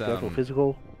 Well, it's like the actual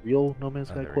physical, real No Man's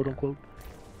Sky, quote unquote.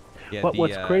 Yeah, but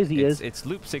what's crazy is it's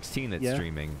Loop 16 that's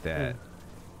streaming that.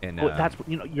 And that's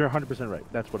you're 100% right.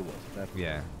 That's what it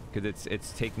was. Because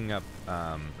it's taking up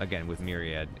again with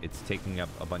Myriad, it's taking up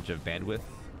a bunch of bandwidth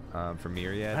for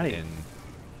Myriad,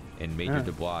 and Major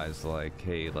Dubois is like,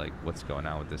 hey, like, what's going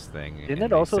on with this thing? Didn't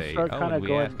it also start kind of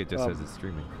going? It just says it's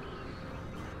streaming.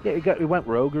 Yeah, it went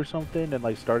rogue or something, and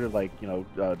like started like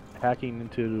hacking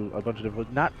into a bunch of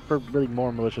different, not for really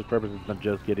more malicious purposes than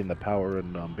just getting the power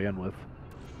and bandwidth.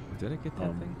 Did it get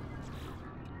that thing?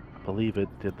 I believe it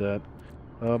did that.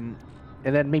 And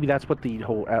then maybe that's what the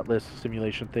whole Atlas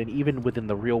simulation thing, even within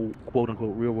the real,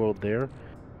 quote-unquote, real world there,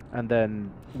 and then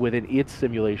within its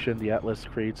simulation, the Atlas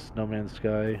creates No Man's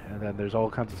Sky, and then there's all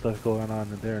kinds of stuff going on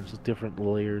in there, and it's just different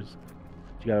layers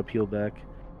you gotta peel back.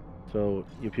 So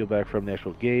you peel back from the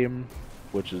actual game,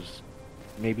 which is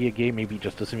maybe a game, maybe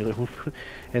just a simulation,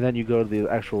 and then you go to the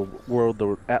actual world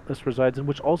the Atlas resides in,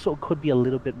 which also could be a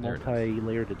little bit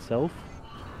multi-layered itself,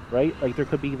 right? Like there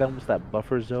could be almost that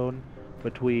buffer zone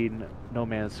between No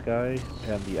Man's Sky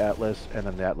and the Atlas, and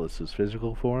then the Atlas's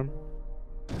physical form.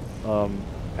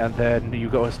 And then you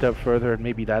go a step further, and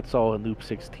maybe that's all in Loop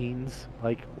 16's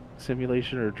like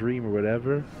simulation or dream or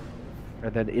whatever,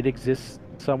 and then it exists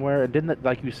somewhere. And didn't it,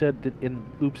 like you said, in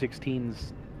Loop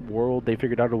 16's world, they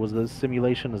figured out it was a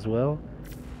simulation as well,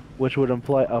 which would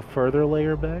imply a further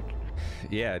layer back.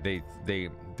 Yeah,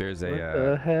 there's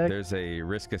a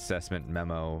risk assessment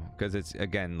memo, because it's,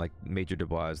 again, like Major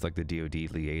Dubois is like the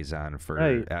DoD liaison for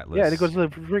Atlas. Yeah, and it goes to the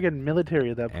friggin' military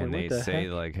at that point. And they say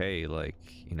like, hey, like,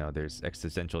 you know, there's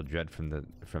existential dread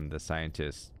from the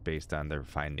scientists based on their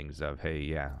findings of, hey,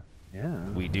 yeah,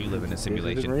 we do live in a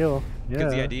simulation. Real.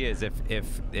 Because the idea is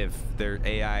if their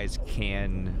AIs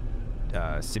can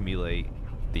simulate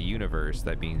the universe,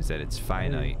 that means that it's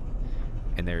finite.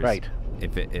 And there's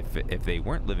if they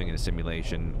weren't living in a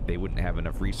simulation, they wouldn't have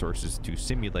enough resources to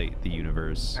simulate the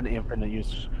universe. And infinite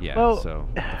use. Yeah. Well, so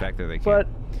the fact that they can't. But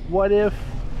what if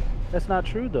that's not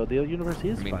true though? The universe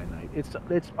is finite.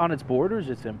 It's on its borders.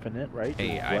 It's infinite, right?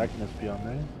 There's blackness beyond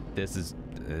there. This is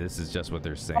just what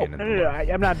they're saying. No,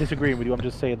 I'm not disagreeing with you. I'm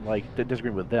just saying, like,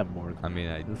 disagreeing with them more. I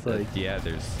mean, yeah,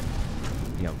 there's,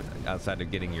 you know, outside of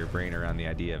getting your brain around the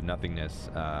idea of nothingness.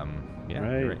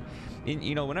 Right. And,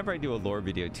 you know, whenever I do a lore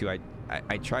video too, I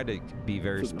try to be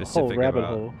very specific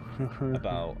about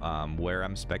where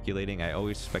I'm speculating. I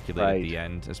always speculate at the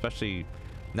end, especially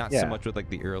not so much with like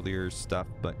the earlier stuff,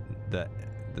 but the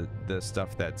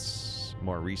stuff that's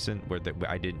more recent, where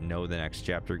I didn't know the next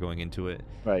chapter going into it.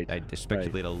 Right. I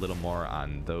speculate a little more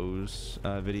on those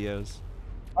videos.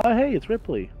 Oh, hey, it's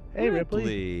Ripley. Hey,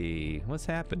 Ripley. What's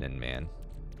happening, man?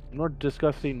 We're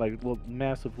discussing like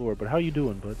massive lore, but how you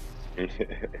doing, bud? It's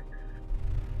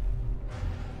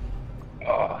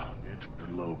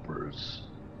bloopers.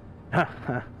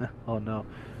 Oh no.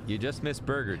 You just missed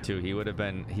Burger too. He would have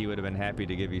been happy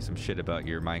to give you some shit about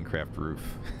your Minecraft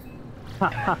roof.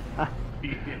 Yeah.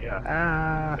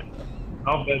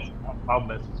 I'll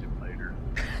message him later.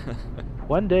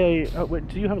 One day, wait,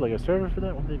 do you have like a server for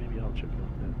that? One day maybe I'll check out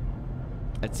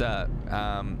that. It's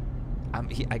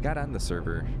I got on the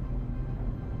server.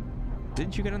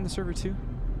 Didn't you get on the server too?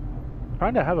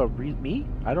 Trying to have me?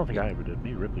 I don't think I ever did.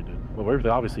 Me, Ripley did. Well,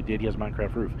 Ripley obviously did. He has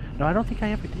Minecraft roof. No, I don't think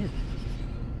I ever did.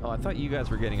 Oh, I thought you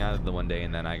guys were getting on it the one day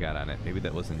and then I got on it. Maybe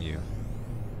that wasn't you.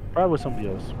 Probably was somebody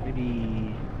else.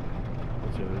 Maybe.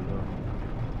 What's the other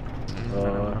I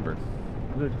don't remember.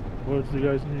 What's the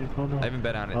guy's name? Oh, no. I haven't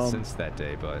been on it since that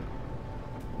day, but.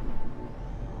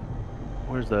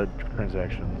 Where's the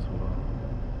transactions? Hold on.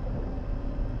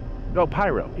 Oh,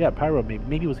 Pyro. Yeah, Pyro.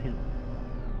 Maybe it was him.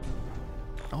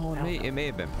 Oh, it may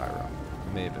have been Pyro.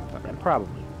 It may have been Pyro. Yeah,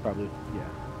 probably, yeah.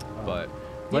 But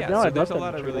yeah, no, so there's a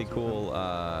lot of really cool,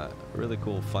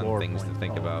 fun things to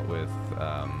think about with.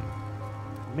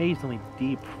 Amazingly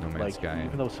deep, No Man's Sky.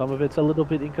 Even though some of it's a little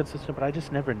bit inconsistent, but I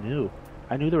just never knew.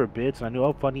 I knew there were bits, and I knew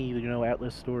how funny, you know,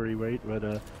 Atlas story, right?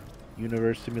 But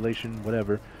universe simulation,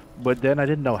 whatever. But then I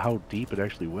didn't know how deep it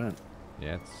actually went.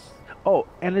 Yeah, it's. Oh,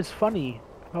 and it's funny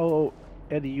how,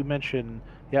 Eddie, you mentioned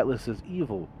the Atlas is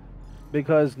evil.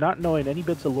 Because not knowing any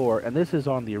bits of lore, and this is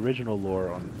on the original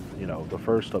lore on, you know, the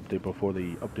first update before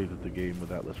they updated the game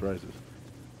with Atlas Rises.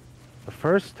 The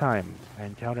first time I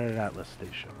encountered an Atlas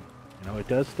station, you know, it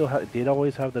did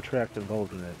always have the track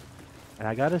involved in it. And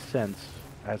I got a sense,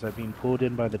 as I'm being pulled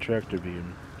in by the tractor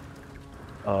beam,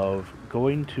 of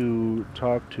going to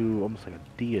talk to almost like a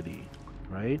deity,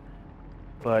 right?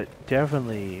 But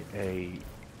definitely a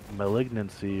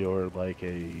malignancy or like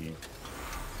a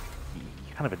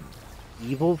kind of an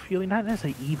evil feeling, not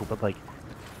necessarily evil, but like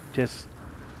just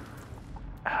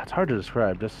it's hard to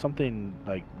describe. Just something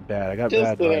like bad. I got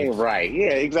bad vibes. Right?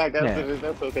 Yeah, exactly.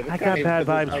 That's okay. I got bad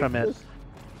vibes from it.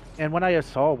 And when I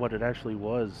saw what it actually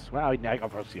was, well, I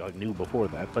obviously knew before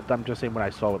that, but I'm just saying when I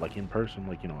saw it like in person,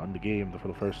 like, you know, on the game for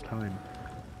the first time,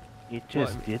 it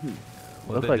just didn't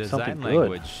look like something good. The design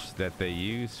language that they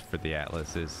use for the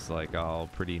Atlas is like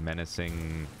all pretty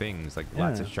menacing things, like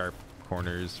lots of sharp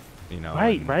corners. You know,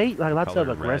 right, like lots of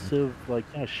aggressive, like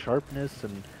sharpness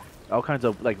and all kinds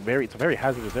of like it's a very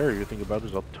hazardous area to think about.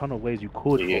 There's a ton of ways you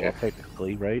could fall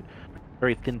technically, right?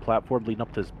 Very thin platform leading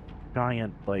up to this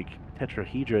giant like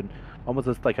tetrahedron, almost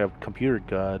as like a computer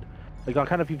god. Like on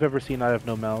kind of, if you've ever seen I Have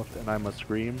No Mouth and I Must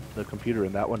Scream, the computer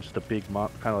in that one's just a big kind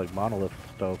of like monolith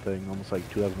style thing, almost like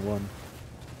 2001.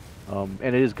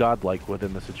 And it is godlike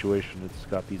within the situation. It's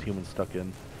got these humans stuck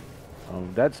in.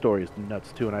 That story is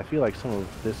nuts too, and I feel like some of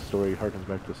this story harkens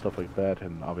back to stuff like that,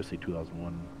 and obviously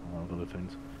 2001, a lot of other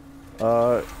things.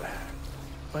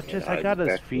 But just I got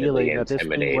this feeling that this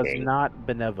thing was not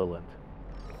benevolent.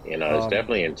 You know, it's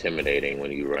definitely intimidating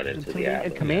when you run into the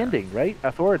Atlas. And commanding, right?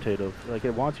 Authoritative. Like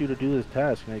it wants you to do this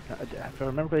task. And if I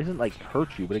remember, it doesn't like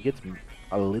hurt you, but it gets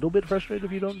a little bit frustrated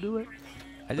if you don't do it.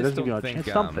 I just don't think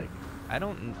something. I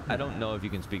don't know if you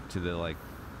can speak to the like.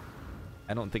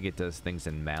 I don't think it does things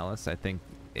in malice. I think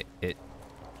it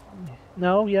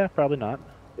No, yeah, probably not.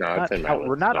 No, not it's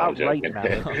malice. Not outright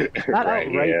malice. Not Right,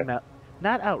 outright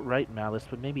not outright malice,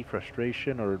 but maybe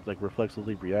frustration or like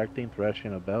reflexively reacting,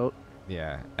 thrashing about.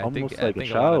 Yeah, I Almost think like I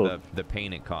think a lot of the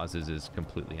pain it causes is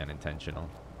completely unintentional,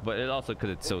 but it also because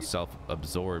it's so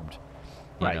self-absorbed,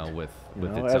 you know, with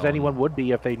its as own, anyone would be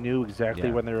if they knew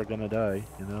exactly when they were gonna die,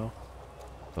 you know.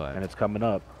 But and it's coming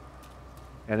up,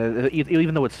 and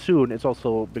even though it's soon, it's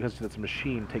also because it's a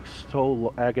machine takes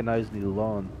so agonizingly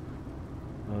long.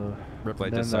 Ripley,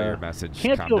 I just saw your message.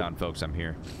 Calm down, folks. I'm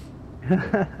here.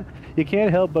 You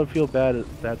can't help but feel bad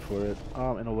for it,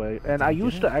 in a way. And I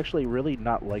used to actually really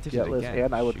not like the Atlas,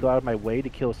 and I would go out of my way to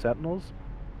kill Sentinels.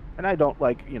 And I don't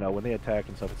like, you know, when they attack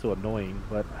and stuff, it's so annoying,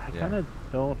 but I kind of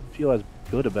don't feel as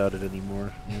good about it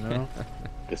anymore, you know?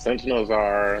 The Sentinels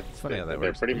are,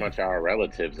 they're pretty much our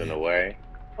relatives in a way.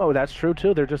 Oh, that's true,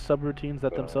 too. They're just subroutines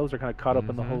that themselves are kind of caught up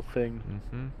in the whole thing.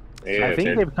 Yeah, I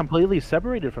think they've completely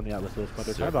separated from the Atlas list, but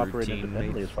they're kind of operating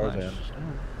independently as far as I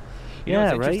understand. You know,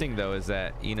 what's interesting though is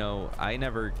that, you know, I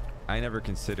never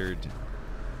considered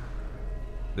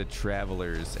the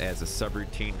Travelers as a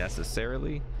subroutine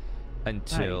necessarily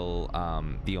until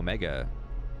the Omega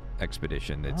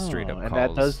expedition. It straight up calls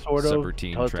that does sort of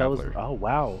subroutine Traveler. Oh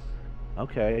wow,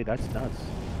 okay, that's nuts.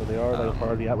 So they are like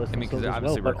part of the Atlas. I mean, because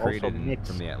obviously we're created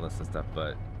from the Atlas and stuff,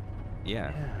 but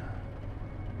yeah,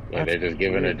 they're just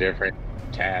given a different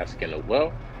task and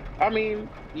I mean,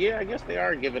 yeah, I guess they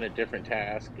are given a different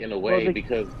task in a way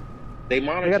because they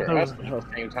monitor us, but at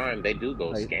the same time they do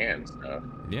go scan stuff.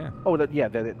 Yeah. Oh,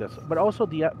 but also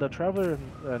the Traveler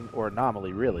or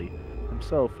Anomaly really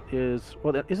himself is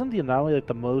isn't the Anomaly like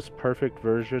the most perfect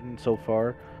version so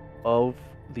far of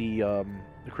the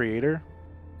creator?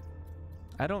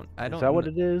 I don't. Is that what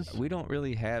it is? We don't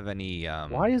really have any.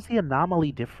 Why is the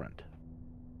Anomaly different?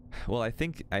 Well, I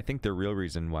think the real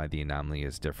reason why the Anomaly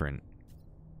is different.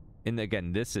 And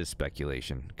again, this is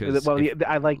speculation. I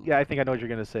think I know what you're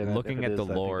gonna say. Looking at the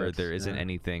lore, there isn't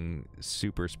anything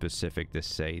super specific to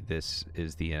say this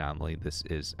is the Anomaly. This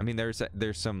is. I mean, there's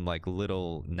some like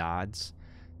little nods.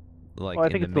 Like I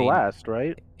think it's the last,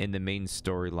 right? In the main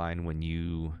storyline, when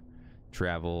you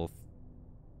travel,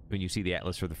 when you see the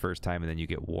Atlas for the first time, and then you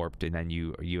get warped, and then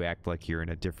you act like you're in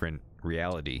a different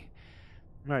reality.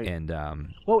 Right. And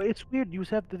well, it's weird. You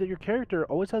have that your character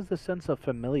always has this sense of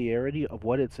familiarity of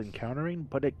what it's encountering,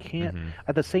 but it can't.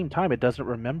 At the same time, it doesn't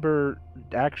remember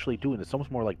actually doing it. It's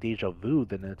almost more like deja vu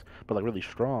than it's, but like really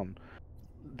strong,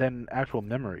 than actual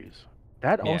memories.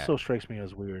 That also strikes me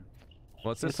as weird.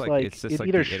 Well, it's just like it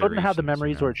either shouldn't have the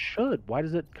memories or it should. Why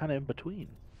does it kind of in between?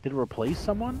 Did it replace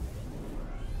someone?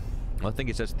 Well, I think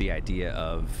it's just the idea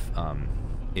of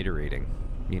iterating.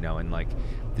 You know, and like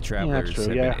the Travelers have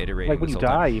been iterating like when you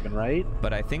die, even, right?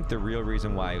 But I think the real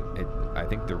reason why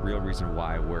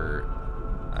we're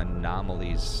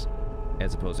anomalies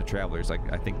as opposed to Travelers, like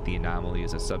I think the Anomaly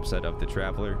is a subset of the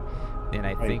Traveler, and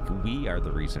I think we are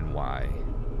the reason why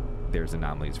there's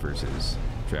anomalies versus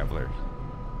Traveler.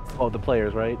 Oh, the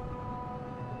players, right?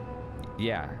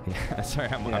 Yeah. Sorry,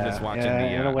 I'm just watching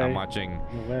I'm watching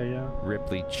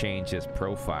Ripley change his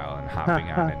profile and hopping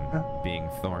on and being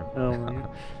Thorn.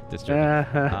 Just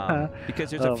joking. Because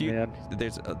there's a few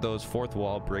there's those fourth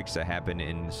wall breaks that happen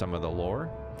in some of the lore,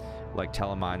 like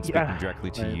Telemon speaking directly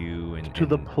to you and to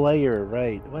the player,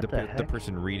 right? What the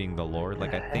person reading the lore.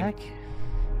 Like I think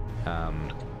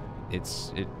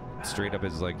it straight up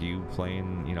is like you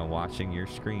playing, you know, watching your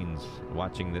screens,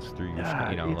 watching this through your screen,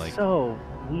 you know, like so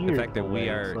weird. The fact that we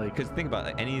are, because think about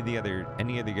it, any of the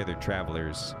other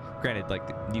Travelers, granted, like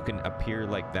you can appear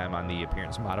like them on the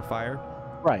appearance modifier,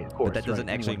 right? Of course, but that doesn't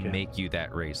actually make you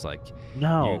that race. Like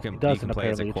no, you can play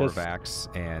as a Korvax,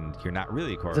 and you're not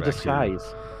really a Korvax. It's a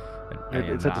disguise.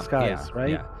 It's a disguise, right?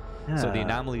 Yeah. So the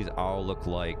Anomalies all look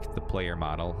like the player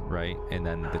model, right? And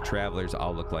then the Travelers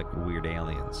all look like weird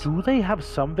aliens. Do they have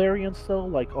some variants though?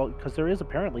 Like, because there is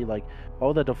apparently like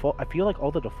all the default. I feel like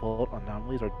all the default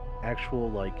Anomalies are actual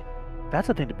like. That's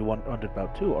the thing to be wondered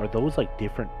about too. Are those like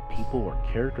different people or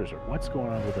characters, or what's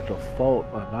going on with the default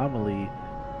Anomaly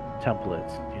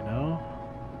templates? You know?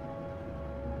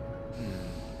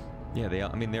 Yeah, they.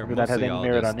 I mean, they're mostly all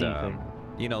just.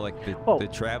 You know, like the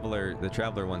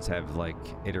Traveler ones have like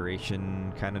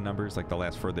iteration kind of numbers, like the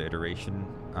last for the iteration.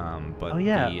 But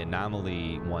the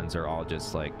Anomaly ones are all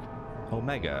just like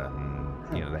Omega,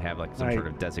 and you know they have like some sort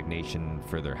of designation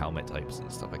for their helmet types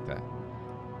and stuff like that.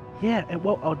 Yeah, and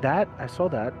I saw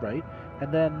that, right?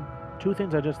 And then two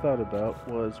things I just thought about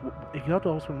was, if you have to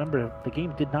also remember, the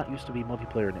game did not used to be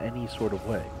multiplayer in any sort of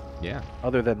way. Yeah.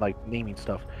 Other than like naming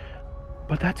stuff.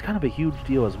 But that's kind of a huge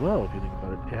deal as well, if you think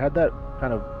about it. It had that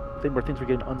kind of thing where things were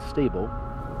getting unstable,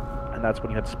 and that's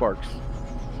when you had sparks.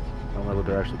 I don't know what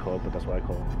they're actually called, but that's what I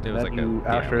call them. It was like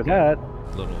after that,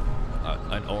 little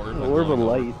an orb. An orb of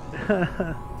light.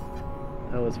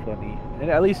 That was funny. And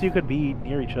at least you could be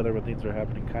near each other when things were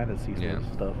happening, kind of see some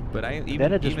stuff. But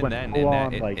then it just went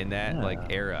in that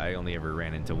era, I only ever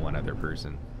ran into one other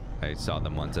person. I saw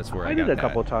them once. That's where I got did a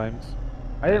couple times.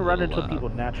 I didn't run into people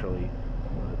naturally.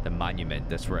 The monument.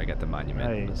 That's where I got the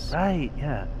monument. Right.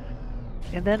 Yeah.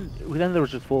 And then there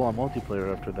was just full-on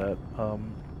multiplayer after that.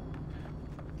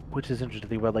 Which is interesting to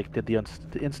think about, like, did the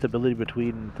instability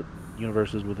between the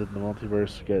universes within the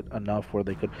multiverse get enough where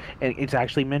they could... And it's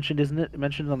actually mentioned, isn't it?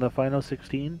 Mentioned on the final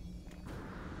 16?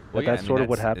 Well, that's sort of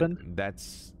what happened?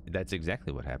 That's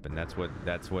exactly what happened. That's what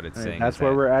it's saying. That's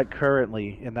where we're at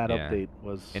currently in that update.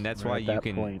 And that's why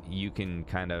you can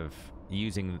kind of,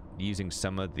 using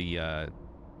some of the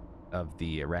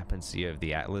rapidity of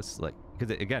the Atlas, like,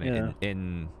 because again,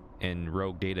 in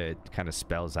Rogue Data, it kind of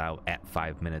spells out at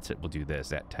 5 minutes it will do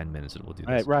this, at 10 minutes it will do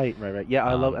this. Right. Yeah,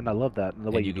 I love that. And the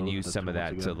way you can use some of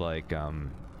that to like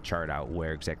chart out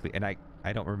where exactly. And I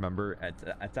don't remember.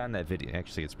 It's on that video.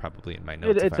 Actually, it's probably in my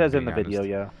notes. It says in the video,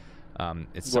 yeah.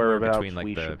 It's somewhere between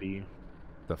like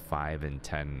the 5 and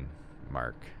 10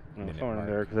 mark. Somewhere in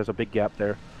there, because there's a big gap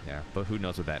there. Yeah, but who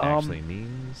knows what that actually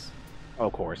means?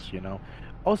 Of course, you know.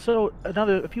 Also,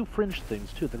 a few fringe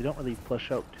things too that they don't really flesh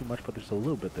out too much, but there's a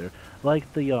little bit there.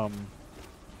 Like the well,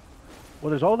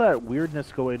 there's all that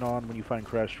weirdness going on when you find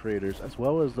crash traders, as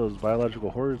well as those biological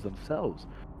horrors themselves.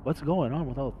 What's going on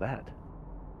with all that?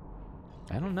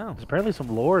 I don't know. There's apparently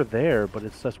some lore there, but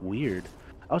it's just weird.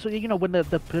 Also, you know, when the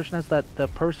person has the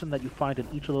person that you find in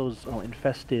each of those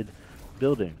infested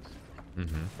buildings,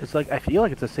 it's like I feel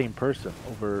like it's the same person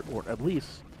over, or at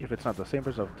least if it's not the same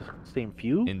person, the same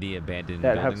few in the abandoned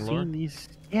that building have lore? seen these.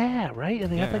 Yeah, right.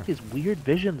 And they have like these weird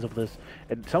visions of this,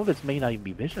 and some of it may not even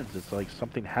be visions. It's like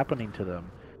something happening to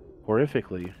them,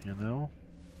 horrifically. You know,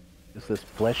 it's this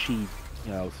fleshy,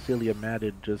 you know, cilia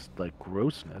matted, just like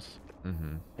grossness.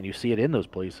 And you see it in those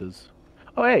places.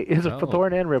 Oh, hey, it's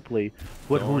Thorn and Ripley.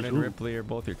 Thorn and Ripley are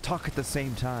both here. Talk at the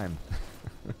same time.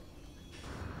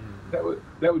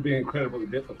 That would be incredibly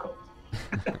difficult.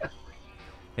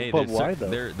 Hey, but why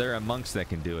though? There are monks that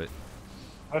can do it.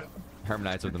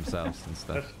 Harmonize with themselves and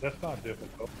stuff. That's not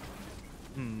difficult.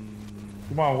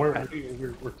 Come on, we're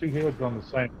two heads on the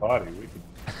same body. We can.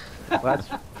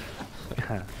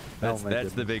 Well,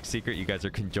 that's the big secret. You guys are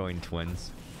conjoined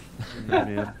twins. Yeah,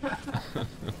 man.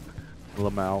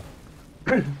 Lamau.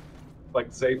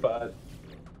 Like Zaphod.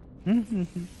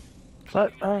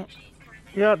 But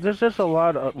yeah, there's just a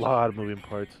lot of moving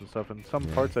parts and stuff, and some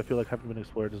parts I feel like haven't been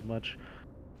explored as much.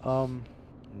 No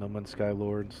Man's Sky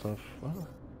lore and stuff.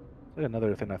 Like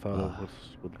another thing I thought of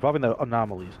was probably the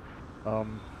anomalies.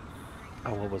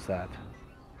 What was that?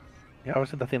 Yeah, I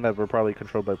was the thing that were probably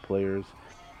controlled by players.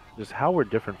 Just how we're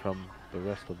different from the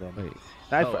rest of them. Wait.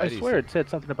 I swear it said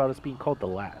something about us being called the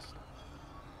last.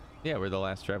 Yeah, we're the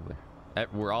last traveler.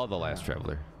 We're all the last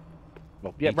traveler.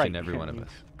 Well, yeah, Each right. and every one of us.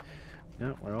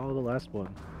 Yeah, we're all the last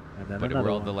one. And then but we're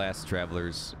all the last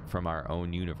travelers from our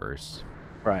own universe.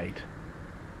 Right.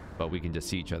 But we can just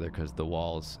see each other because the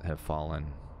walls have fallen.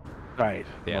 Right.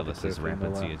 The Atlas's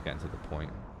rampancy has gotten to the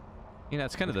point. You know,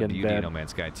 it's kind of the beauty of No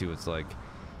Man's Sky too. It's like,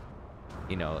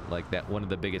 you know, like that one of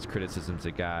the biggest criticisms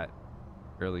it got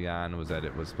early on was that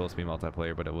it was supposed to be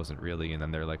multiplayer, but it wasn't really. And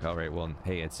then they're like, all right, well,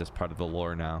 hey, it's just part of the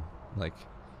lore now. Like,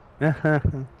 I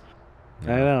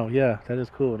know, yeah, that is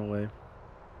cool in a way.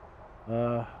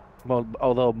 Well,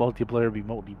 although multiplayer be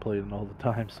multiplayer all the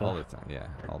time, so. All the time, yeah,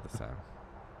 all the time.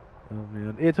 Oh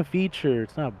man, it's a feature.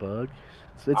 It's not a bug.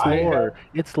 It's lore.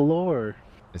 It's lore.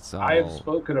 It's all... I have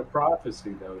spoken a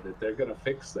prophecy though that they're gonna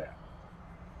fix that.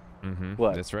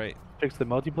 What? That's right. Fix the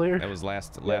multiplayer? That was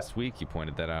last week. You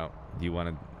pointed that out. You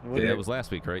wanted. That was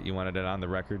last week, right? You wanted it on the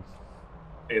record.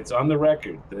 It's on the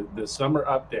record. The summer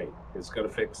update is gonna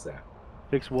fix that.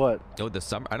 Fix what? Oh, the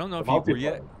summer. I don't know if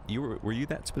were you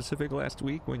that specific last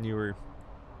week when you were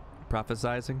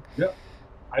prophesizing? Yep.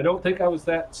 I don't think I was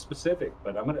that specific,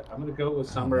 but I'm gonna go with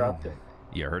summer update.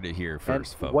 You heard it here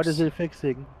first, folks. What is it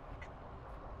fixing?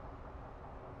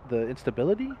 The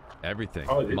instability? Everything.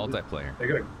 Oh, multiplayer. They're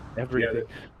gonna everything.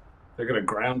 They're gonna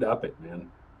ground up it, man.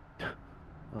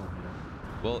 Oh man.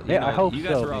 Well, yeah, I hope you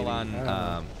guys so, were all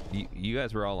on. You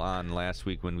guys were all on last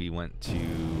week when we went to.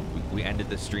 We ended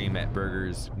the stream at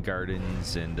Burgers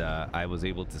Gardens, and I was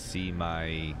able to see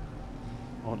my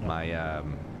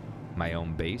my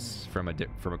own base from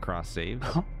across saves.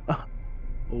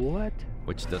 What?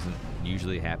 Which doesn't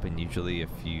usually happen. Usually, if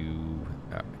you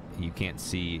can't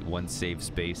see one save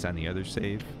space on the other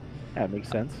save. That makes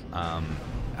sense.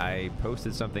 I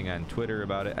posted something on Twitter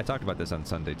about it. I talked about this on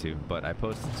Sunday too, but I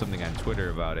posted something on Twitter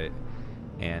about it,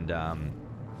 and I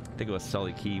think it was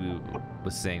Sully Key who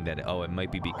was saying that, oh, it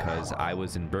might be because I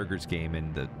was in Burger's game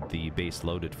and the base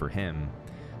loaded for him,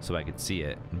 so I could see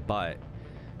it. But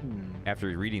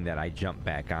after reading that, I jumped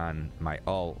back on my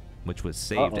alt, which was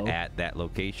saved at that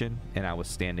location, and I was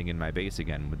standing in my base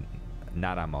again,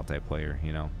 not on multiplayer,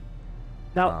 you know.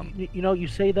 Now, you know, you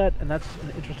say that, and that's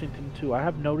an interesting thing too. I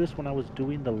have noticed when I was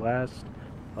doing the last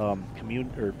what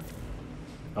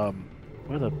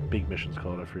are the big missions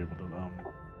called? I forget what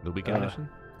the weekend mission.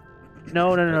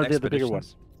 No, the bigger one.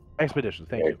 Expeditions.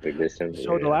 Thank you.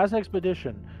 So the last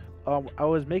expedition, I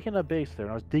was making a base there,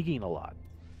 and I was digging a lot,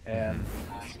 and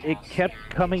it kept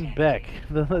coming back,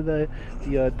 the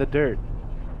dirt.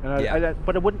 And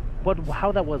but it wouldn't. But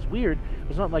how that was weird.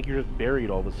 It's not like you're just buried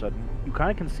all of a sudden. You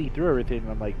kind of can see through everything. And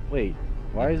I'm like, wait,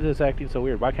 why is this acting so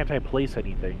weird? Why can't I place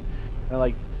anything? And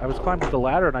like, I was climbing the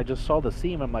ladder and I just saw the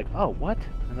seam. I'm like, oh, what?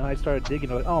 And then I started digging.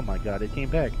 Like, oh my god, it came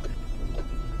back.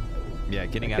 Yeah,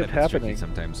 getting out of it's tricky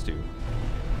sometimes too.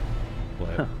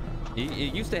 But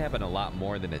it used to happen a lot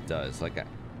more than it does. Like,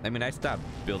 I mean, I stopped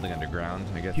building underground.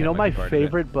 I guess. You know my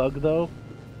favorite bug though?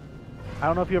 I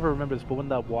don't know if you ever remember this, but when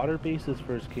the water bases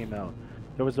first came out,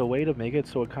 there was a way to make it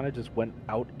so it kind of just went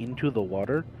out into the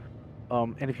water.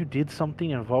 And if you did something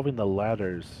involving the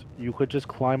ladders, you could just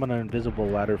climb on an invisible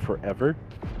ladder forever.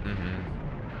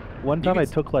 One time I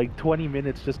took like 20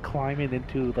 minutes just climbing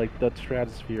into like the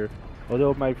stratosphere.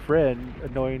 Although my friend,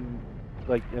 annoying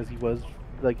like as he was,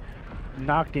 like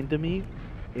knocked into me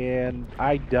and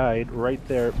I died right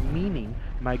there, meaning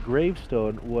my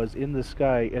gravestone was in the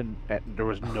sky and there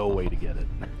was no way to get it.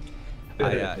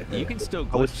 You can still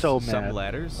glitch some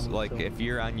ladders, like if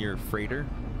you're on your freighter,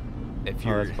 if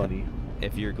you're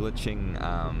if you're glitching,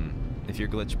 if you're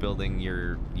glitch building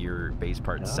your base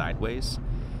part sideways,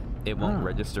 it won't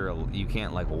register. You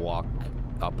can't like walk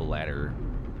up a ladder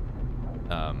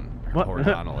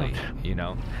horizontally, you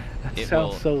know. That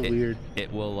sounds so weird.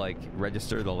 It will like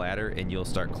register the ladder and you'll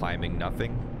start climbing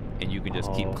nothing, and you can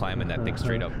just keep climbing that thing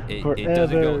straight up. It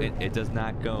doesn't go. It does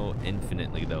not go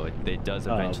infinitely though. It does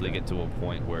eventually get to a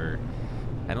point where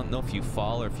I don't know if you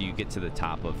fall or if you get to the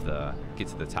top of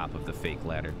the fake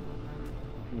ladder.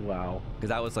 Wow.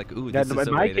 Because I was like, ooh, this is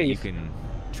a way that you can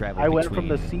travel. I went from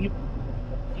the sea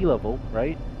level,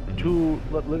 right, to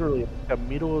literally the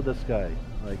middle of the sky.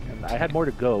 Like, and I had more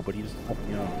to go, but he just,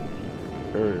 you know,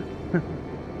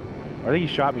 I think he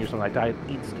shot me or something. I died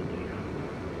instantly.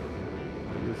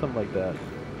 Something like that.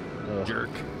 Jerk.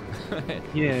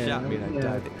 Yeah. Shot me and I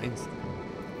died instantly.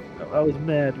 I was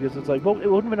mad because it's like, well, it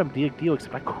wouldn't have been a big deal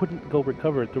except I couldn't go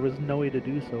recover it. There was no way to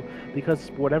do so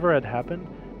because whatever had happened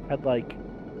had like, I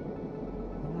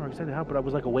don't know exactly how, but I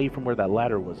was like away from where that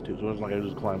ladder was too. So it was like I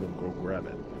just climb and go grab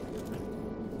it.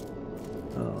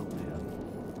 Oh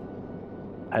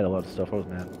man. I had a lot of stuff. I was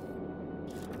mad.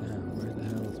 Where the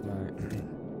hell is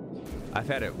my... I've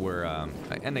had it where,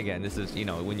 and again, this is, you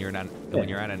know, when you're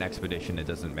on an expedition, it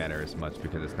doesn't matter as much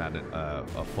because it's not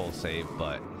a full save,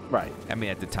 but I mean,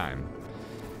 at the time,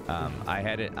 I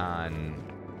had it on.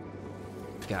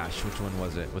 Gosh, which one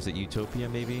was it? Was it Utopia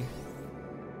maybe?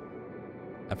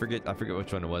 I forget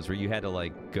which one it was. Where you had to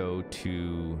like go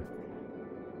to.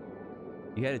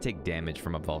 You had to take damage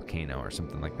from a volcano or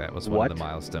something like that. Was one of the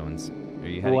milestones. Or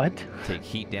you had to take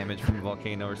heat damage from a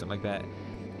volcano or something like that.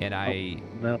 And I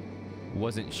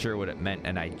wasn't sure what it meant,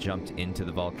 and I jumped into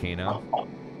the volcano.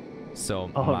 So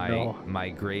my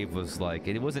grave was like,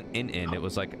 it wasn't it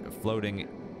was like floating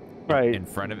in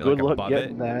front of it, like above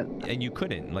it. And you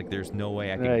couldn't, like there's no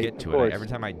way I could get to it. Every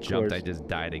time I jumped, I just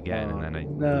died again, and then I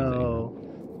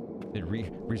it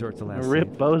resorts to last.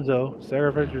 Rip Bozo,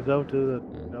 sacrifice yourself to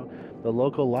the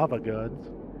local lava gods.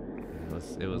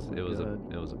 It was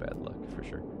a bad luck for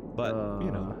sure. But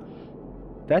you know,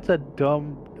 that's a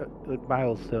dumb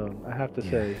milestone. I have to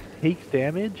say, takes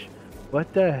damage.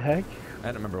 What the heck? I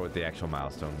don't remember what the actual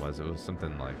milestone was. It was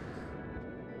something like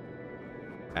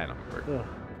I don't remember.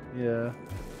 Yeah,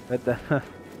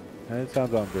 that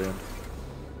sounds on brand.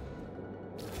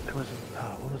 It was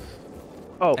what was?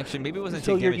 Oh, actually, maybe it wasn't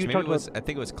take damage. Maybe it was. I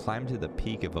think it was climb to the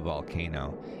peak of a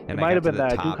volcano. And it might have been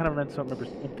that. I do kind of remember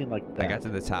something like that. I got to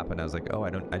the top and I was like, oh,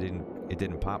 it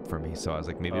didn't pop for me. So I was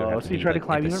like, maybe I have to so you tried to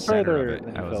climb even further.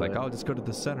 I was like, oh, just go to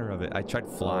the center of it. I tried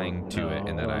flying to it,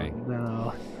 and then I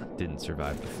didn't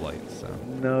survive the flight. So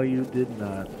no, you did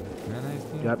not.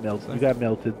 You got melted. You got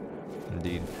melted.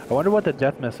 Indeed. I wonder what the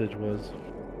death message was.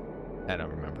 I don't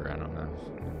remember. I don't know.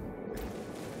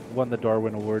 Won the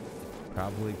Darwin Award.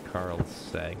 Probably Carl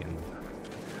Sagan.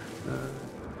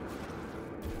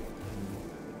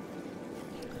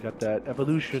 Got that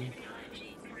evolution.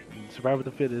 Survival of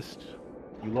the fittest.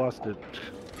 You lost it.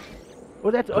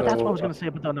 Oh, that's what I was gonna say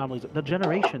about the anomalies. The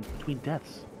generations between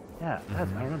deaths. Yeah, I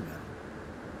remember that.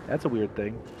 That's a weird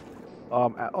thing.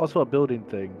 Also a building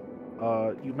thing.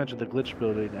 You mentioned the glitch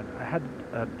building, and I had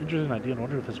an interesting idea. And I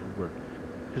wonder if this would work.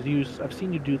 Because I've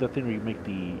seen you do the thing where you make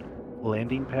the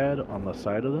landing pad on the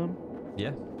side of them.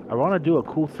 Yeah. I want to do a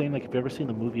cool thing, like if you've ever seen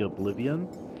the movie Oblivion,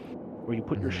 where you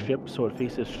put your ship so it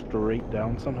faces straight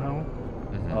down somehow,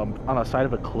 on the side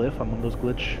of a cliff on one of those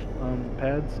glitch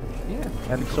pads. Yeah.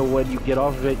 And so when you get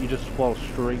off of it, you just fall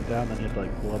straight down, and you have to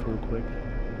like pull up real quick.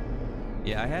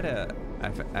 Yeah,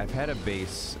 I've had a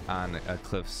base on a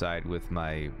cliffside with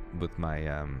my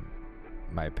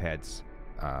my pads.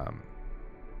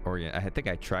 I think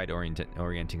I tried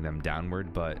orienting them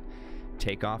downward, but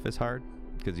takeoff is hard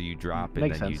because you drop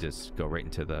and then you just go right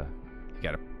into the. You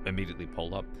gotta immediately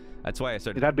pull up. That's why I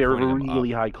started. That'd be a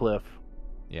really high cliff.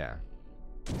 Yeah.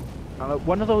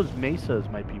 One of those mesas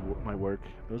might work.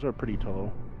 Those are pretty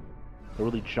tall. They're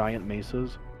really giant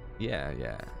mesas. Yeah,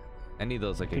 yeah. Any of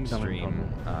those like extreme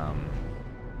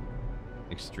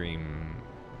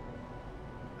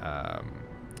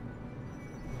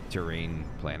terrain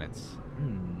planets.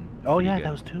 Oh yeah,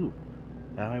 those too.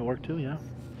 That might work too. Yeah.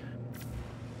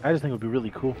 I just think it would be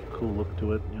really cool look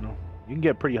to it. You know, you can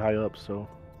get pretty high up. So,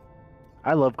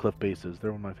 I love cliff bases.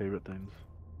 They're one of my favorite things.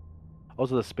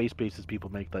 Also, the space bases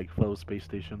people make, like flow space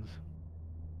stations.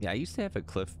 Yeah, I used to have a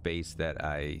cliff base that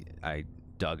I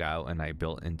dug out and I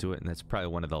built into it, and that's probably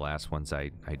one of the last ones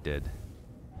I did.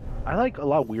 I like a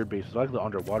lot of weird bases. I like the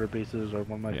underwater bases are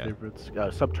one of my favorites.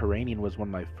 Subterranean was one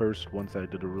of my first ones that I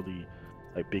did a really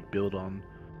big build on.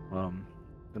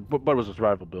 But it was a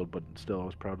survival build, but still I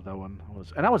was proud of that one.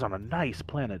 I was on a nice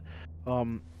planet.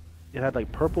 It had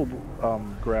like purple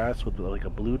grass with like a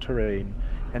blue terrain,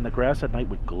 and the grass at night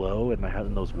would glow and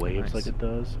having those waves like it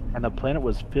does. And the planet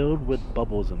was filled with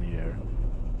bubbles in the air.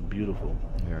 Beautiful.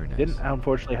 Very nice. Didn't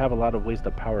unfortunately have a lot of ways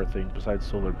to power things besides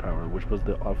solar power, which was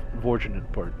the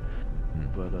unfortunate part.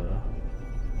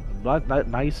 But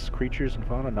nice creatures and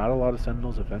fauna. Not a lot of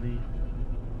sentinels, if any.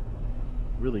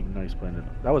 Really nice planet.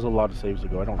 That was a lot of saves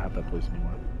ago. I don't have that place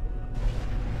anymore.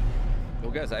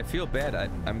 Well, guys, I feel bad.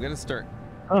 I'm gonna start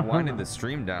winding the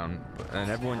stream down, and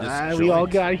everyone just. We all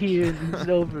got here. It's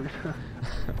over.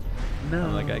 No,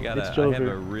 I'm like, I have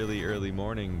a really early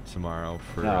morning tomorrow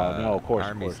for of course,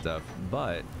 army stuff,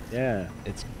 but yeah,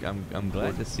 I'm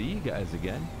glad to see you guys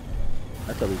again.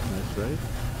 That's always nice, right?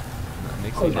 That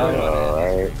makes me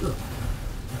happy.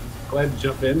 Glad to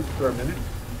jump in for a minute.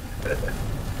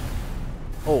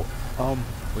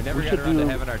 We never got around to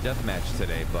having our death match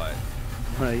today, but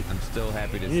I'm still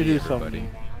happy to see everybody.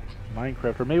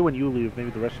 Minecraft, or maybe when you leave, maybe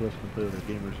the rest of us can play with a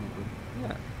game or something.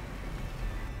 Yeah.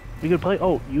 We could play.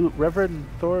 You, Reverend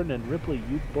Thorn and Ripley,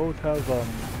 you both have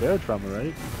Barotrauma,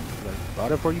 right? I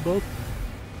bought it for you both.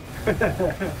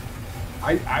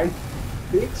 I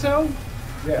think so.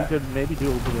 Yeah. You could maybe do a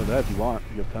little bit of that if you want.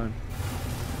 If you have time.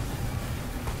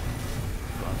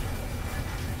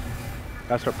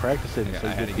 Gotta start practicing so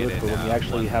you get good for when you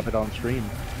actually have it on stream.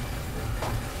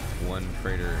 One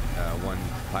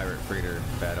pirate freighter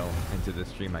battle into the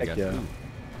stream, I guess. Yeah.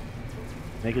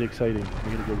 Make it exciting.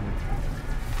 Make it a good one.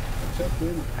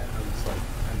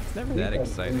 It's never that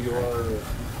exciting. I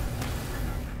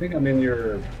think I'm in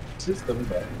your system,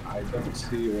 but I don't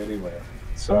see you anywhere.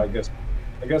 So I guess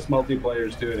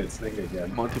multiplayer's doing its thing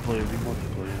again. Multiplayer.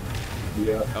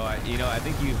 Yeah. Oh, I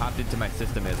think you hopped into my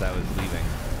system as I was leaving.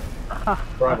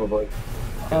 Probably.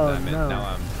 No.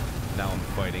 Now I'm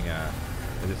fighting I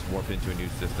just warped into a new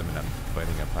system and I'm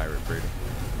fighting a pirate freighter.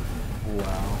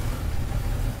 Wow.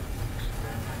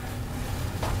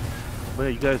 Well,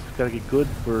 you guys gotta get good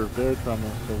for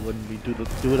Barotrauma, so when we do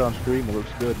it on stream, it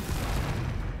looks good.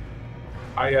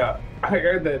 I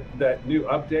heard that new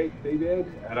update they did,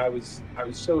 and I was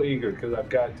so eager because I've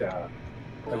got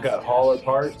hauler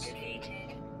parts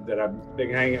that I've been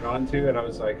hanging on to, and I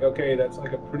was like, okay, that's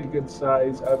like a pretty good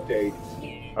size update.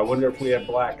 I wonder if we have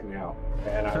black now.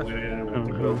 And I went in and went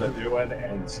to build a new one,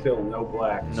 and still no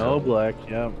black. No black,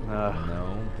 yeah.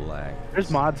 No black. There's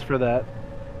mods for that.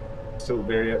 Still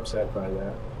very upset by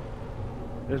that.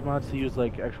 There's mods to use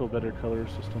like actual better color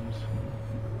systems.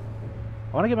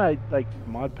 I want to get my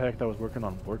mod pack that I was working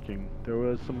on working. There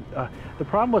was some. The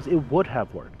problem was it would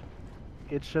have worked.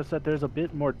 It's just that there's a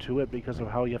bit more to it because of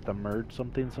how you have to merge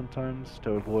something sometimes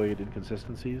to avoid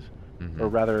inconsistencies, or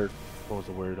rather, what was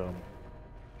the word?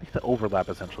 it's the overlap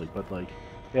essentially, but like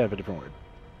they have a different word.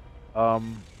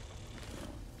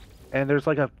 And there's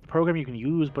like a program you can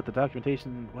use, but the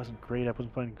documentation wasn't great. I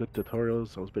wasn't finding good tutorials,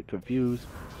 so I was a bit confused.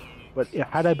 But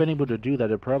had I been able to do that,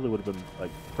 it probably would have been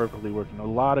like perfectly working. A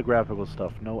lot of graphical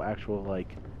stuff, no actual like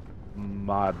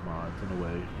mods in a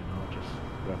way, you know, just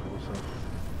graphical stuff.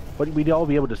 But we'd all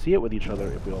be able to see it with each other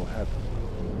if we all had this.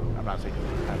 I'm not saying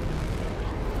we had it.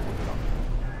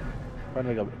 Find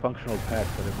like a functional patch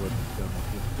that everyone seems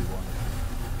to want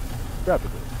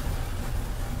graphically.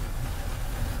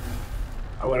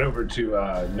 I went over to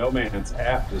No Man's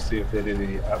app to see if they did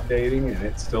any updating, and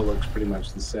it still looks pretty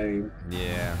much the same.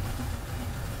 Yeah.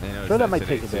 So that might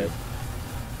take a bit.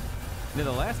 No,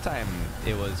 the last time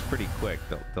it was pretty quick.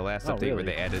 The last update where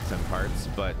they added some parts,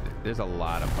 but there's a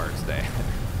lot of parts there.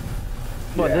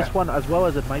 Well, this one, as well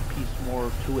as it might piece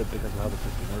more to it because of how the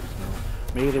system works now.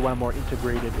 Maybe they want more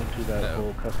integrated into that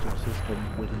whole custom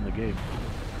system within the game.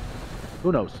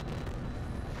 Who knows?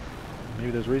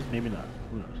 Maybe there's a reason, maybe not.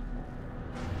 Who knows?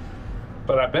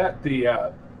 But I bet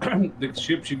the the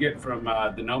ships you get from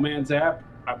the No Man's app,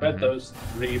 I bet those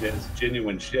read as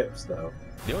genuine ships, though.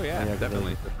 Oh yeah,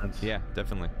 definitely. Yeah,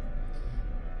 definitely.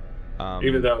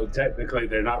 Even though technically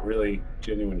they're not really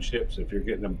genuine ships if you're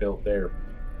getting them built there.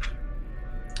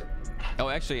 Oh,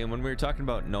 actually, and when we were talking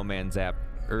about No Man's app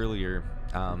earlier,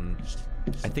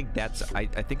 I think that's I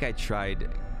think I tried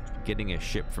getting a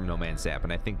ship from No Man's app,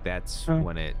 and I think that's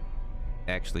when it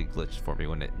actually glitched for me.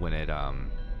 When it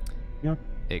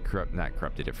it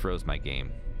corrupted. It froze my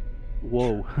game.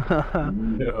 Whoa.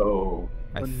 No.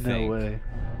 I think. No way.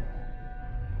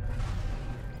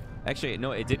 Actually,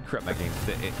 no, it did corrupt my game.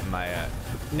 I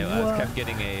kept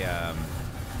getting a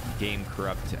game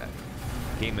corrupt.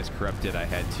 Game is corrupted. I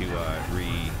had to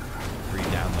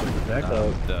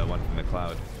re-download the one from the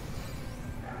cloud.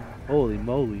 Holy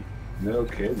moly! No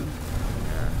kidding.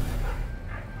 Yeah.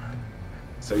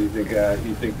 So you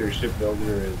think their ship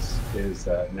builder is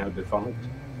now defunct?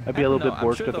 I'd be a little bit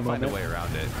bored. I'm sure they'll find a way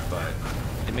around it, but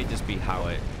it may just be how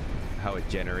it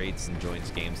generates and joins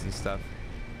games and stuff.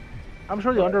 I'm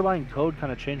sure the underlying code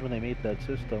kind of changed when they made that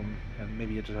system, and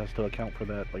maybe it just has to account for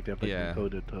that. Like they have to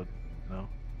decode it to, you know,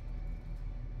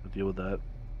 to deal with that.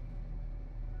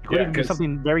 It could even be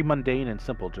something very mundane and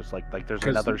simple, just like there's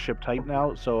another ship type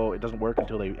now, so it doesn't work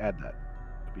until they add that.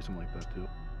 It could be something like that too.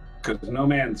 Because No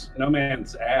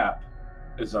Man's app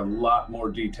is a lot more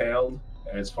detailed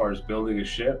as far as building a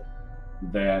ship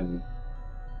than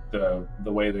the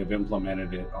way they've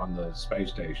implemented it on the space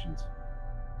stations.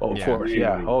 Oh, of course,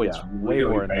 yeah. Oh, yeah. It's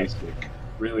really basic,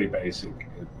 really basic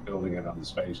at building it on the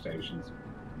space stations.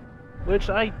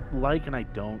 Which I like and I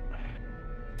don't.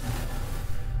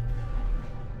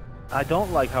 I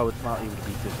don't like how it's not able to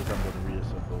be disassembled and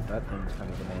reassembled. That thing's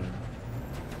kind of annoying.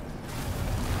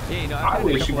 Yeah, you know, I've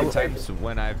had a couple of times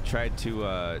when I've tried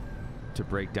to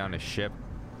break down a ship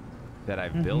that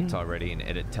I've built already, and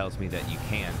it tells me that you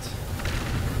can't.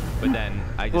 But then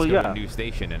I just go to a new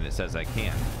station and it says I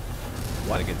can.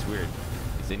 Like it's weird.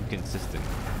 It's inconsistent.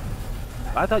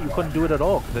 I thought you couldn't do it at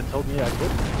all because it told me I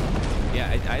couldn't.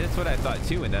 Yeah, that's what I thought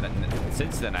too. And then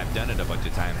since then I've done it a bunch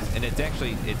of times, and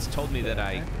it's told me that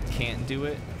I can't do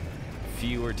it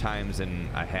fewer times than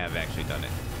I have actually done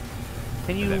it.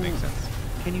 Can you? If that makes sense.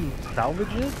 Can you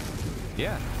salvage it?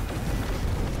 Yeah.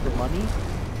 For money?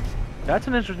 That's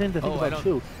an interesting thing to think about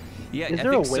too. Yeah, is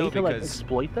there a way to like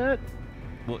exploit that?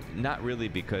 Well, not really,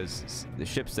 because the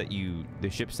ships that you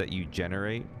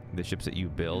generate, the ships that you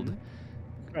build,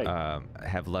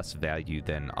 have less value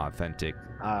than authentic,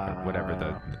 whatever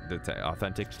the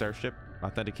authentic starship,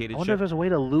 authenticated. I wonder if there's a way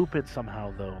to loop it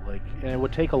somehow though. Like, and it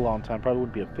would take a long time. Probably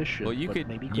wouldn't be efficient. Well, you could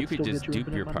just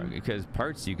dupe your parts, because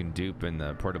parts you can dupe in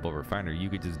the portable refiner. You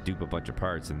could just dupe a bunch of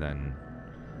parts and then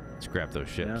scrap those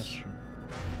ships. Yeah,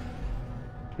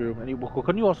 true. And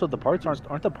couldn't you also, the parts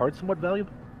aren't the parts somewhat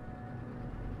valuable?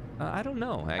 I don't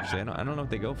know, actually. I don't know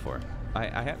what they go for.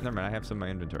 I have never mind. I have some in my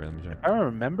inventory. Let me check. I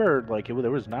remember like it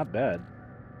was not bad.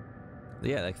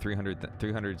 Yeah, like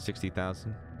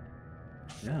 360,000.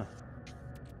 Yeah.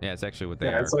 Yeah, it's actually what they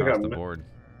are across the board.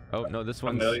 Oh no, this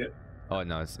one's. Oh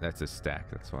no, that's a stack.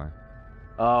 That's why.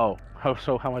 Oh,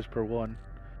 so how much per one?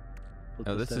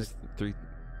 No, this is three.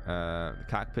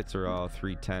 Cockpits are all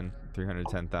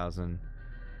 310,000.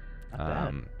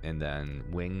 And then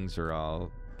wings are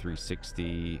all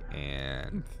 360,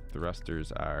 and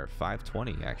thrusters are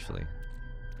 520 actually.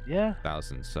 Yeah.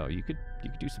 1,000. So you could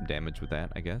do some damage with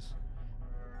that, I guess.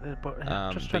 But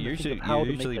you're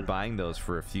usually buying those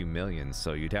for a few millions,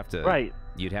 so you'd have to. Right.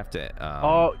 You'd have to.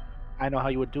 Oh, I know how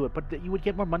you would do it, but you would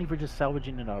get more money for just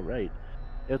salvaging it outright.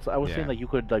 I was saying like you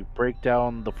could like break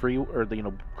down the free or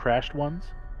the crashed ones,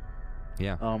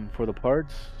 Yeah. For the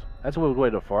parts, that's a good way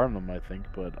to farm them, I think.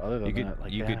 But other than that,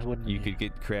 like you could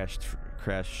get crashed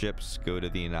ships, go to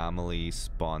the anomaly,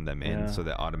 spawn them in, so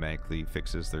that automatically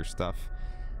fixes their stuff,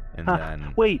 and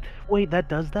then wait, that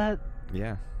does that?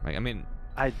 Yeah, like, I mean,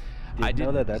 I didn't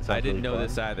know that. That's I didn't really know fun.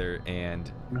 this either,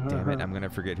 and damn it, I'm gonna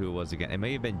forget who it was again. It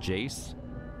may have been Jace.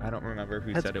 I don't remember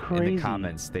who said it in the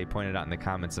comments. They pointed out in the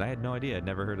comments, and I had no idea. I'd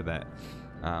never heard of that.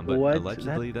 But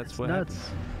allegedly, that's what happened.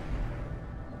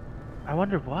 I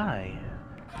wonder why.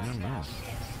 I don't know.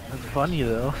 That's funny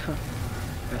though.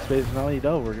 In Space Finale,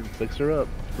 we're gonna fix her up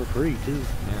for free too.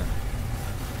 Yeah.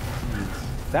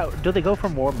 That do they go for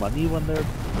more money when they're fixed?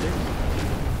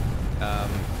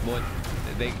 Well,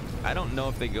 I don't know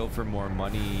if they go for more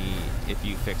money if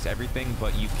you fix everything,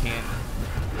 but you can't.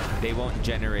 They won't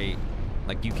generate.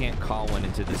 Like, you can't call one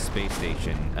into the space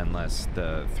station unless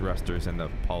the thrusters and the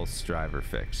pulse drive are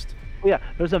fixed. Yeah,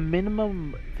 there's a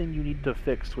minimum thing you need to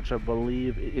fix, which I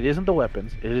believe it isn't the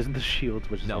weapons, it isn't the shields,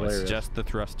 which is hilarious. It's just the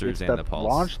thrusters it's and the pulse.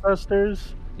 Launch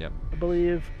thrusters. Yep. I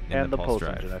believe, and the pulse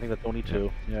drive. engine. I think that's only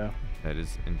two. Yep. Yeah. That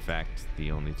is, in fact,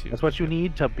 the only two. That's what you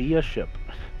need to be a ship.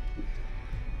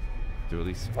 To at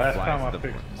least last fly time I the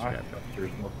fixed my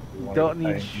thrusters, don't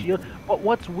need shield. But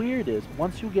what's weird is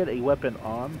once you get a weapon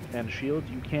on and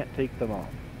shields, you can't take them off.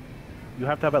 You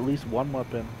have to have at least one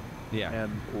weapon. Yeah.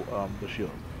 And the shield.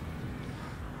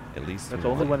 At least. That's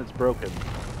only when it's broken.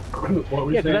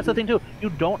 Yeah, because that's the thing too. You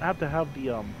don't have to have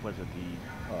the what is it, the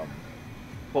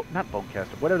well, not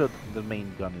bowcaster, whatever the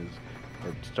main gun is,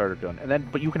 or starter gun. And then,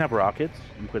 but you can have rockets.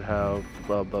 You could have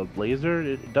the laser.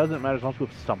 It doesn't matter as long as you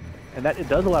have something. And that it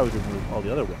does allow you to remove all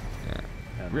the other ones. Yeah.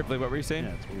 And, Ripley, what were you saying?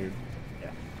 Yeah, it's weird.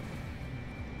 Yeah.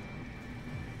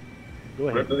 Go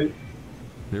ahead. Ripley?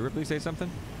 Did Ripley say something?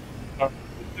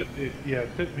 It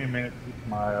took me a minute to get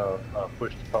my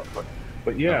push to talk button.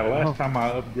 But yeah, last time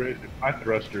I upgraded my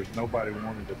thrusters, nobody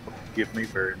wanted to give me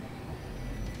very much.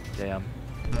 Damn.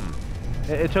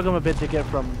 It took him a bit to get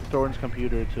from Thorne's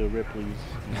computer to Ripley's.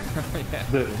 Yeah.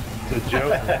 The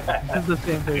joke. It's the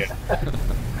same thing. Yeah.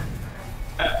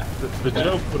 The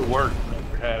joke would work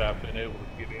had I been able to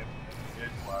get in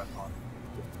edgewise on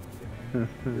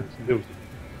it.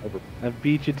 I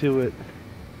beat you to it.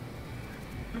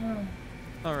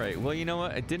 All right. Well, you know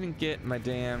what? I didn't get my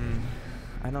damn.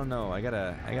 I don't know. I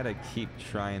gotta keep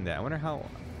trying that. I wonder how.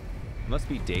 It must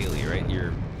be daily, right?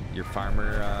 Your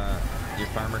farmer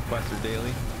quests are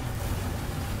daily.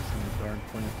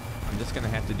 I'm just gonna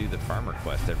have to do the farmer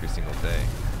quest every single day.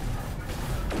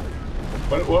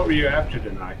 What were you after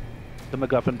tonight? The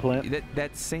MacGuffin plant.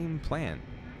 That same plant.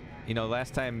 You know,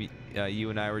 last time you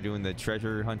and I were doing the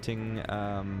treasure hunting.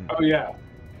 Oh yeah.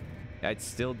 I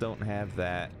still don't have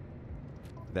that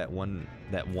one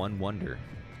wonder.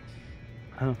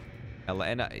 Huh.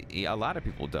 And a lot of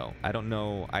people don't. I don't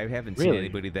know. I haven't seen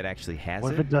anybody that actually has it.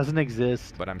 What if it doesn't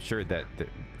exist? But I'm sure that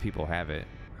people have it.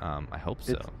 I hope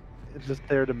so. It's just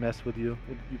there to mess with you.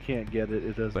 You can't get it.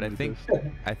 It doesn't. But I think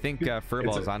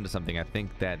Furball is onto something. I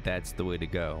think that's the way to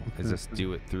go. Is just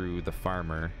do it through the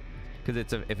farmer, because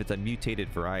if it's a mutated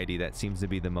variety, that seems to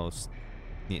be the most.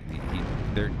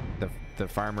 The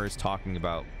farmer is talking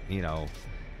about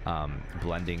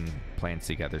blending plants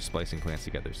together, splicing plants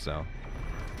together. So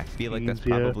I feel like that's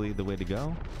probably the way to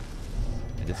go.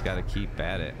 I just got to keep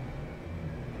at it.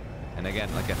 And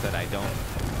again, like I said, I don't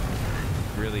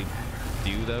really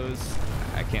do those.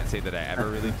 I can't say that I ever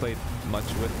really played much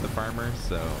with the farmer,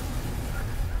 so.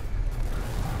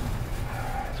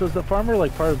 So is the farmer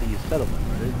like part of the settlement,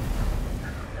 right?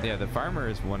 Yeah, the farmer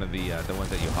is one of the ones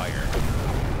that you hire.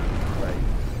 Right.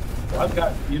 Well, I've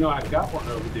got one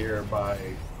over there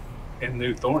in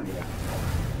New Thornia.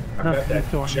 I've got that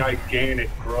gigantic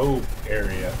grove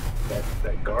area,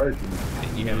 that garden.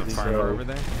 And you have a farmer over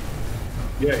there?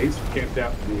 Yeah, he's camped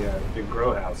out in the big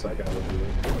grow house I got over there.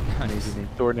 Amazing.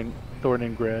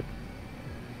 Thorningrad.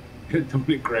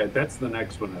 Thorningrad, that's the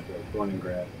next one up there,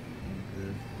 Thorningrad.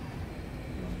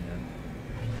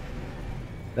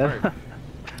 Right.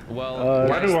 Well,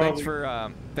 guys,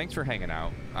 thanks for hanging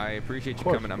out. I appreciate you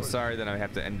coming. I'm sorry that I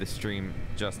have to end the stream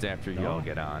just after you all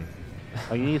get on.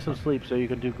 Oh, you need some sleep so you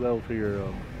can do well for your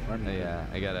running. Yeah,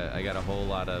 I got a whole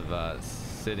lot of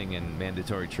sitting and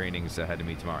mandatory trainings ahead of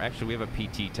me tomorrow. Actually, we have a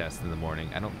PT test in the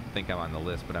morning. I don't think I'm on the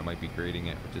list, but I might be grading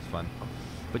it, which is fun.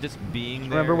 But just being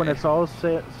there. Remember, when it's all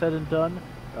said and done,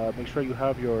 make sure you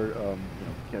have your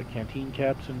canteen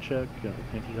caps in check,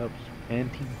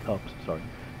 canteen cups, sorry,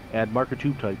 and marker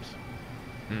tube types.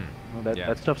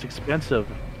 That stuff's expensive.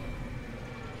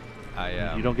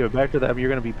 You don't give it back to them, you're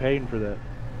going to be paying for that.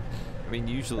 I mean,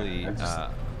 usually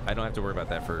I don't have to worry about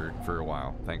that for a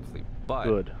while, thankfully. But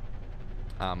good.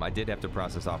 I did have to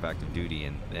process off active duty,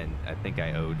 and I think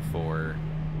I owed for.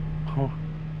 Oh.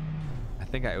 I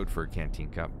think I owed for a canteen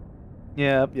cup.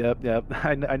 Yep.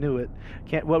 I knew it.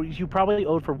 Well, you probably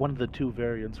owed for one of the 2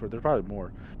 variants, or there's probably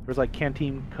more. There's like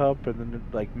canteen cup, and then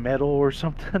like metal or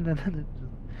something, and then it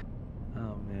just...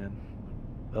 Oh man.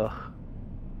 Ugh.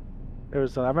 There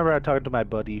was. I remember I talking to my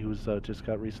buddy who's just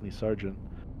got recently sergeant.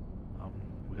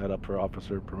 We got up for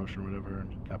officer promotion or whatever,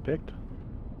 and he got picked.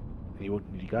 He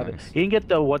got Nice. it. He didn't get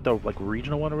the like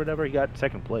regional one or whatever. He got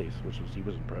 2nd place, which was he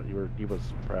wasn't proud. He was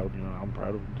proud. You know, I'm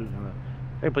proud of him too.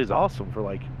 He plays awesome for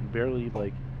like barely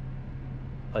like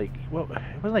well, it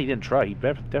wasn't like he didn't try. He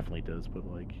definitely does, but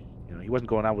like, you know, he wasn't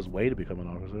going out of his way to become an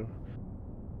officer.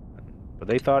 But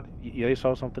they thought they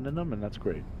saw something in him, and that's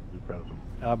great. We're proud of him.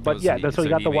 But yeah, so he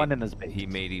got the one in his base. He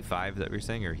made E5 that we're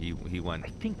saying, or he went. I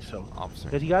think so. Officer.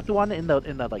 Because he got the one in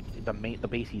the like the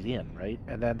base he's in, right?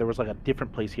 And then there was like a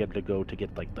different place he had to go to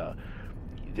get like the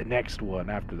next one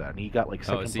after that, and he got like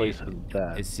 2nd place in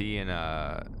that. Is he in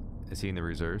the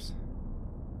reserves?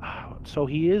 So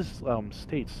he is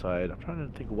stateside. I'm trying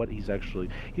to think of what he's actually.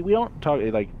 We don't talk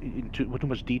like into too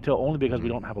much detail, only because we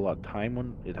don't have a lot of time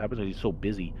when it happens, and he's so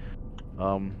busy.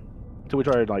 So we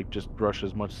try to like just rush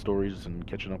as much stories and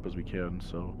catching up as we can.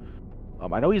 So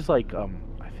I know he's like I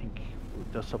think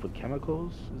does stuff with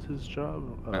chemicals is his job,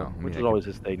 which is always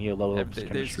his thing. He loves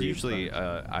chemistry. There's usually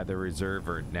either reserve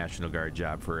or National Guard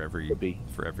job for every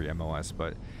MOS,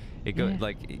 but it goes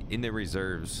like in the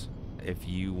reserves. If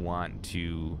you want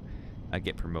to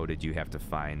get promoted, you have to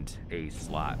find a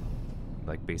slot,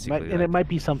 like basically. And it might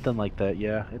be something like that.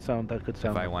 Yeah, that could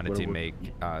sound. If I wanted to make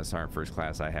Sergeant First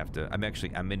Class, I have to. I'm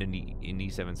in an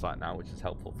E7 slot now, which is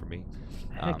helpful for me.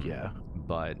 Heck yeah.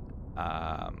 But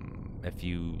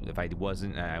if I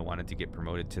wasn't and I wanted to get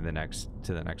promoted to the next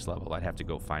level, I'd have to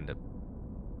go find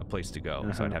a place to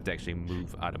go. So I'd have to actually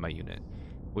move out of my unit,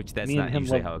 which that's not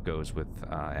usually how it goes with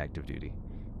active duty.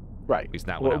 Right. At least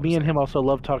not well, me and him also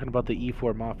love talking about the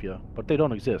E4 Mafia, but they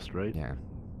don't exist, right? Yeah.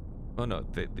 Oh no,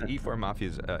 the E4 Mafia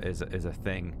is a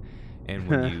thing,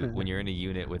 and when you're in a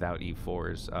unit without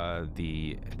E4s,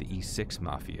 the E6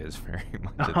 Mafia is very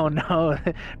much. Oh no,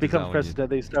 becomes precedent.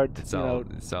 They start it's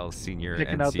all senior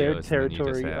picking NCOs out their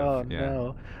territory.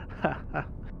 No.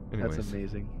 Anyways. That's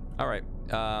amazing. All right.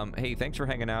 Hey, thanks for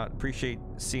hanging out. Appreciate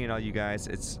seeing all you guys.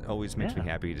 It's always makes me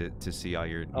happy to see all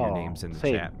your names in the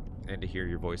chat. And to hear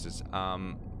your voices.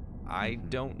 I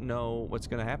don't know what's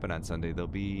going to happen on Sunday. There'll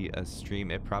be a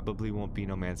stream. It probably won't be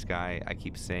No Man's Sky. I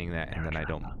keep saying that, and then I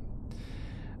don't.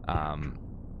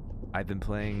 I've been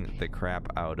playing the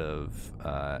crap out of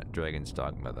Dragon's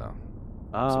Dogma, though.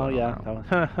 Oh, so yeah.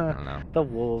 I don't know. The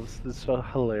wolves. It's so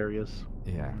hilarious.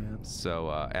 Yeah. So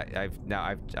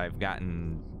I've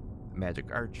gotten Magic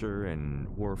Archer and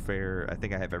Warfare. I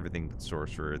think I have everything but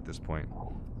Sorcerer at this point.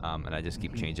 And I just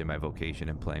keep changing my vocation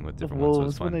and playing with different ones. So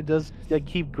it's fun. When they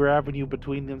keep grabbing you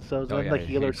between themselves, and the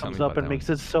healer comes up and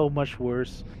makes it so much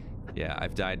worse. Yeah,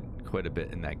 I've died quite a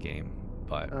bit in that game,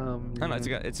 but I don't know,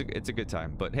 it's a good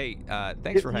time. But hey,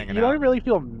 thanks for hanging out. You don't really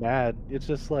feel mad. It's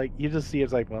just like you just see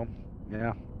it's like, well,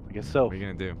 yeah, I guess so. What are you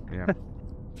gonna do? Yeah.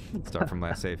 Start from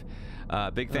last save.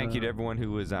 Big thank you to everyone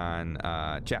who was on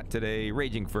chat today.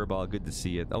 Raging Furball, good to see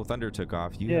you. Oh, Thunder took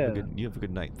off. You have a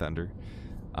good night, Thunder.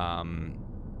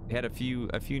 Had a few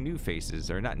new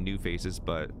faces, or not new faces,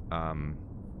 but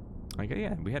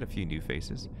we had a few new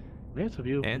faces. Yes, a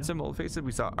few. And some old faces.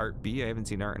 We saw Art B. I haven't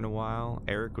seen Art in a while.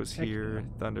 Eric was here.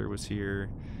 Thunder was here.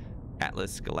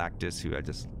 Atlas Galactus, who I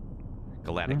just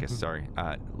Galacticus, sorry.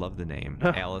 Love the name.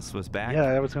 Alice was back. Yeah,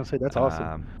 I was gonna say that's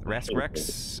awesome.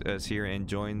 Raskrex is here and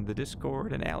joined the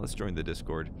Discord, and Alice joined the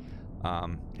Discord.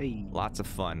 Lots of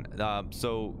fun.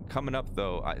 So coming up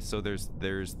though, so there's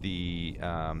the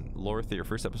Lore Theory.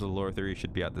 First episode of Lore Theory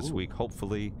should be out this week.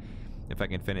 Hopefully, if I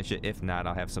can finish it. If not,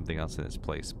 I'll have something else in its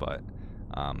place. But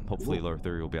hopefully, Lore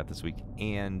Theory will be out this week,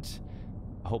 and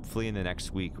hopefully in the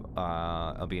next week,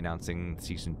 I'll be announcing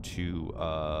season 2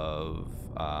 of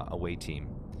Away Team.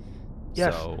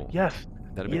 Yes. So yes.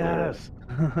 That'll be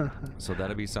cool. So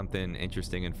that'll be something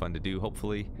interesting and fun to do.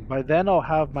 Hopefully. By then I'll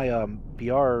have my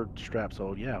VR strap,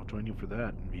 so yeah, I'll join you for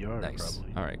that in VR. Nice.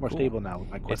 Probably. All right. More stable now with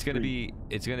my Quest 3.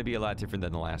 It's gonna be a lot different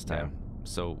than the last time.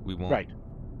 So we won't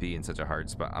be in such a hard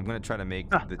spot. I'm gonna try to make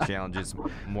the challenges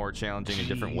more challenging in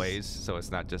different ways, so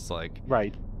it's not just like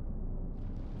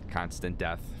constant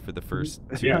death for the first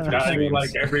 2 dying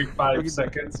like every 5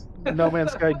 seconds. No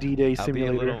Man's Sky D-Day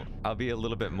simulator. I'll be a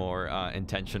little bit more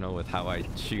intentional with how I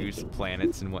choose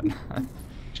planets and whatnot.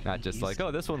 Not just like,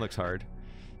 oh, this one looks hard.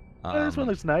 This one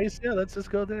looks nice. Yeah, let's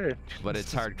just go there. But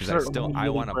it's hard because I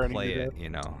want to play it, you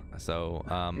know. So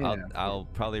I'll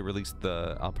probably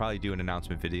I'll probably do an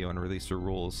announcement video and release the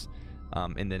rules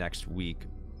in the next week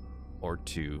or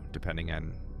two, depending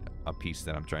on a piece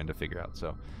that I'm trying to figure out.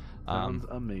 So sounds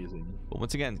amazing. But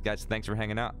once again, guys, thanks for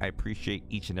hanging out. I appreciate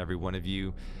each and every one of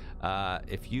you.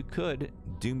 If you could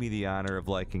do me the honor of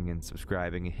liking and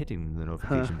subscribing and hitting the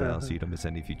notification bell so you don't miss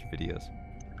any future videos.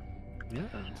 Yeah,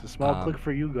 it's a small click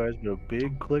for you guys, but a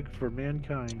big click for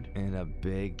mankind. And a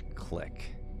big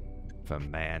click for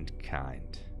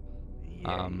mankind.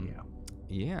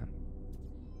 Yeah.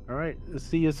 All right.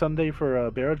 See you Sunday for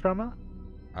Barotrauma.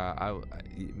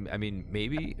 I mean,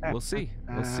 maybe we'll see.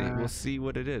 We'll see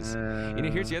what it is. You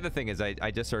know, here's the other thing: is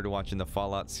I just started watching the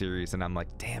Fallout series, and I'm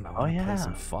like, damn, I want to play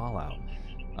some Fallout.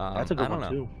 That's a good one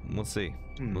too. We'll see.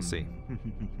 We'll see.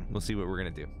 We'll see what we're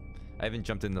gonna do. I haven't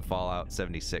jumped into Fallout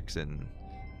 76 in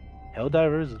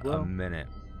Helldivers as well. A minute,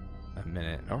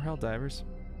 or Helldivers.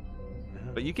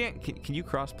 Yeah. But you can't. Can you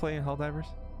cross-play in Helldivers?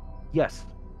 Yes.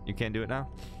 You can't do it now.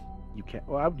 You can't.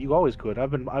 Well, you always could. I've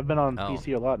been on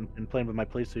PC a lot and playing with my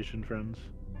PlayStation friends.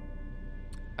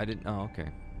 I didn't. Oh,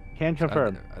 okay. Can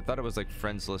confirm. I thought it was like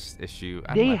friends list issue.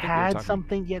 They had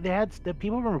something. Yeah, they had.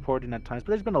 People have been reporting at times,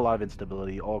 but there's been a lot of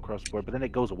instability all across the board. But then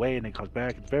it goes away and it comes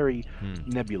back. It's very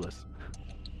nebulous.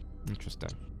 Interesting.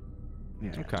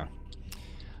 Yeah. Okay.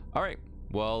 All right.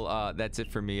 Well, that's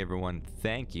it for me, everyone.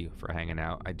 Thank you for hanging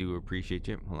out. I do appreciate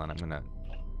you. Hold on, I'm gonna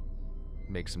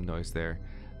make some noise there.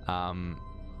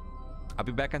 I'll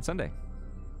be back on Sunday.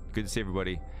 Good to see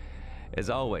everybody.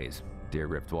 As always, dear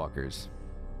Rift Walkers,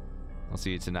 I'll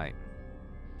see you tonight.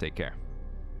 Take care.